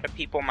a lot of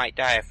people might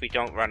die if we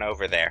don't run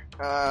over there.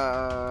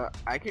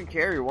 I can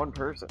carry one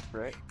person,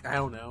 right? I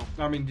don't know.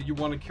 I mean, do you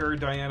want to carry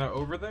Diana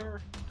over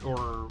there?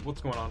 Or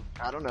what's going on?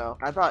 I don't know.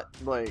 I thought,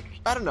 I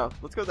don't know.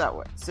 Let's go that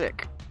way.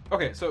 Sick.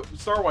 Okay, so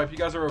Starwipe, you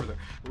guys are over there.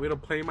 Way to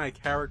play my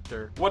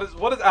character. What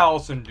does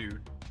Allison do,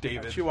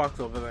 David? She walks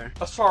over there.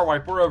 A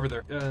Starwipe, we're over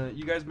there.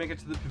 You guys make it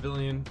to the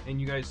pavilion,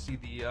 and you guys see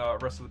the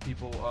rest of the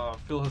people.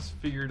 Phil has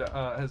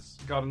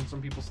gotten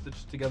some people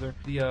stitched together.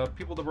 The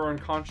people that were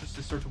unconscious,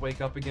 they start to wake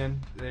up again.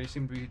 They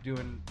seem to be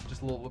doing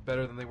just a little bit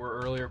better than they were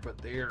earlier, but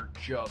they have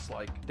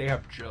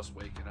just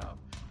waken up.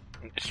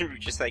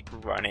 Just like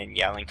running,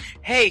 yelling,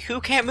 "Hey,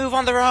 who can't move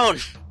on their own?"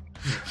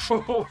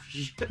 Oh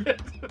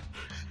shit!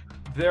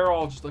 They're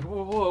all just like,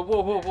 whoa,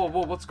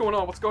 what's going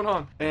on?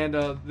 And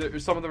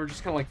some of them are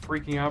just kind of like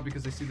freaking out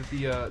because they see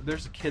that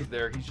there's a kid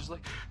there. He's just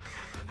like,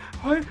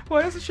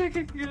 why is it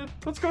shaking again?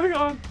 What's going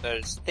on?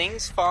 There's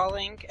things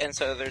falling, and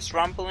so there's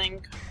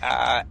rumbling.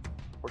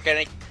 We're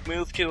gonna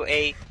move to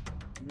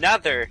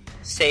another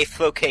safe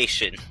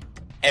location.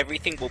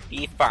 Everything will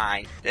be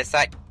fine. Does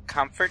that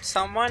comfort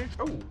someone?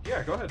 Oh,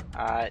 yeah, go ahead.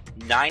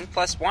 9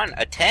 + 1,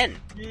 a 10.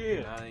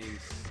 Yeah. Nice.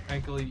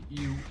 Ankly,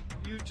 you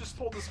just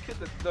told this kid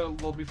that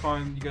they'll be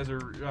fine. You guys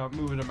are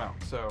moving them out.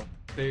 So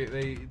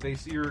they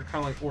see your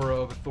kind of like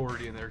aura of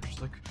authority, and they're just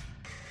like,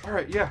 all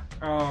right, yeah.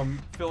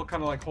 Phil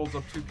kind of like holds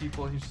up two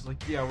people, and he's just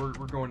like, yeah, we're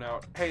going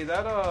out. Hey,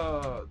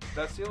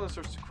 that ceiling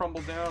starts to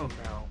crumble down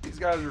now. These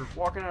guys are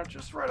walking out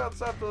just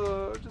outside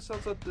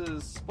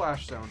the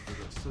splash zone for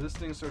this. So this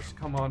thing starts to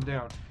come on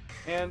down,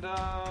 and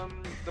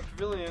the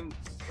pavilion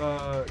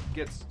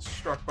gets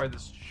struck by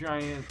this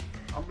giant.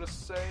 I want to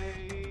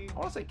say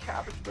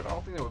cabbage, but I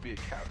don't think that would be a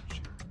cabbage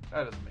here.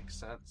 That doesn't make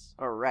sense.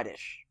 A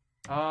radish.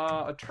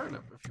 A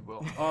turnip, if you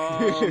will.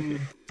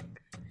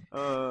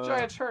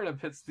 Giant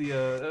turnip hits the.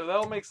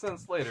 That'll make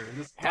sense later.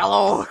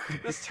 Hello.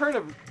 This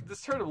turnip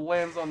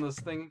lands on this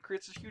thing and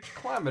creates a huge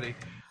calamity.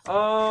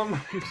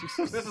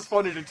 This is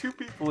funny to two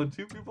people and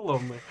two people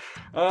only.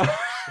 I'm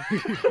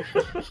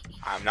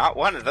not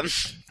one of them.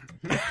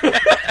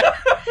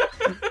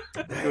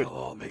 That'll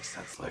all make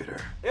sense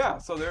later. Yeah,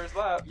 so there's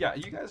that. Yeah,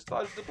 you guys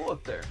dodged a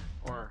bullet there.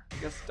 Or, I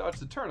guess,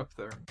 dodged a turnip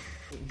there.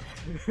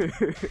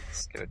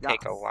 It's gonna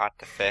take a lot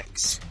to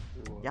fix.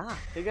 Yeah.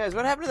 Hey guys,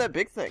 what happened to that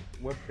big thing?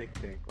 What big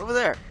thing? Over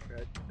there.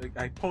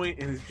 I point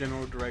in his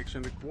general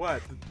direction. Like,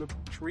 what? The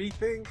tree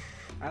thing?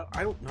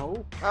 I don't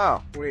know.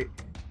 Oh. Wait,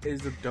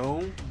 is the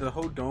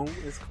whole dome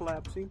is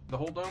collapsing? The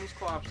whole dome's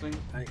collapsing.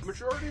 Nice. The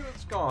majority of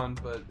it's gone,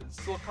 but it's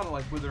still kind of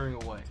like withering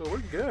away. So we're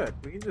good.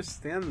 We can just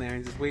stand there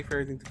and just wait for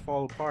everything to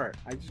fall apart.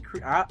 I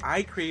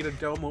create a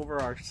dome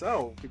over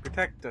ourselves to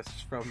protect us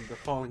from the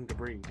falling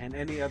debris and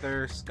any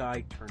other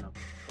sky turnip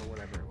or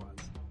whatever it was.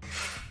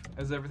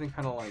 As everything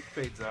kind of like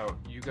fades out,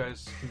 you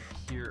guys can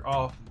hear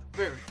off in the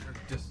very, very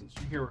distance.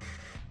 You hear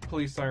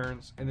police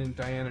sirens, and then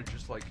Diana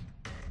just like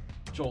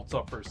jolts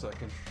up for a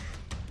second.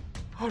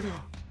 Oh no!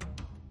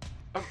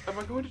 Am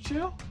I going to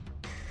jail?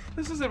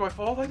 This isn't my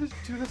fault. I didn't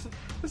do this.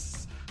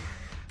 This.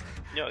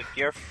 No,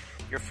 you're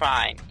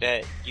fine.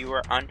 That you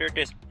were under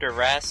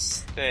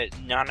duress. That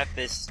none of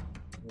this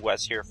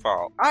was your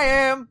fault. I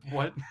am.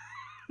 What?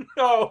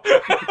 No.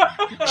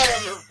 I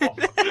am your fault.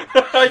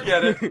 I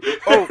get it.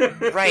 Oh,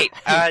 right.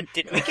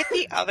 Did we get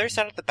the others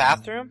out of the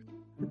bathroom?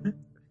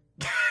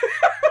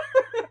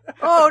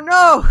 Oh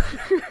no!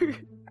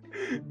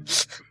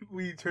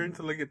 We turn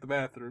to look at the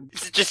bathroom.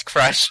 Is it just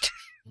crushed?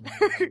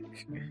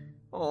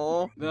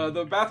 Oh.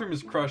 The bathroom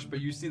is crushed,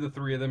 but you see the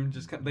three of them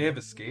they have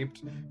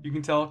escaped. You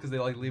can tell because they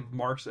like leave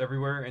marks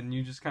everywhere, and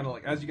you just kind of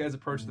like as you guys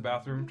approach the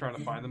bathroom trying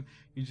to find them,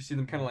 you just see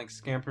them kind of like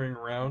scampering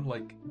around,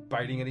 like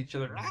biting at each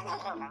other.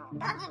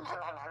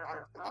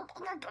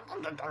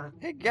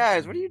 Hey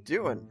guys, what are you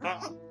doing?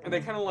 And they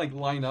kind of like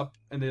line up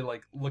and they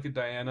like look at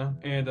Diana,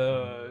 and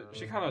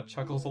she kind of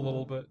chuckles a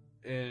little bit.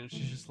 and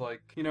she's just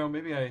like,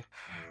 maybe I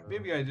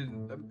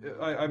didn't.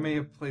 I may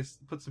have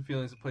put some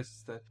feelings in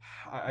places that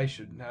I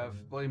shouldn't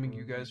have, blaming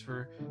you guys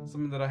for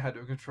something that I had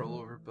no control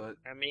over. But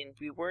I mean,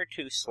 we were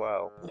too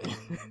slow.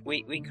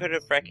 We could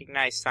have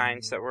recognized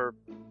signs that were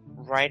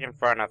right in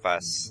front of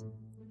us,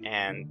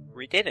 and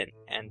we didn't.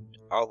 And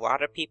a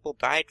lot of people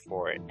died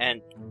for it,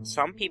 and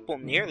some people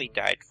nearly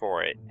died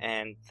for it,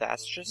 and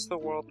that's just the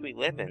world we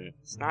live in.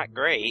 It's not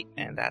great,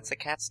 and that's a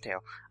cat's tail.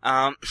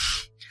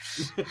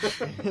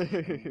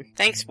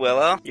 Thanks,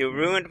 Willow. You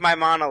ruined my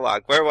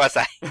monologue. Where was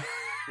I?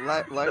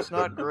 Life's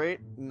not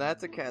great, and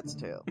that's a cat's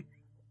tail.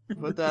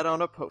 Put that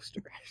on a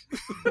poster.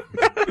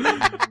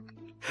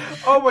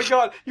 oh my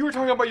god, you were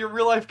talking about your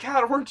real life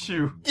cat, weren't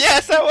you?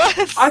 Yes, I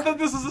was. I thought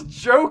this was a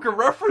joke, a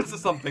reference to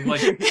something,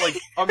 like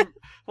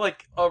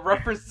a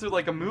reference to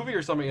like a movie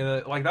or something,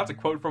 and like that's a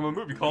quote from a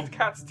movie called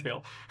Cat's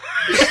Tail.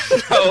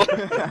 No.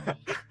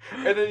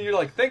 And then you're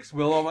like, thanks,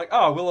 Willow. I'm like,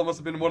 oh, Willow must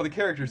have been one of the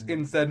characters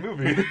in said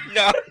movie.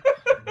 No.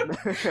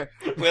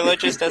 Willow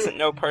just doesn't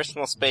know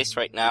personal space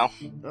right now.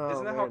 Oh,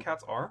 Isn't that how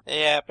cats are?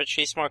 Yeah, but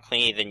she's more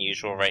clingy than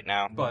usual right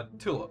now. But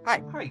Tulip,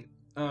 Hi.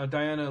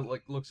 Diana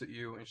like looks at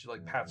you and she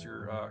like pats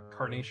your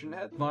carnation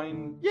head,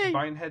 Yay.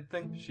 vine head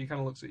thing. She kind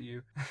of looks at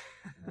you.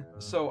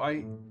 So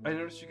I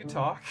noticed you could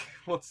talk.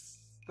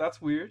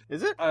 That's weird.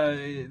 Is it?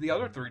 The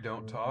other three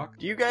don't talk.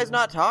 Do you guys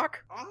not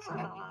talk?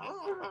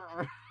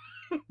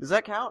 Does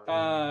that count?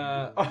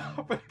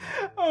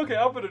 Okay,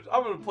 I'm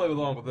gonna play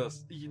along with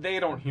this. They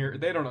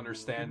don't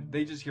understand.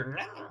 They just hear,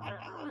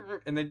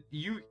 and then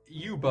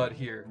you bud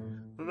hear.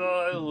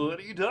 What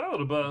are you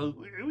talking about?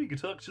 We can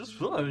talk just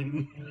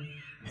fine.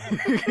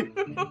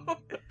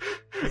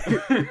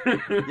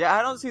 Yeah,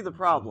 I don't see the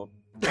problem.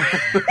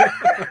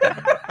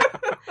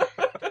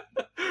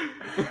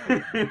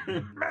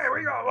 Man,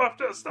 we got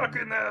left us stuck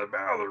in that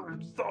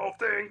mouth stall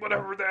thing,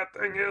 whatever that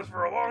thing is,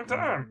 for a long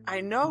time.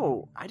 I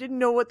know. I didn't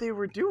know what they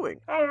were doing.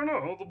 I don't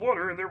know. The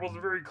water in there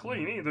wasn't very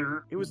clean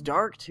either. It was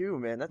dark too,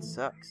 man. That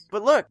sucks.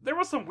 But look, There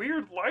was some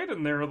weird light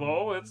in there,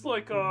 though. It's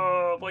like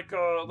a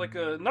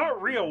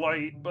not real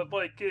light, but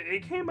like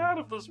it came out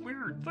of this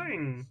weird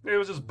thing. It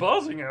was just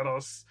buzzing at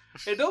us.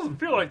 It doesn't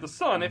feel like the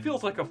sun. It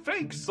feels like a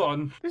fake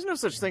sun. there's no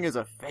such thing as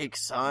a fake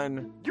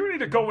sun. You need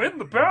to go in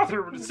the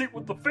bathroom to see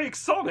what the fake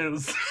sun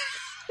is.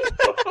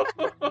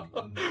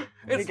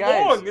 It's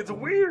guys. long. It's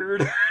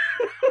weird.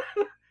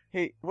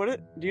 Hey, do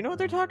you know what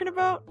they're talking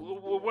about?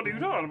 What are you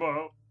talking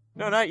about?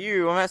 No, not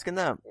you. I'm asking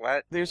them.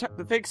 What? There's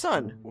the fake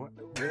sun. What?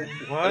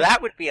 That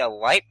would be a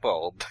light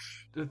bulb.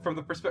 From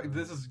the perspective,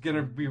 this is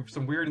gonna be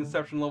some weird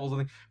Inception levels. I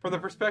think from the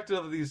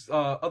perspective of these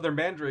other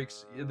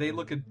mandrakes, they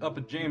look up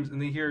at James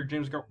and they hear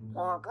James go.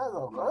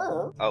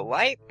 A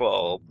light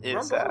bulb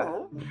is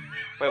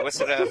wait,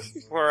 was it a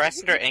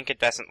fluorescent or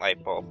incandescent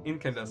light bulb?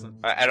 Incandescent.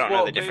 I don't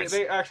know the difference.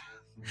 They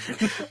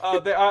actually,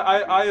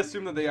 I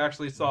assume that they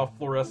actually saw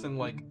fluorescent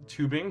like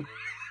tubing.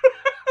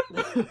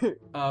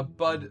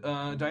 But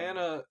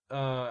Diana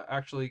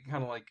actually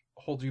kind of like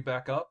holds you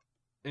back up,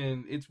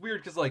 and it's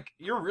weird because like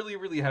you're really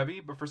really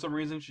heavy, but for some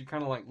reason she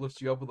kind of like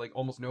lifts you up with like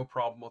almost no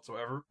problem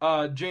whatsoever.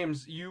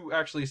 James, you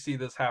actually see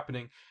this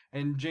happening,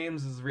 and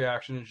James's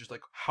reaction is just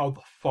like, how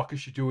the fuck is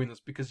she doing this?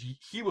 Because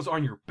he was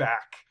on your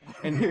back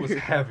and he was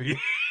heavy.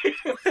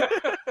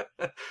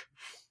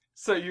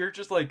 So you're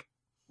just like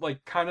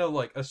kind of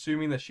like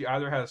assuming that she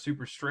either has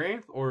super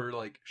strength or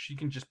like she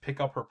can just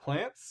pick up her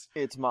plants.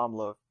 It's mom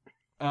love.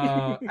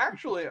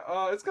 Actually,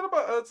 it's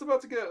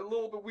about to get a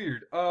little bit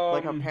weird.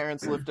 Like how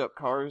parents lift up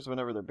cars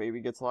whenever their baby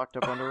gets locked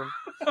up under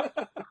them.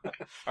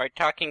 Are you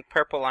talking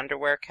purple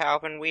underwear,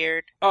 Calvin?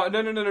 Weird. No,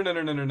 not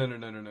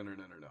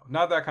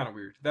that kind of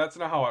weird. That's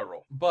not how I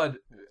roll. But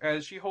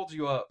as she holds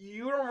you up,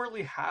 you don't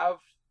really have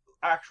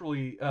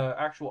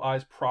actual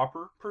eyes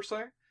proper per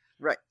se.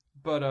 Right.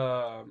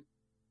 But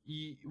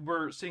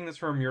we're seeing this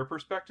from your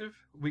perspective.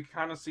 We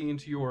kind of see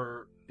into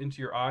your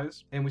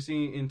eyes, and we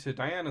see into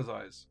Diana's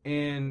eyes,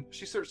 and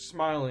she starts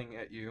smiling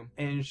at you,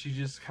 and she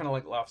just kind of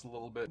like laughs a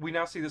little bit. We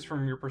now see this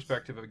from your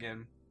perspective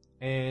again,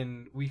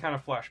 and we kind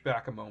of flash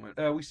back a moment.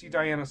 We see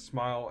Diana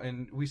smile,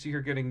 and we see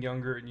her getting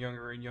younger and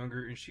younger and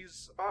younger, and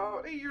she's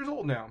 8 years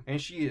old now, and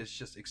she is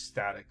just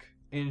ecstatic,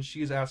 and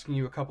she's asking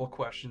you a couple of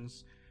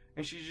questions,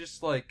 and she's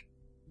just like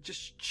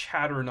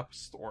chattering up a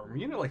storm,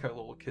 like how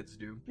little kids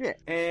do. Yeah.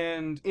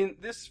 And in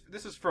this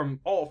is from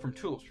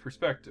Tulip's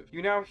perspective.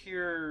 You now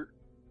hear,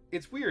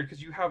 it's weird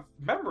because you have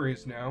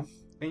memories now,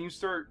 and you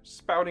start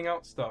spouting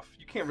out stuff.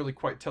 You can't really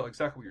quite tell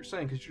exactly what you're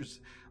saying because you're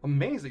just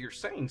amazed that you're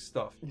saying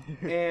stuff.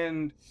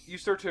 And you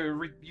start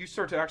to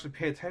actually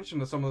pay attention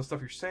to some of the stuff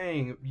you're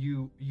saying.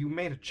 You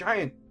made a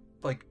giant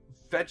like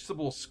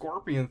vegetable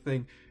scorpion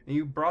thing, and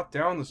you brought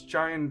down this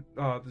giant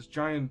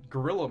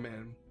gorilla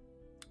man.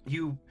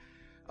 You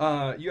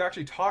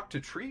actually talked to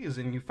trees,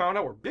 and you found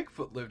out where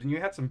Bigfoot lived, and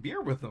you had some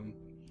beer with him.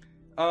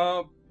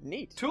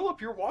 Neat.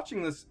 Tulip, you're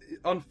watching this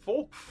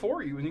unfold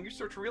before you, and you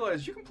start to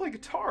realize you can play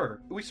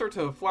guitar. We start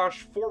to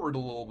flash forward a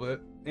little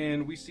bit,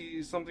 and we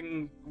see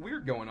something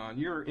weird going on.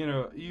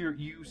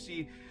 You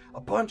see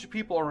a bunch of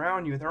people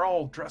around you, and they're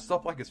all dressed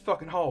up like it's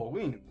fucking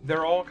Halloween.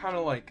 They're all kind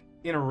of like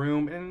in a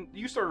room, and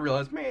you start to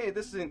realize, man,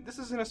 this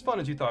isn't as fun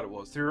as you thought it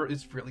was.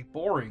 It's really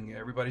boring.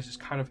 Everybody's just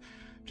kind of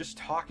just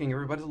talking.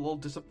 Everybody's a little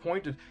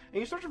disappointed, and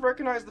you start to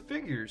recognize the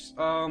figures.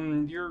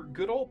 Your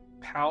good old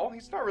pal,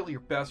 he's not really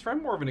your best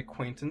friend, more of an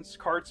acquaintance.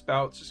 Card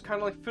Spout's just kind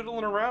of like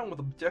fiddling around with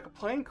a deck of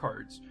playing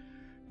cards.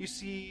 You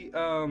see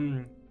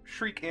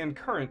Shriek and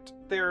Current.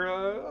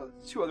 They're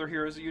two other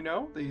heroes that you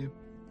know. They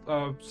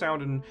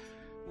sound and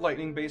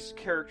lightning-based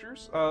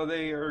characters.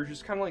 They are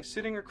just kind of like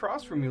sitting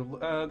across from you.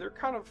 They're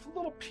kind of a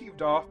little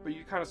peeved off, but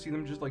you kind of see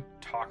them just like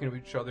talking to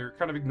each other,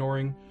 kind of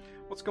ignoring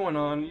what's going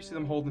on. You see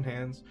them holding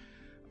hands.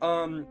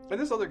 And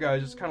this other guy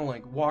is just kind of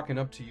like walking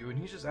up to you, and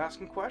he's just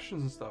asking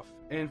questions and stuff.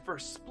 And for a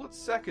split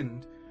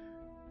second,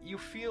 you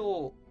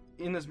feel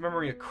in this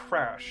memory a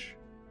crash,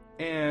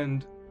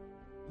 and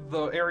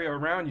the area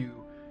around you,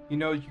 you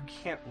know you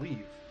can't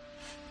leave.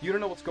 You don't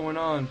know what's going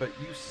on, but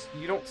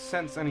you don't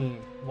sense any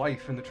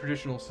life in the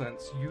traditional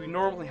sense. You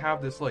normally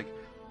have this like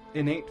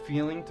innate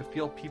feeling to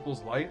feel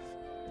people's life,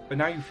 but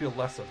now you feel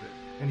less of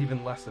it, and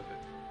even less of it.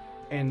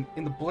 And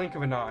in the blink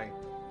of an eye,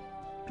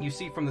 you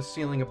see from the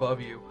ceiling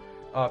above you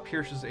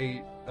pierces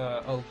a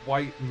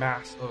white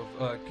mass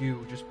of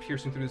goo just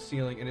piercing through the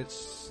ceiling, and it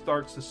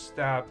starts to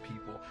stab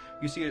people.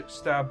 You see it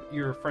stab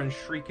your friend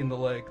Shriek in the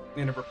leg,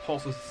 and it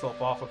repulses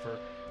itself off of her.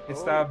 It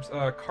stabs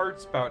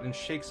Card Spout and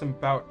shakes him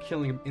about,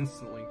 killing him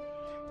instantly.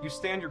 You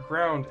stand your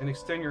ground and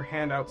extend your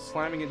hand out,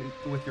 slamming it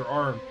with your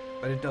arm,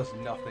 but it does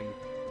nothing.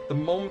 The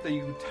moment that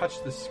you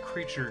touch this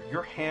creature,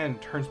 your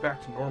hand turns back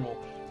to normal,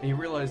 and you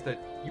realize that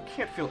you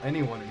can't feel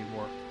anyone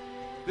anymore.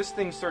 This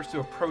thing starts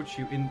to approach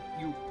you, and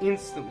you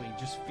instantly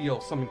just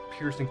feel something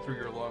piercing through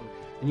your lung,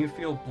 and you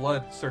feel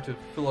blood start to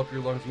fill up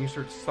your lungs, and you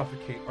start to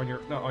suffocate on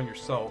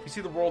yourself. You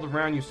see the world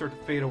around you start to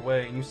fade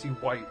away, and you see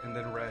white and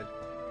then red.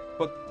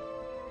 But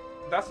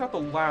that's not the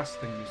last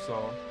thing you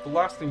saw. The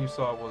last thing you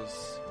saw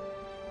was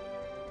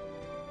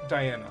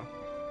Diana,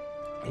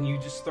 and you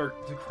just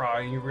start to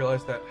cry, and you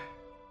realize that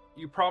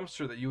you promised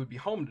her that you would be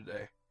home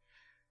today,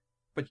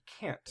 but you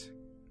can't.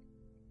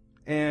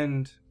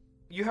 And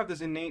you have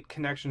this innate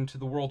connection to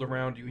the world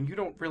around you, and you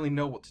don't really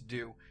know what to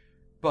do,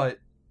 but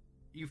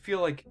you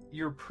feel like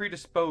you're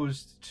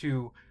predisposed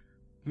to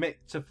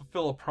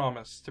fulfill a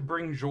promise, to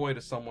bring joy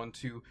to someone,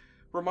 to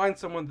remind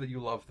someone that you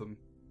love them.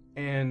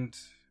 And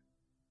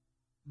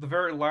the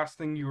very last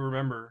thing you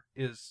remember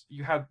is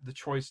you had the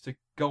choice to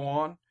go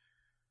on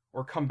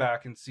or come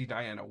back and see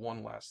Diana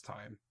one last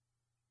time.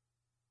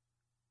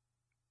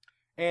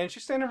 And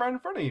she's standing right in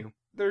front of you.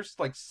 There's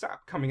like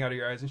sap coming out of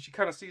your eyes, and she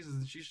kind of sees it,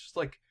 and she's just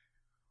like,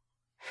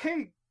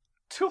 "Hey,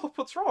 Tulip,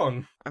 what's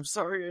wrong?" I'm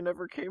sorry I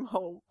never came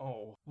home.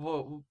 Oh,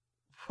 well,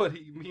 what do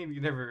you mean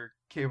you never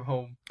came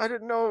home? I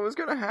didn't know it was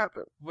gonna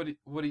happen.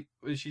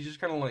 She just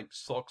kind of like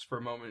sulks for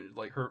a moment,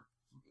 like her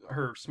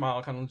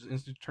smile kind of just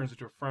instantly turns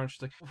into a frown.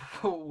 She's like,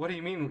 "What do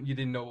you mean you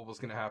didn't know what was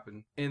gonna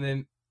happen?" And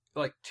then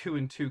like 2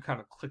 and 2 kind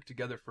of click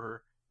together for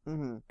her.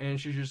 Mm-hmm.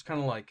 And she's just kind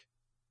of like,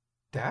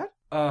 "Dad?"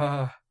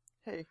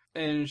 Hey.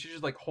 And she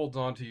just like holds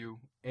on to you,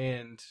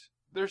 and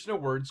there's no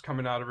words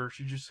coming out of her.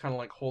 She just kind of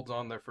like holds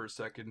on there for a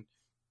second.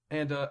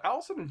 And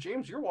Allison and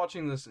James, you're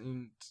watching this,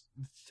 and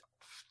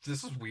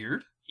this is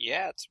weird.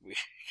 Yeah, it's weird.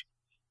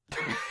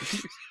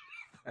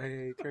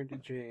 I turn to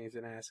James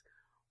and ask,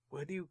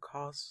 what do you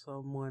call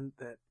someone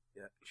that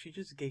she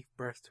just gave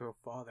birth to her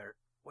father?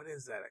 What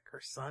is that, like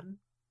her son?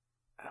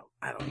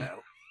 I don't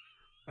know.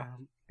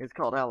 It's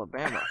called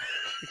Alabama.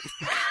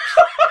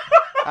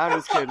 I'm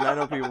just kidding. I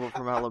know people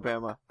from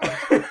Alabama.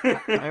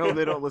 I hope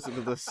they don't listen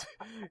to this.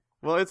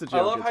 Well, it's a joke.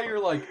 I love how you're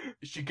like,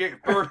 she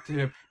gave birth to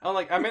him. I'm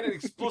like, I made it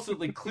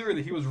explicitly clear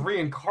that he was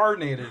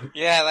reincarnated.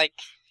 Yeah, like,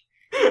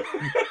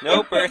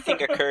 no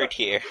birthing occurred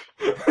here.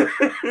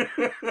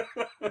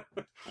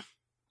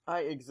 I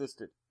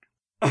existed.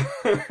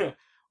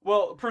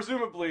 Well,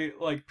 presumably,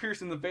 like,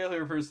 piercing the veil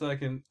here for a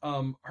second,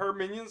 her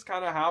minions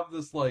kind of have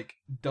this, like,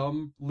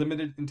 dumb,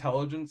 limited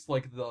intelligence,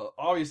 like,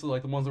 obviously,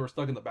 like, the ones that were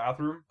stuck in the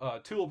bathroom.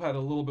 Tulip had a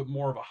little bit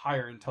more of a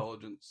higher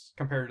intelligence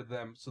compared to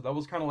them, so that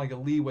was kind of like a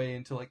leeway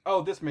into, like,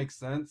 oh, this makes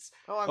sense.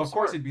 Oh, I'm of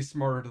course smart. he'd be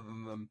smarter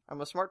than them. I'm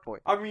a smart boy.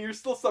 I mean, you're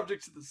still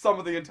subject to some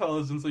of the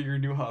intelligence of your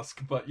new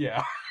husk, but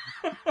yeah.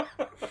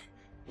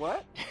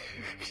 What?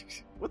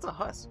 What's a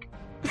husk?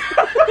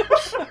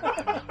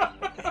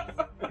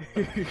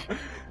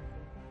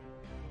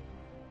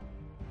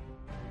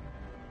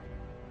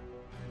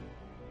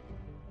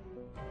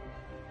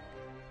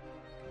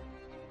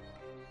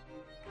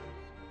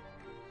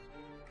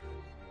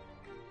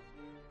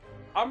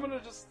 I'm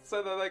gonna just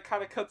say that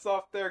kind of cuts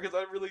off there, because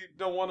I really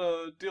don't want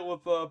to deal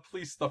with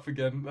police stuff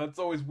again. That's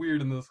always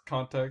weird in this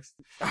context.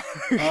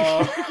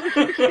 I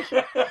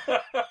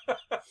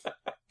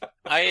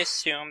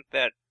assume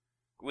that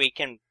we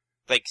can,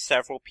 like,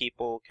 several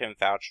people can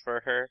vouch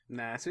for her.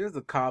 Nah, as soon as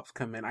the cops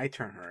come in, I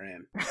turn her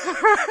in.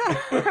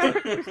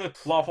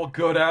 Lawful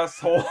good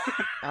asshole.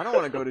 I don't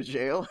want to go to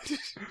jail.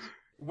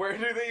 Where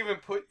do they even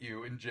put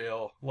you in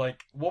jail?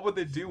 Like, what would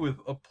they do with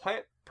a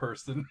plant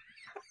person?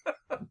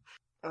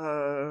 They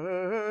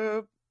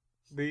I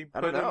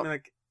put don't know. him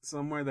like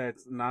somewhere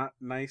that's not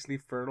nicely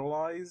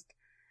fertilized,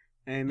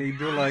 and they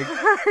do like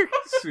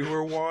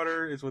sewer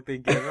water is what they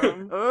give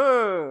them.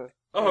 Ugh.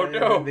 Oh And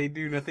no! They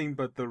do nothing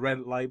but the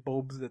red light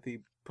bulbs that they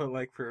put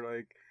like for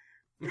like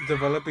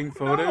developing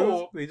photos.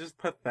 No. They just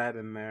put that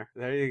in there.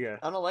 There you go.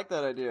 I don't like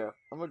that idea.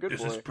 I'm a good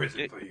This boy. is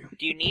prison for you.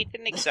 Do you need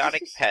an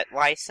exotic pet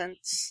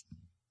license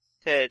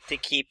to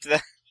keep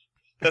the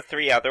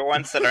three other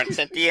ones that aren't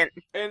sentient?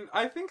 And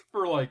I think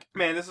for like,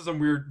 man, this is some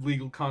weird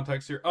legal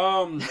context here.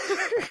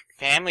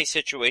 Family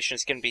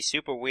situations can be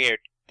super weird.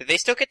 Do they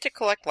still get to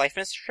collect life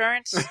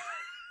insurance?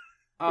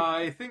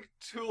 I think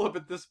Tulip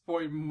at this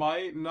point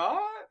might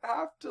not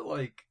have to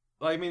like.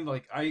 I mean,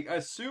 like, I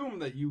assume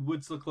that you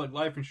would still collect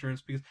life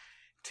insurance because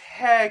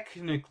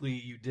technically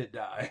you did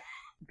die.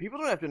 People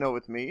don't have to know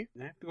it's me.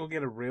 I have to go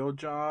get a real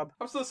job.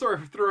 I'm so sorry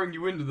for throwing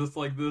you into this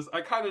like this.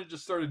 I kind of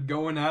just started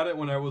going at it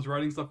when I was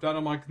writing stuff down.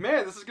 I'm like,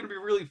 man, this is gonna be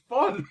really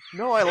fun.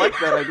 No, I like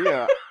that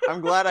idea.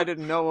 I'm glad I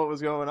didn't know what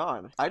was going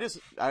on. I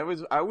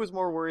was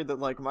more worried that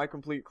like my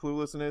complete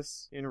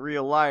cluelessness in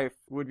real life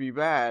would be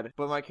bad,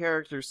 but my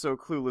character's so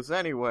clueless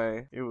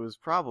anyway, it was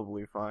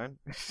probably fine.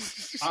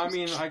 I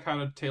mean, I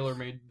kind of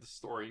tailor-made the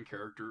story and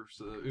character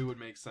so it would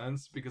make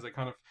sense because I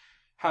kind of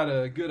had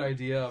a good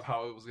idea of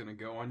how it was going to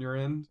go on your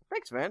end.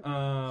 Thanks, man.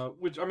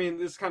 Which, I mean,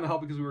 this kind of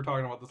helped because we were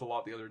talking about this a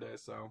lot the other day,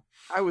 so...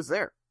 I was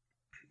there.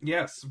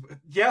 Yes,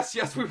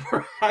 we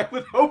were. I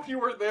would hope you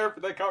were there for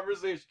that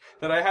conversation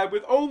that I had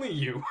with only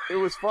you. It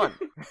was fun.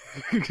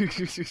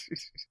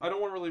 I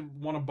don't really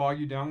want to bog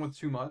you down with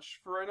too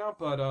much for right now,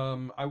 but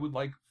I would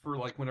like for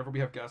like whenever we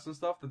have guests and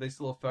stuff that they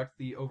still affect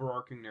the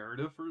overarching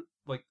narrative for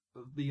like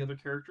the other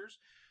characters.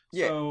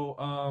 Yeah. So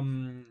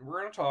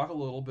we're gonna talk a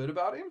little bit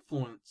about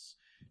influence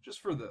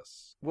just for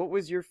this. What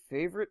was your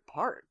favorite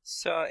part?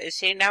 So, is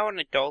he now an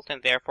adult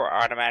and therefore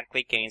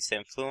automatically gains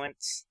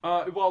influence?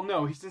 Well,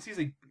 no. Since he's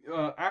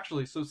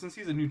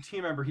a new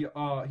team member, he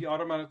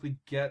automatically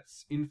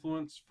gets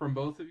influence from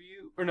both of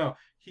you. Or no,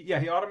 he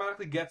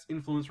automatically gets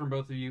influence from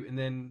both of you, and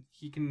then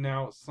he can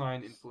now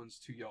assign influence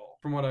to y'all.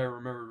 From what I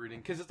remember reading,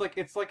 because it's like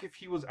if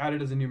he was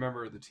added as a new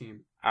member of the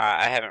team.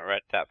 I haven't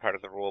read that part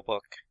of the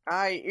rulebook.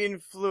 I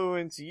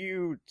influence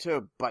you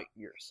to bite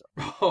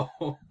yourself.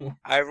 Oh.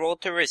 I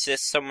rolled to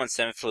resist someone's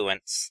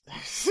influence.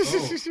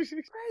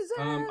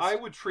 I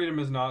would treat him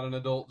as not an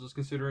adult, just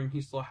considering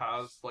he still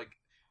has like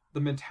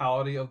the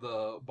mentality of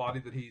the body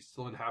that he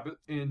still inhabits,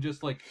 and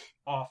just like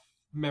off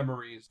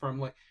memories from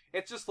like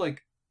it's just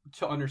like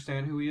to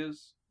understand who he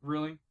is.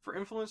 Really, for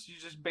influence, you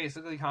just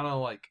basically kind of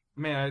like,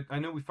 man, I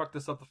know we fucked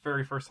this up the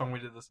very first time we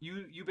did this.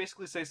 You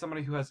basically say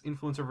somebody who has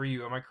influence over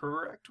you. Am I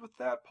correct with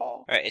that,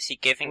 Paul? Right, is he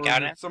giving Or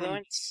out is it somebody-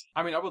 influence?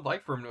 I mean, I would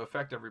like for him to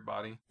affect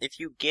everybody. If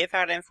you give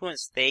out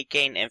influence, they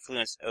gain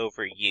influence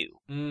over you.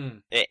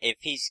 If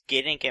he's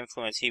getting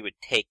influence, he would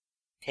take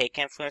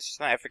influence or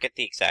something. I forget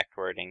the exact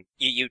wording.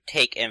 You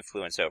take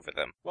influence over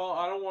them. Well,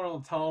 I don't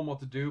want to tell him what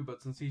to do,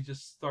 but since he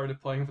just started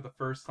playing for the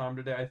first time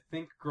today, I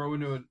think grow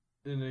into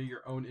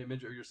your own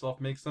image of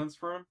yourself makes sense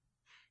for him.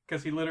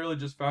 Because he literally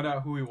just found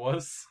out who he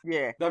was.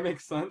 Yeah. That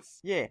makes sense.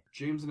 Yeah.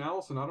 James and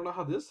Allison, I don't know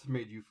how this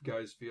made you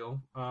guys feel,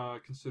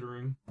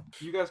 considering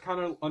you guys kind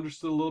of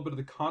understood a little bit of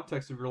the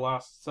context of your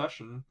last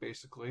session,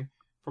 basically,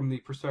 from the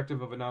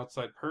perspective of an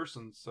outside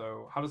person.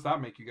 So how does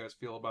that make you guys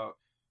feel about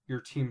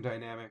your team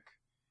dynamic?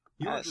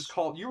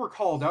 You were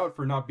called out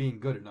for not being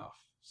good enough.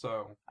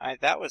 So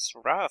That was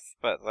rough,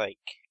 but like,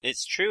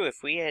 it's true. If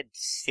we had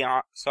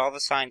saw the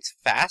signs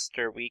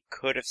faster, we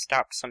could have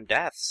stopped some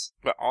deaths.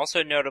 But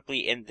also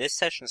notably, in this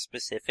session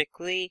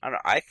specifically,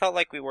 I felt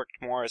like we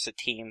worked more as a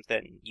team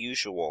than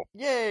usual.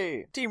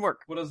 Yay! Teamwork.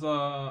 what does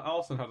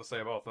Allison have to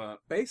say about that?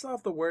 Based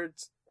off the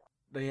words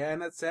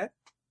Diana said,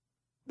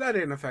 that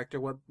didn't affect her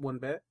one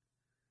bit.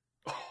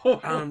 You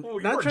Not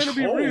were trying to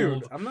be trolled.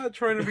 rude. I'm not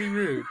trying to be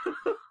rude.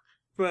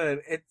 But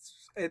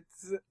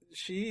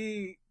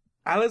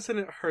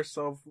Allison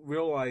herself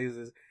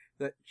realizes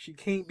that she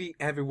can't be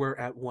everywhere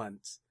at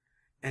once.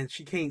 And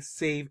she can't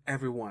save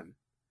everyone.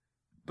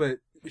 But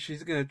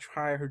she's gonna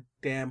try her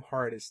damn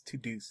hardest to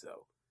do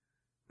so.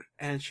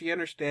 And she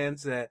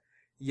understands that,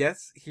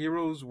 yes,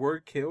 heroes were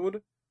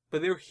killed,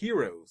 but they're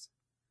heroes.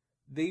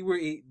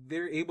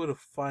 They're able to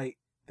fight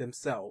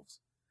themselves.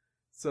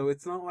 So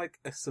it's not like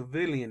a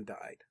civilian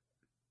died.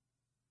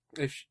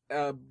 If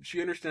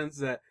she understands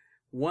that,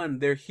 one,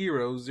 they're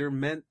heroes, they're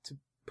meant to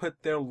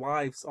put their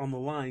lives on the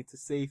line to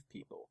save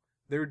people.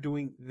 They're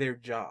doing their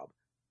job.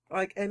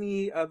 Like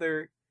any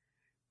other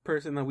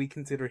person that we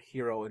consider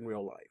hero in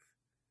real life.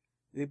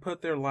 They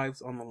put their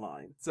lives on the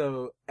line.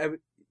 So,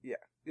 yeah,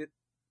 it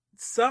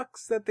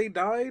sucks that they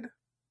died,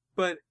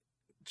 but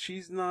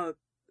she's not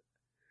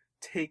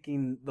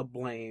taking the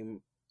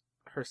blame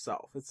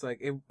herself. It's like,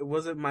 it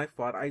wasn't my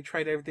fault. I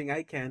tried everything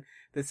I can,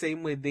 the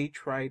same way they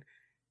tried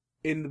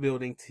in the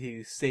building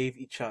to save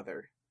each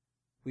other.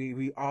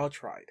 We all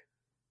tried.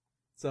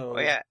 So. Oh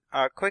yeah,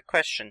 quick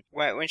question.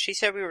 When she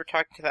said we were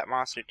talking to that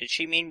monster, did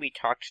she mean we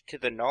talked to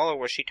the Null, or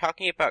was she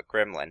talking about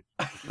Gremlin?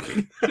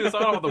 She was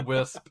talking about the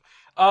Wisp.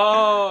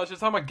 Oh, she was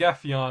talking about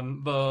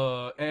Geffion,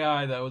 the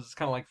AI that was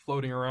kind of like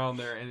floating around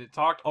there, and it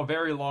talked a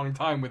very long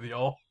time with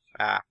y'all.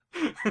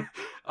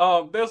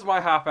 There's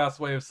my half-assed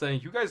way of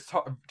saying you guys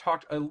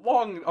talked a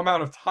long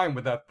amount of time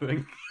with that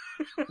thing.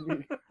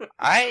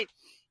 I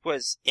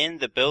was in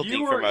the building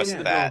You for were most in of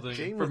the that. building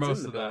James for was in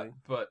most the of that, building.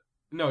 but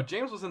no,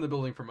 James was in the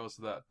building for most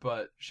of that.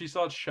 But she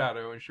saw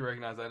Shadow and she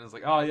recognized that and was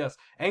like, "Ah, yes,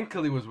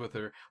 Ankali was with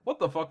her. What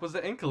the fuck was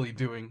the Ankali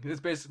doing?" It's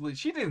basically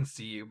she didn't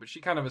see you, but she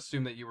kind of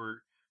assumed that you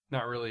were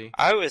not really.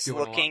 I was Doing a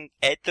lot. looking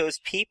at those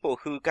people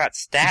who got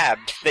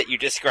stabbed that you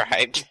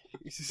described.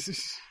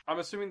 I'm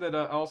assuming that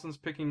Allison's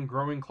picking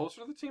growing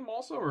closer to the team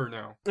also, or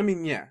no? I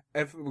mean, yeah.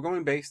 If we're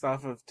going based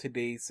off of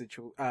today's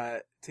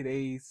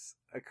today's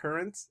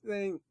occurrence,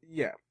 then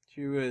yeah,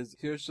 she was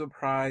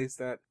surprised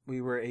that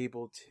we were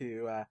able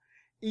to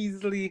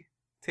easily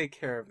take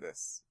care of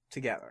this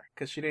together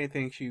because she didn't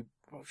think she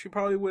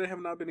probably would have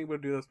not been able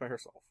to do this by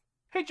herself.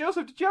 Hey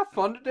Joseph, did you have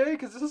fun today?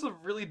 Because this is a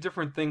really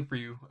different thing for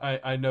you.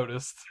 I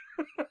noticed.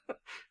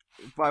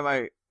 By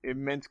my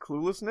immense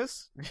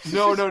cluelessness?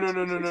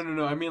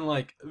 No. I mean,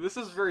 like, this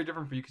is very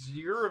different for you because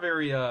you're a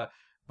very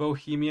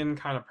bohemian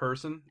kind of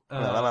person,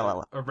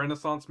 a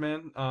Renaissance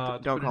man.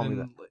 Don't call me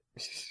that.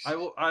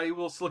 I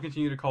will still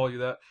continue to call you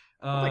that.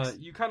 Thanks.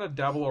 You kind of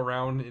dabble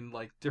around in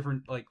like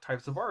different like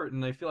types of art,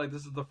 and I feel like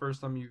this is the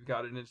first time you've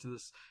gotten into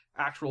this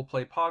actual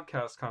play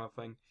podcast kind of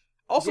thing.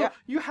 Also, Yeah.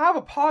 you have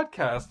a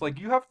podcast. Like,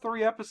 you have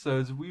 3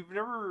 episodes. We've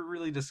never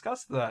really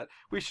discussed that.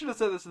 We should have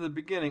said this in the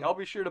beginning. I'll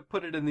be sure to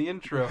put it in the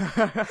intro.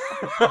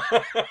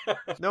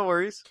 No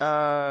worries.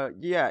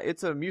 Yeah,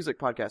 it's a music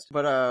podcast.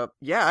 But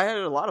yeah, I had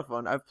a lot of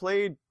fun. I've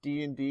played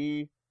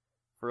D&D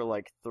for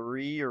like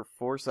 3 or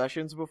 4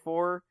 sessions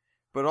before,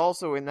 but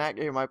also in that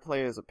game I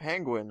play as a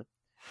penguin.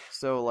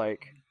 So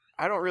like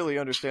I don't really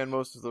understand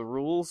most of the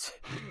rules.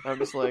 I'm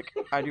just like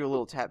I do a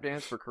little tap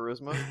dance for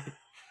charisma.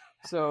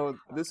 So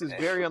this is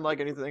very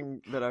unlike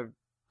anything that I've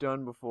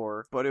done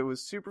before, but it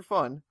was super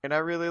fun, and I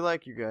really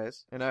like you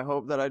guys, and I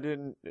hope that I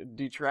didn't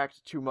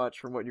detract too much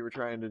from what you were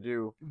trying to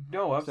do.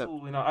 No,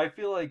 absolutely not. I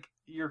feel like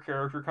your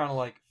character kind of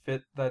like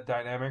fit that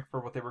dynamic for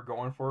what they were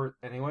going for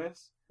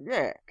anyways.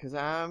 Yeah, 'cause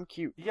I'm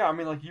cute. Yeah, I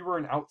mean, like, you were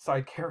an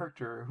outside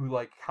character who,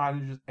 like,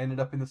 kind of just ended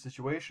up in the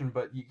situation,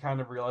 but you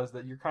kind of realized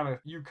that you kind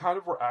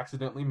of were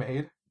accidentally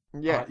made.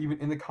 Yeah, Even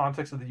in the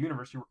context of the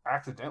universe, you were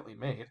accidentally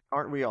made.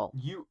 aren't we all?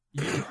 You...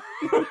 That's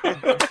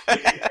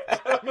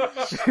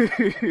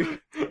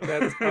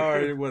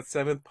our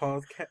 7th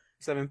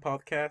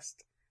podcast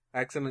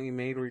accidentally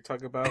made, where we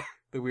talk about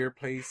the weird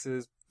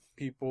places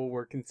people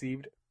were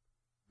conceived.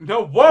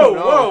 No, whoa,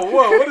 No.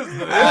 whoa, what is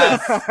this?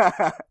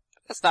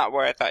 That's not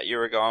where I thought you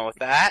were going with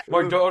that.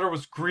 My daughter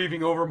was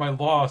grieving over my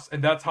loss,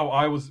 and that's how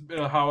I was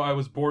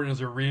born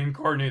as a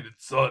reincarnated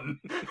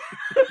son.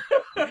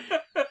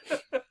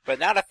 But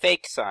not a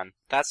fake son.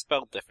 That's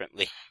spelled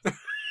differently.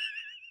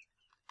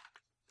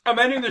 I'm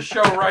ending the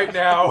show right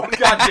now.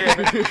 God damn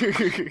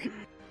it.